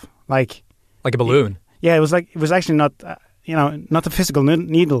myself, like a balloon. It was actually not, not a physical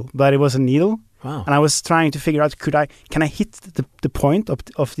needle, but it was a needle. Wow. And I was trying to figure out, can I hit the point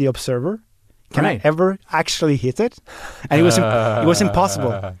of the observer? Can I ever actually hit it? And it was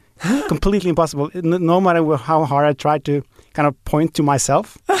impossible. Completely impossible. No matter how hard I tried to kind of point to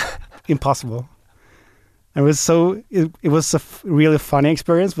myself, impossible. It was a really funny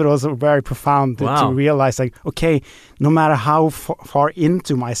experience, but also very profound to realize, like, okay, no matter how far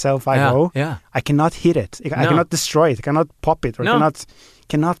into myself I go, I cannot hit it. I cannot destroy it. I cannot pop it, or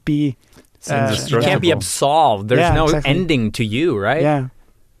cannot be. You can't be absolved. There's no ending to you, right? Yeah.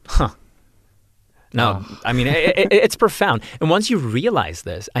 Huh. No, I mean, it's profound. And once you realize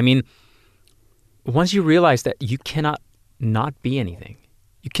this, once you realize that you cannot not be anything,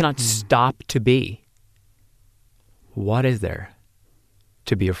 you cannot stop to be, what is there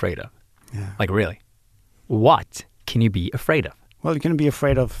to be afraid of? Yeah. Like, really? What can you be afraid of? Well, you can be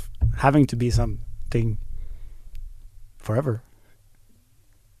afraid of having to be something forever.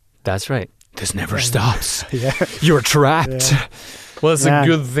 That's right. This never stops. Yeah. You're trapped. Yeah. Well, it's a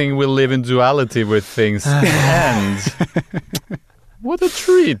good thing we live in duality with things. And what a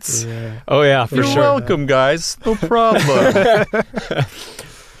treat. Yeah. Oh, yeah, for You're sure. welcome, guys. No problem.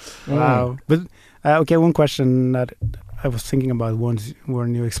 Wow. But, okay, one question that I was thinking about once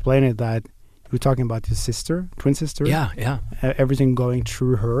when you explained it, that you were talking about your sister, twin sister. Yeah. Everything going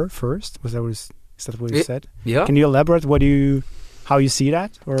through her first. Is that what you said? Yeah. Can you elaborate what you how you see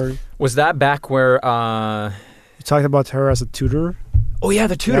that? Or Was that back where? you talked about her as a tutor? Oh yeah,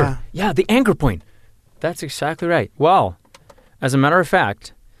 the tutor. Yeah, the anchor point. That's exactly right. Well, as a matter of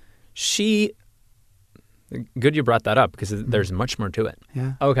fact, she. Good you brought that up because there's much more to it.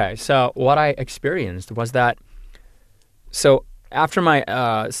 Yeah. Okay, so what I experienced was that. So after my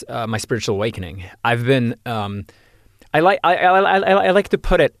my spiritual awakening, I've been. I like to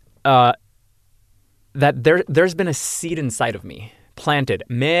put it that there's been a seed inside of me planted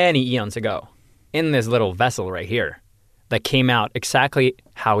many eons ago in this little vessel right here that came out exactly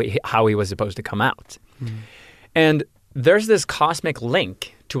how he was supposed to come out. And there's this cosmic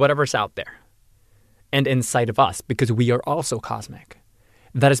link to whatever's out there and inside of us, because we are also cosmic,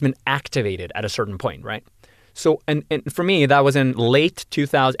 that has been activated at a certain point, right? So, and for me, that was in late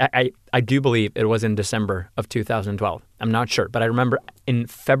 2000. I do believe it was in December of 2012. I'm not sure, but I remember in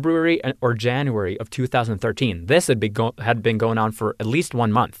February or January of 2013. This had been going on for at least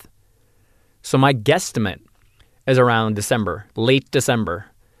 1 month. So my guesstimate is around December, late December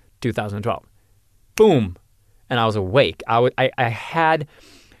 2012. Boom, and I was awake. I had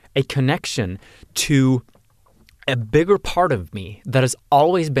a connection to a bigger part of me that has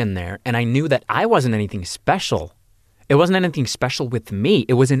always been there, and I knew that I wasn't anything special. It wasn't anything special with me.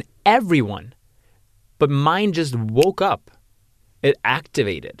 It was in everyone. But mine just woke up. It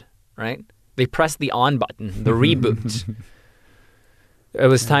activated, right? They pressed the on button, the reboot. It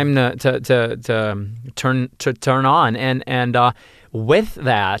was time to turn on, and with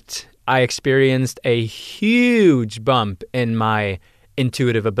that, I experienced a huge bump in my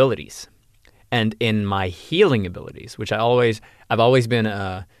intuitive abilities and in my healing abilities, which I've always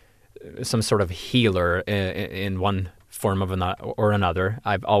been some sort of healer in one form of another.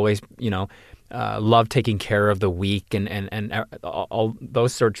 I've always, loved taking care of the weak and all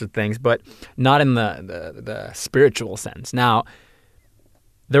those sorts of things, but not in the spiritual sense. Now,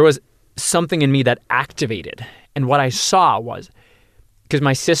 there was something in me that activated, and what I saw was, because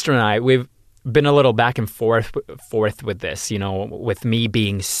my sister and I, we've been a little back and forth with this, with me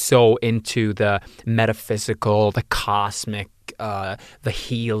being so into the metaphysical, the cosmic, the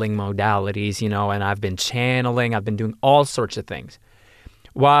healing modalities, and I've been channeling, I've been doing all sorts of things.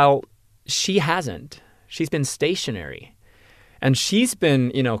 While she hasn't. She's been stationary. And she's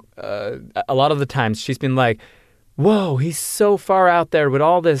been, a lot of the times she's been like, whoa, he's so far out there with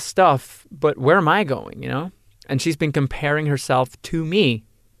all this stuff, but where am I going, And she's been comparing herself to me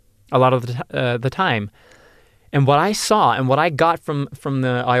a lot of the time. And what I saw and what I got from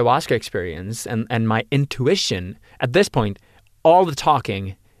the ayahuasca experience and my intuition, at this point, all the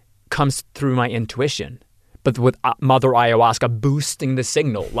talking comes through my intuition, but with Mother Ayahuasca boosting the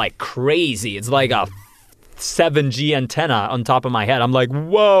signal like crazy. It's like a 7G antenna on top of my head. I'm like,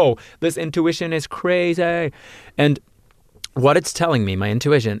 whoa, this intuition is crazy. And what it's telling me, my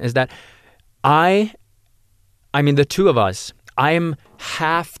intuition, is that I mean, the two of us, I am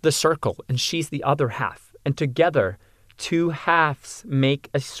half the circle and she's the other half. And together, two halves make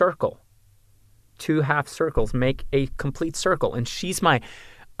a circle. Two half circles make a complete circle. And she's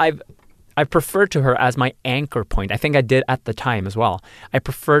I've referred to her as my anchor point. I think I did at the time as well. I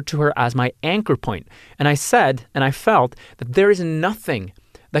referred to her as my anchor point. And I said, and I felt that there is nothing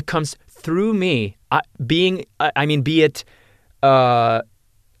that comes through me, be it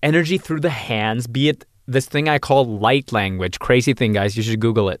energy through the hands, be it this thing I call light language. Crazy thing, guys. You should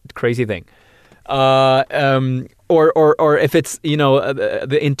Google it. Crazy thing. Or if it's,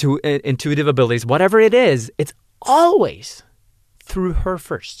 the intuitive abilities, whatever it is, it's always through her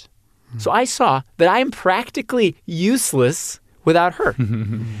first. So I saw that I am practically useless without her.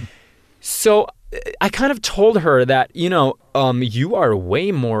 So I kind of told her that, you are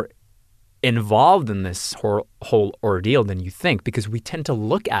way more involved in this whole ordeal than you think, because we tend to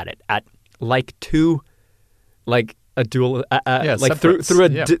look at it like a dual, through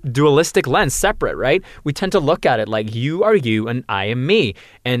a dualistic lens, separate, right? We tend to look at it like you are you and I am me,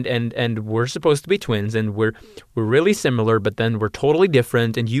 and we're supposed to be twins, and we're really similar, but then we're totally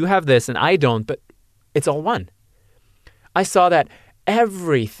different, and you have this and I don't, but it's all one. I saw that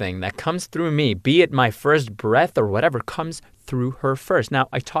everything that comes through me, be it my first breath or whatever, comes through her first. Now,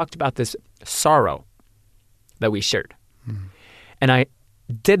 I talked about this sorrow that we shared, and I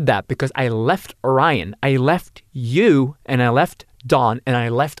did that because I left Orion, I left you, and I left Dawn, and I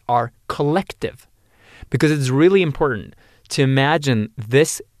left our collective. Because it's really important to imagine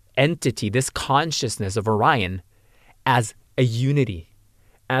this entity, this consciousness of Orion, as a unity,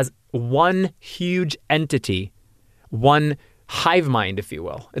 as one huge entity, one hive mind, if you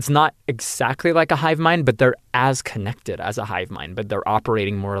will. It's not exactly like a hive mind, but they're as connected as a hive mind, but they're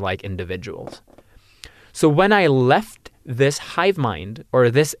operating more like individuals. So when I left this hive mind, or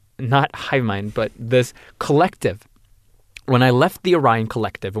this, not hive mind, but this collective, when I left the Orion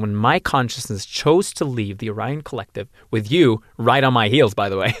Collective, when my consciousness chose to leave the Orion Collective, with you right on my heels, by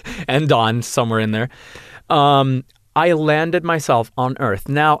the way, and Dawn somewhere in there, I landed myself on Earth.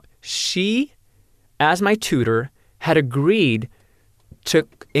 Now, she, as my tutor, had agreed to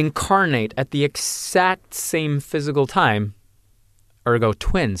incarnate at the exact same physical time, ergo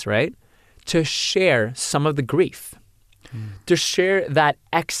twins, right? To share some of the grief, to share that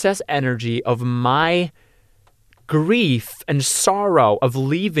excess energy of my grief and sorrow of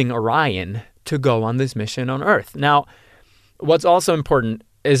leaving Orion to go on this mission on Earth. Now, what's also important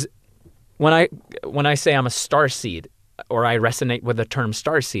is when I say I'm a starseed, or I resonate with the term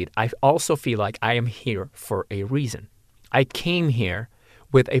starseed, I also feel like I am here for a reason. I came here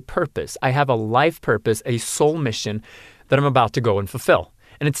with a purpose. I have a life purpose, a soul mission that I'm about to go and fulfill.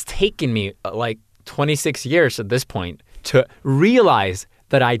 And it's taken me like 26 years at this point to realize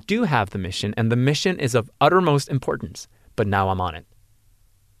that I do have the mission, and the mission is of uttermost importance. But now I'm on it.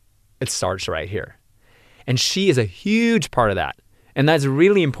 It starts right here. And she is a huge part of that. And that's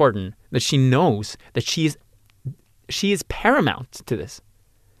really important, that she knows that she is paramount to this.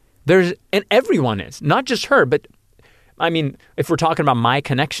 And everyone is, not just her, but I mean, if we're talking about my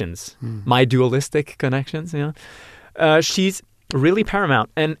connections, my dualistic connections, she's really paramount.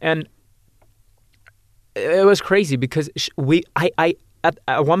 And it was crazy because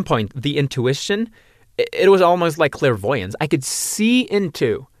at one point, the intuition, it was almost like clairvoyance. I could see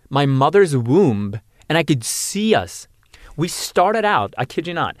into my mother's womb, and I could see us. We started out, I kid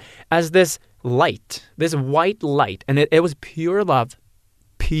you not, as this light, this white light, and it was pure love,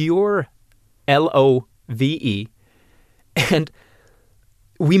 pure Love. And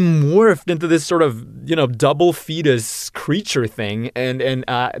we morphed into this sort of, double fetus creature thing. And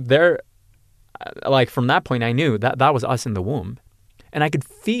there, like from that point, I knew that was us in the womb. And I could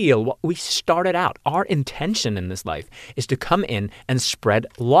feel what we started out. Our intention in this life is to come in and spread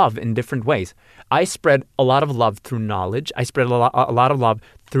love in different ways. I spread a lot of love through knowledge. I spread a lot of love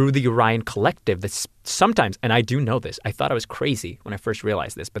through the Orion Collective. That's sometimes, and I do know this, I thought I was crazy when I first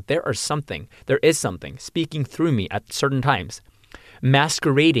realized this, but there is something speaking through me at certain times,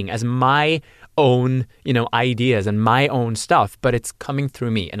 masquerading as my own, ideas and my own stuff, but it's coming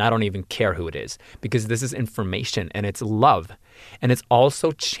through me, and I don't even care who it is, because this is information, and it's love. And it's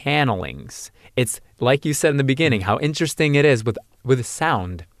also channelings. It's like you said in the beginning, how interesting it is with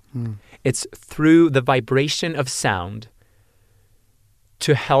sound. It's through the vibration of sound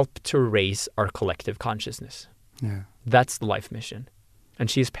to help to raise our collective consciousness. Yeah. That's the life mission.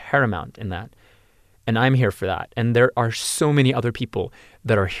 And she's paramount in that. And I'm here for that. And there are so many other people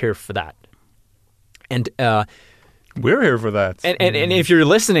that are here for that. And we're here for that. And if you're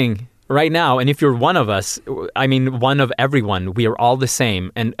listening right now, and if you're one of us, I mean, one of everyone, we are all the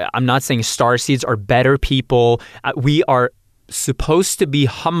same. And I'm not saying starseeds are better people. We are supposed to be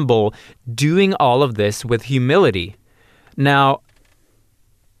humble, doing all of this with humility. Now,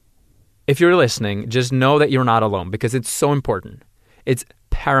 if you're listening, just know that you're not alone, because it's so important. It's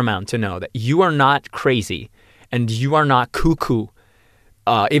paramount to know that you are not crazy and you are not cuckoo.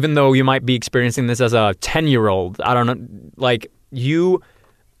 Even though you might be experiencing this as a 10-year-old, I don't know, like you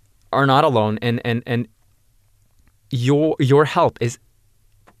are not alone, and your help is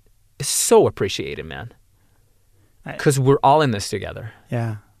so appreciated, man. Because we're all in this together.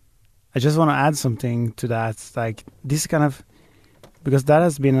 Yeah. I just want to add something to that. Like this kind of, because that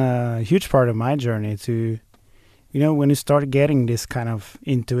has been a huge part of my journey to, when you start getting this kind of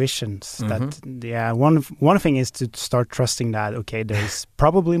intuitions that, one thing is to start trusting that, okay, there's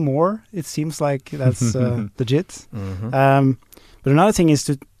probably more. It seems like that's legit. But another thing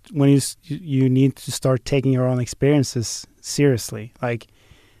is when you need to start taking your own experiences seriously. Like,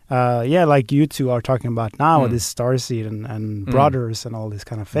 like you two are talking about now, this starseed and brothers and all these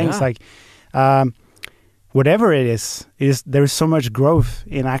kind of things. Yeah. Like, whatever it is there is so much growth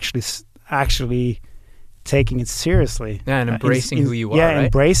in actually taking it seriously. Yeah, and embracing who you are. Yeah, right?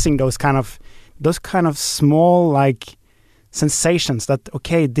 Embracing those kind of small like sensations that,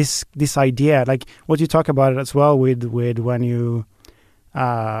 okay, this idea, like what you talk about it as well with when you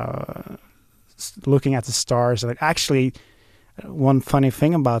looking at the stars. Like actually, one funny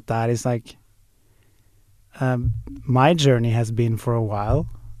thing about that is like my journey has been for a while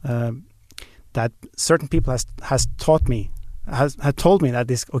that certain people has told me that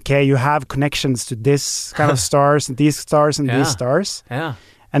this, okay, you have connections to this kind of stars and these stars and these stars. Yeah.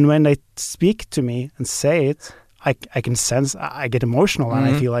 And when they speak to me and say it, I can sense, I get emotional and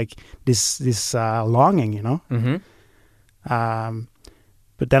I feel like this longing,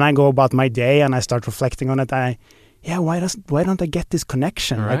 But then I go about my day and I start reflecting on it. yeah, why don't I get this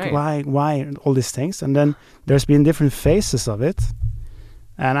connection? Right. Like why all these things? And then there's been different phases of it.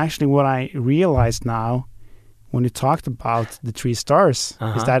 And actually what I realized now when you talked about the 3 stars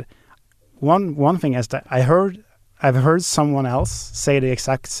is that one thing is that I've heard someone else say the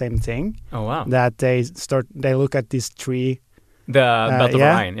exact same thing. Oh wow. That they look at these 3 The Belt of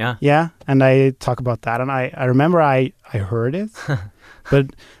Orion, yeah. Yeah, and I talk about that, and I remember I heard it,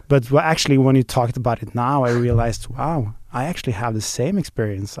 but actually when you talked about it now, I realized, wow, I actually have the same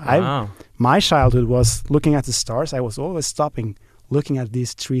experience. Wow. My childhood was looking at the stars. I was always stopping, looking at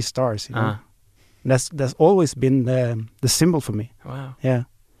these 3 stars. You know? That's always been the symbol for me. Wow. Yeah,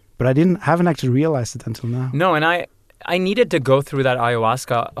 but I haven't actually realized it until now. No, and I needed to go through that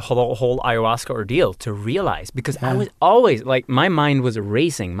whole ayahuasca ordeal to realize, because I was always like, my mind was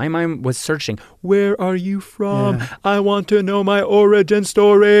racing. My mind was searching. Where are you from? Yeah. I want to know my origin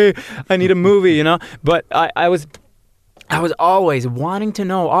story. I need a movie, you know? But I was always wanting to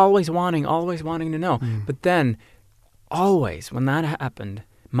know, always wanting to know. But then always when that happened,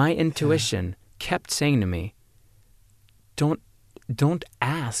 my intuition kept saying to me, don't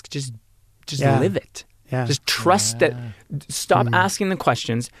ask, just live it. Yeah. Just trust that. Stop asking the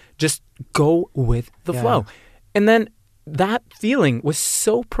questions. Just go with the flow. And then that feeling was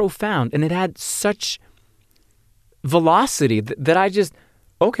so profound, and it had such velocity that I just,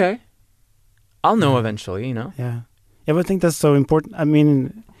 okay, I'll know eventually, you know? Yeah. Yeah, but I think that's so important. I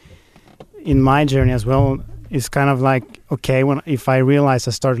mean, in my journey as well, it's kind of like, okay, if I realize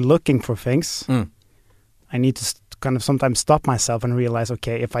I start looking for things, I need to kind of sometimes stop myself and realize,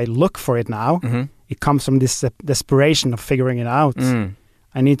 okay, if I look for it now, it comes from this desperation of figuring it out.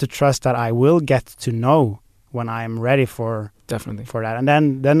 I need to trust that I will get to know when I am ready for that.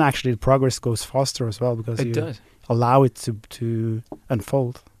 And then actually the progress goes faster as well, because you allow it to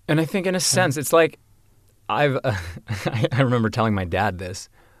unfold. And I think in a sense, it's like, I remember telling my dad this,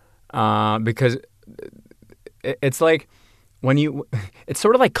 because it's like it's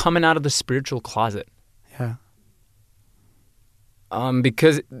sort of like coming out of the spiritual closet. Yeah.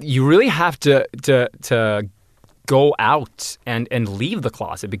 Because you really have to go out and leave the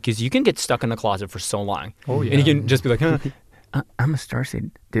closet, because you can get stuck in the closet for so long. Oh yeah. And you can just be like, I'm a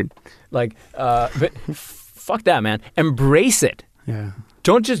starseed, dude. Like, but fuck that, man. Embrace it. Yeah.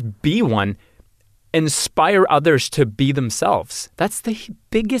 Don't just be one. Inspire others to be themselves. That's the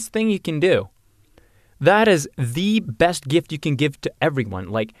biggest thing you can do. That is the best gift you can give to everyone.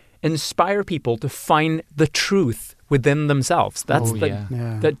 Like, inspire people to find the truth within themselves. That's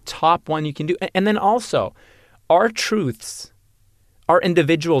the top one you can do. And then also, our truths, our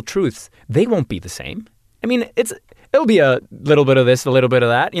individual truths, they won't be the same. I mean, it'll be a little bit of this, a little bit of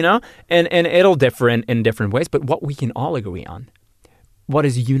that, you know, and it'll differ in different ways. But what we can all agree on, what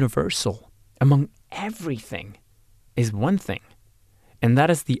is universal among everything, is one thing, and that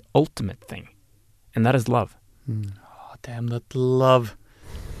is the ultimate thing, and that is love. Oh, damn, that love.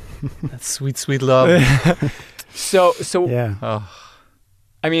 That sweet, sweet love. So yeah.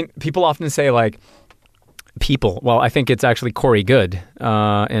 I mean, people often say, like, well, I think it's actually Corey Good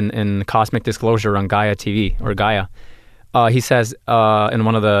in Cosmic Disclosure on Gaia TV, or Gaia. He says in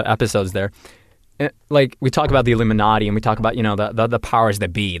one of the episodes there, like, we talk about the Illuminati, and we talk about, you know, the powers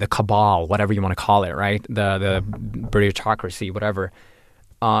that be, the cabal, whatever you want to call it, right? The bureaucracy, whatever.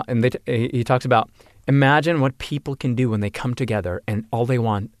 And he talks about, imagine what people can do when they come together and all they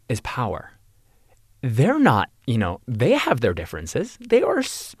want is power. They're not, you know, they have their differences. They are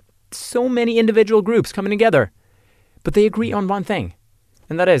so many individual groups coming together, but they agree on one thing,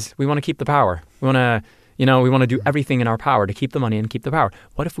 and that is, we want to keep the power. We want to, you know, we want to do everything in our power to keep the money and keep the power.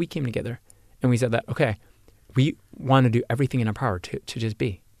 What if we came together and we said that, okay, we want to do everything in our power to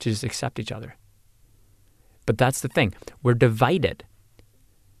just accept each other? But that's the thing. We're divided.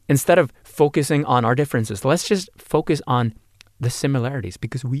 Instead of focusing on our differences, let's just focus on the similarities,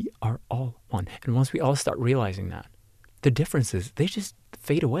 because we are all one. And once we all start realizing that, the differences, they just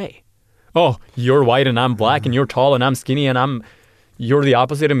fade away. Oh, you're white and I'm black, and you're tall and I'm skinny, and you're the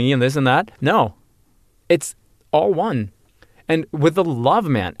opposite of me and this and that. No, it's all one. And with the love,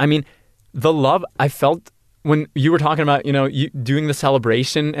 man, I mean, the love I felt when you were talking about, you know, you doing the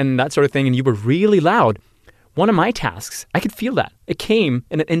celebration and that sort of thing, and you were really loud. One of my tasks, I could feel that. It came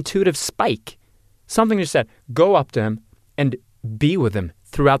in an intuitive spike. Something just said, go up to him and be with him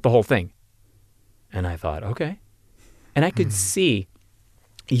throughout the whole thing. And I thought, okay. And I could see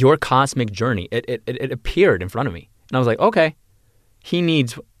your cosmic journey. It appeared in front of me. And I was like, okay, he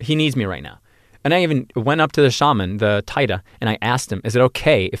needs me right now. And I even went up to the shaman, the Taita, and I asked him, is it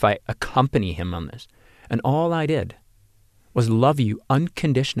okay if I accompany him on this? And all I did was love you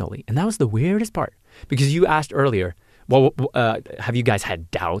unconditionally. And that was the weirdest part. Because you asked earlier, well, have you guys had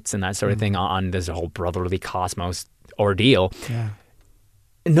doubts and that sort of thing on this whole brotherly cosmos ordeal? Yeah.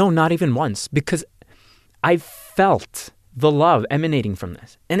 No, not even once, because I felt the love emanating from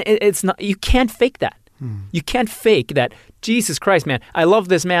this. And it's not, you can't fake that. You can't fake that. Jesus Christ, man, I love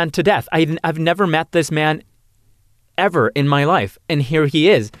this man to death. I've never met this man ever in my life. And here he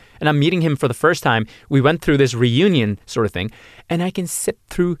is. And I'm meeting him for the first time. We went through this reunion sort of thing. And I can sit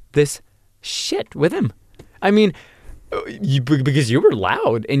through this shit with him. I mean, because you were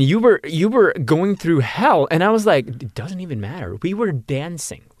loud and you were going through hell. And I was like, it doesn't even matter. We were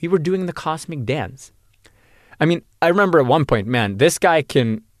dancing. We were doing the cosmic dance. I mean, I remember at one point, man, this guy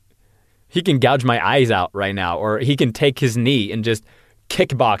can gouge my eyes out right now, or he can take his knee and just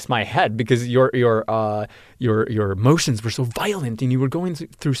kickbox my head because your emotions were so violent and you were going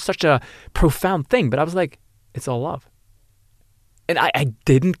through such a profound thing. But I was like, it's all love. And I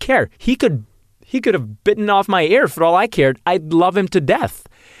didn't care. He could have bitten off my ear for all I cared. I'd love him to death.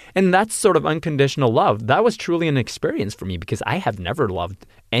 And that's sort of unconditional love. That was truly an experience for me because I have never loved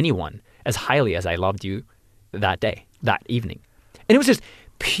anyone as highly as I loved you that day, that evening. And it was just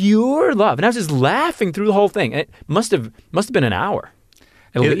pure love. And I was just laughing through the whole thing. And it must have been an hour.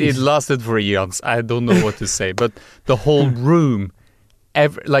 It lasted for eons. I don't know what to say. But the whole room,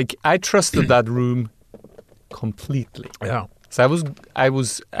 I trusted that room completely. Yeah. So I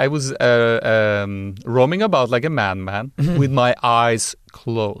was roaming about like a madman with my eyes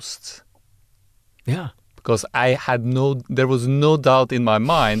closed. Yeah. Because there was no doubt in my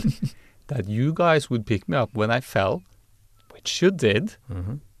mind that you guys would pick me up when I fell, which you did.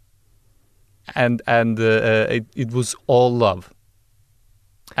 Mm-hmm. And it was all love.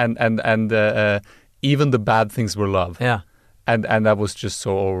 And even the bad things were love. Yeah. And I was just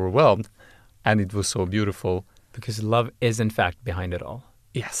so overwhelmed. And it was so beautiful. Because love is, in fact, behind it all.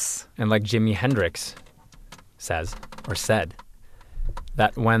 Yes. And like Jimi Hendrix said,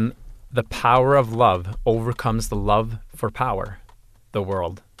 that when the power of love overcomes the love for power, the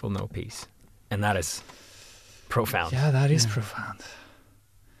world will know peace. And that is profound. Yeah, that is profound.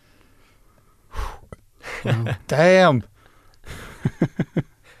 Wow. Damn.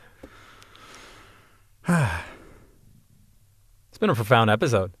 It's been a profound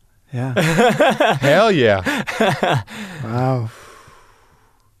episode. Yeah. Hell yeah. Wow.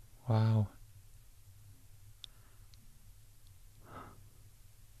 Wow.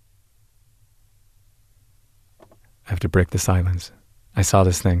 I have to break the silence. I saw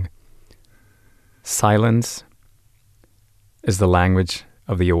this thing. Silence is the language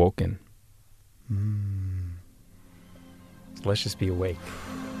of the awoken. So let's just be awake.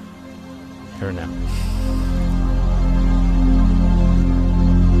 Here now.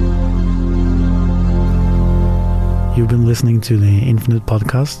 You've been listening to the Infinite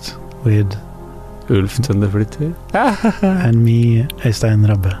Podcast with Ulf Tønderflytter. and me, Øystein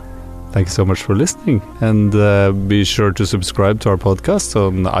Rabbe. Thanks so much for listening. And be sure to subscribe to our podcast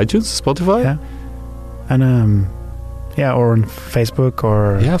on iTunes, Spotify. Yeah. And or on Facebook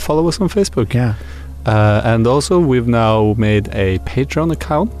or... Yeah, follow us on Facebook. Yeah. And also, we've now made a Patreon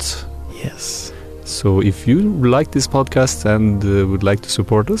account. Yes. So if you like this podcast and would like to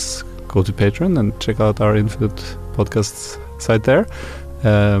support us, go to Patreon and check out our Infinite Podcast site there.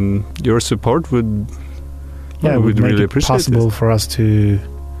 Your support would would make really it appreciate possible it. for us to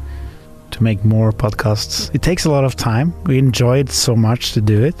make more podcasts. It takes a lot of time. We enjoy it so much to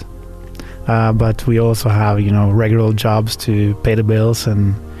do it, but we also have regular jobs to pay the bills,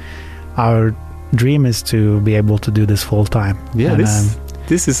 and our dream is to be able to do this full time. Yeah,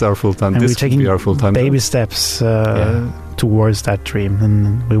 this is our full time. And This we're taking will be our full time baby steps towards that dream,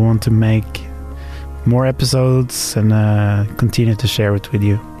 and we want to make more episodes and continue to share it with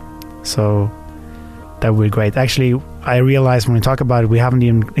you. So that would be great. Actually, I realized when we talk about it, we haven't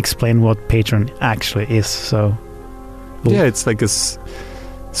even explained what Patreon actually is. So it's like a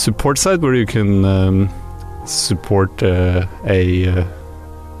support site where you can support a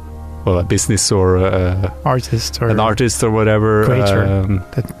business or artist or an artist or whatever creator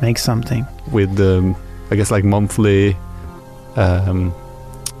that makes something with I guess like monthly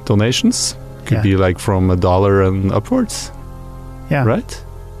donations. Could be like from $1 and upwards. Yeah. Right?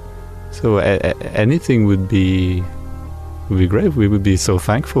 So anything would be great. We would be so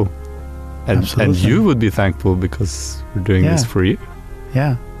thankful. And you would be thankful because we're doing this for you.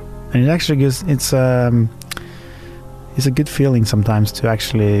 Yeah. And it actually gives it's a good feeling sometimes to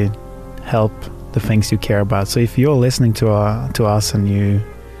actually help the things you care about. So if you're listening to us and you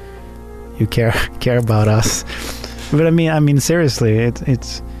care about us, but I mean seriously,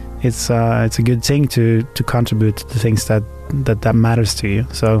 it's a good thing to contribute to the things that matters to you.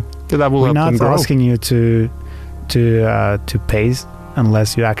 So That will we're help them not grow. asking you to pay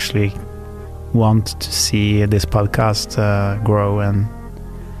unless you actually want to see this podcast grow and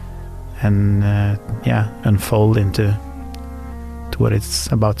unfold into what it's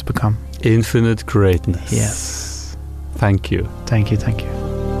about to become. Infinite greatness. Yes. Thank you. Thank you.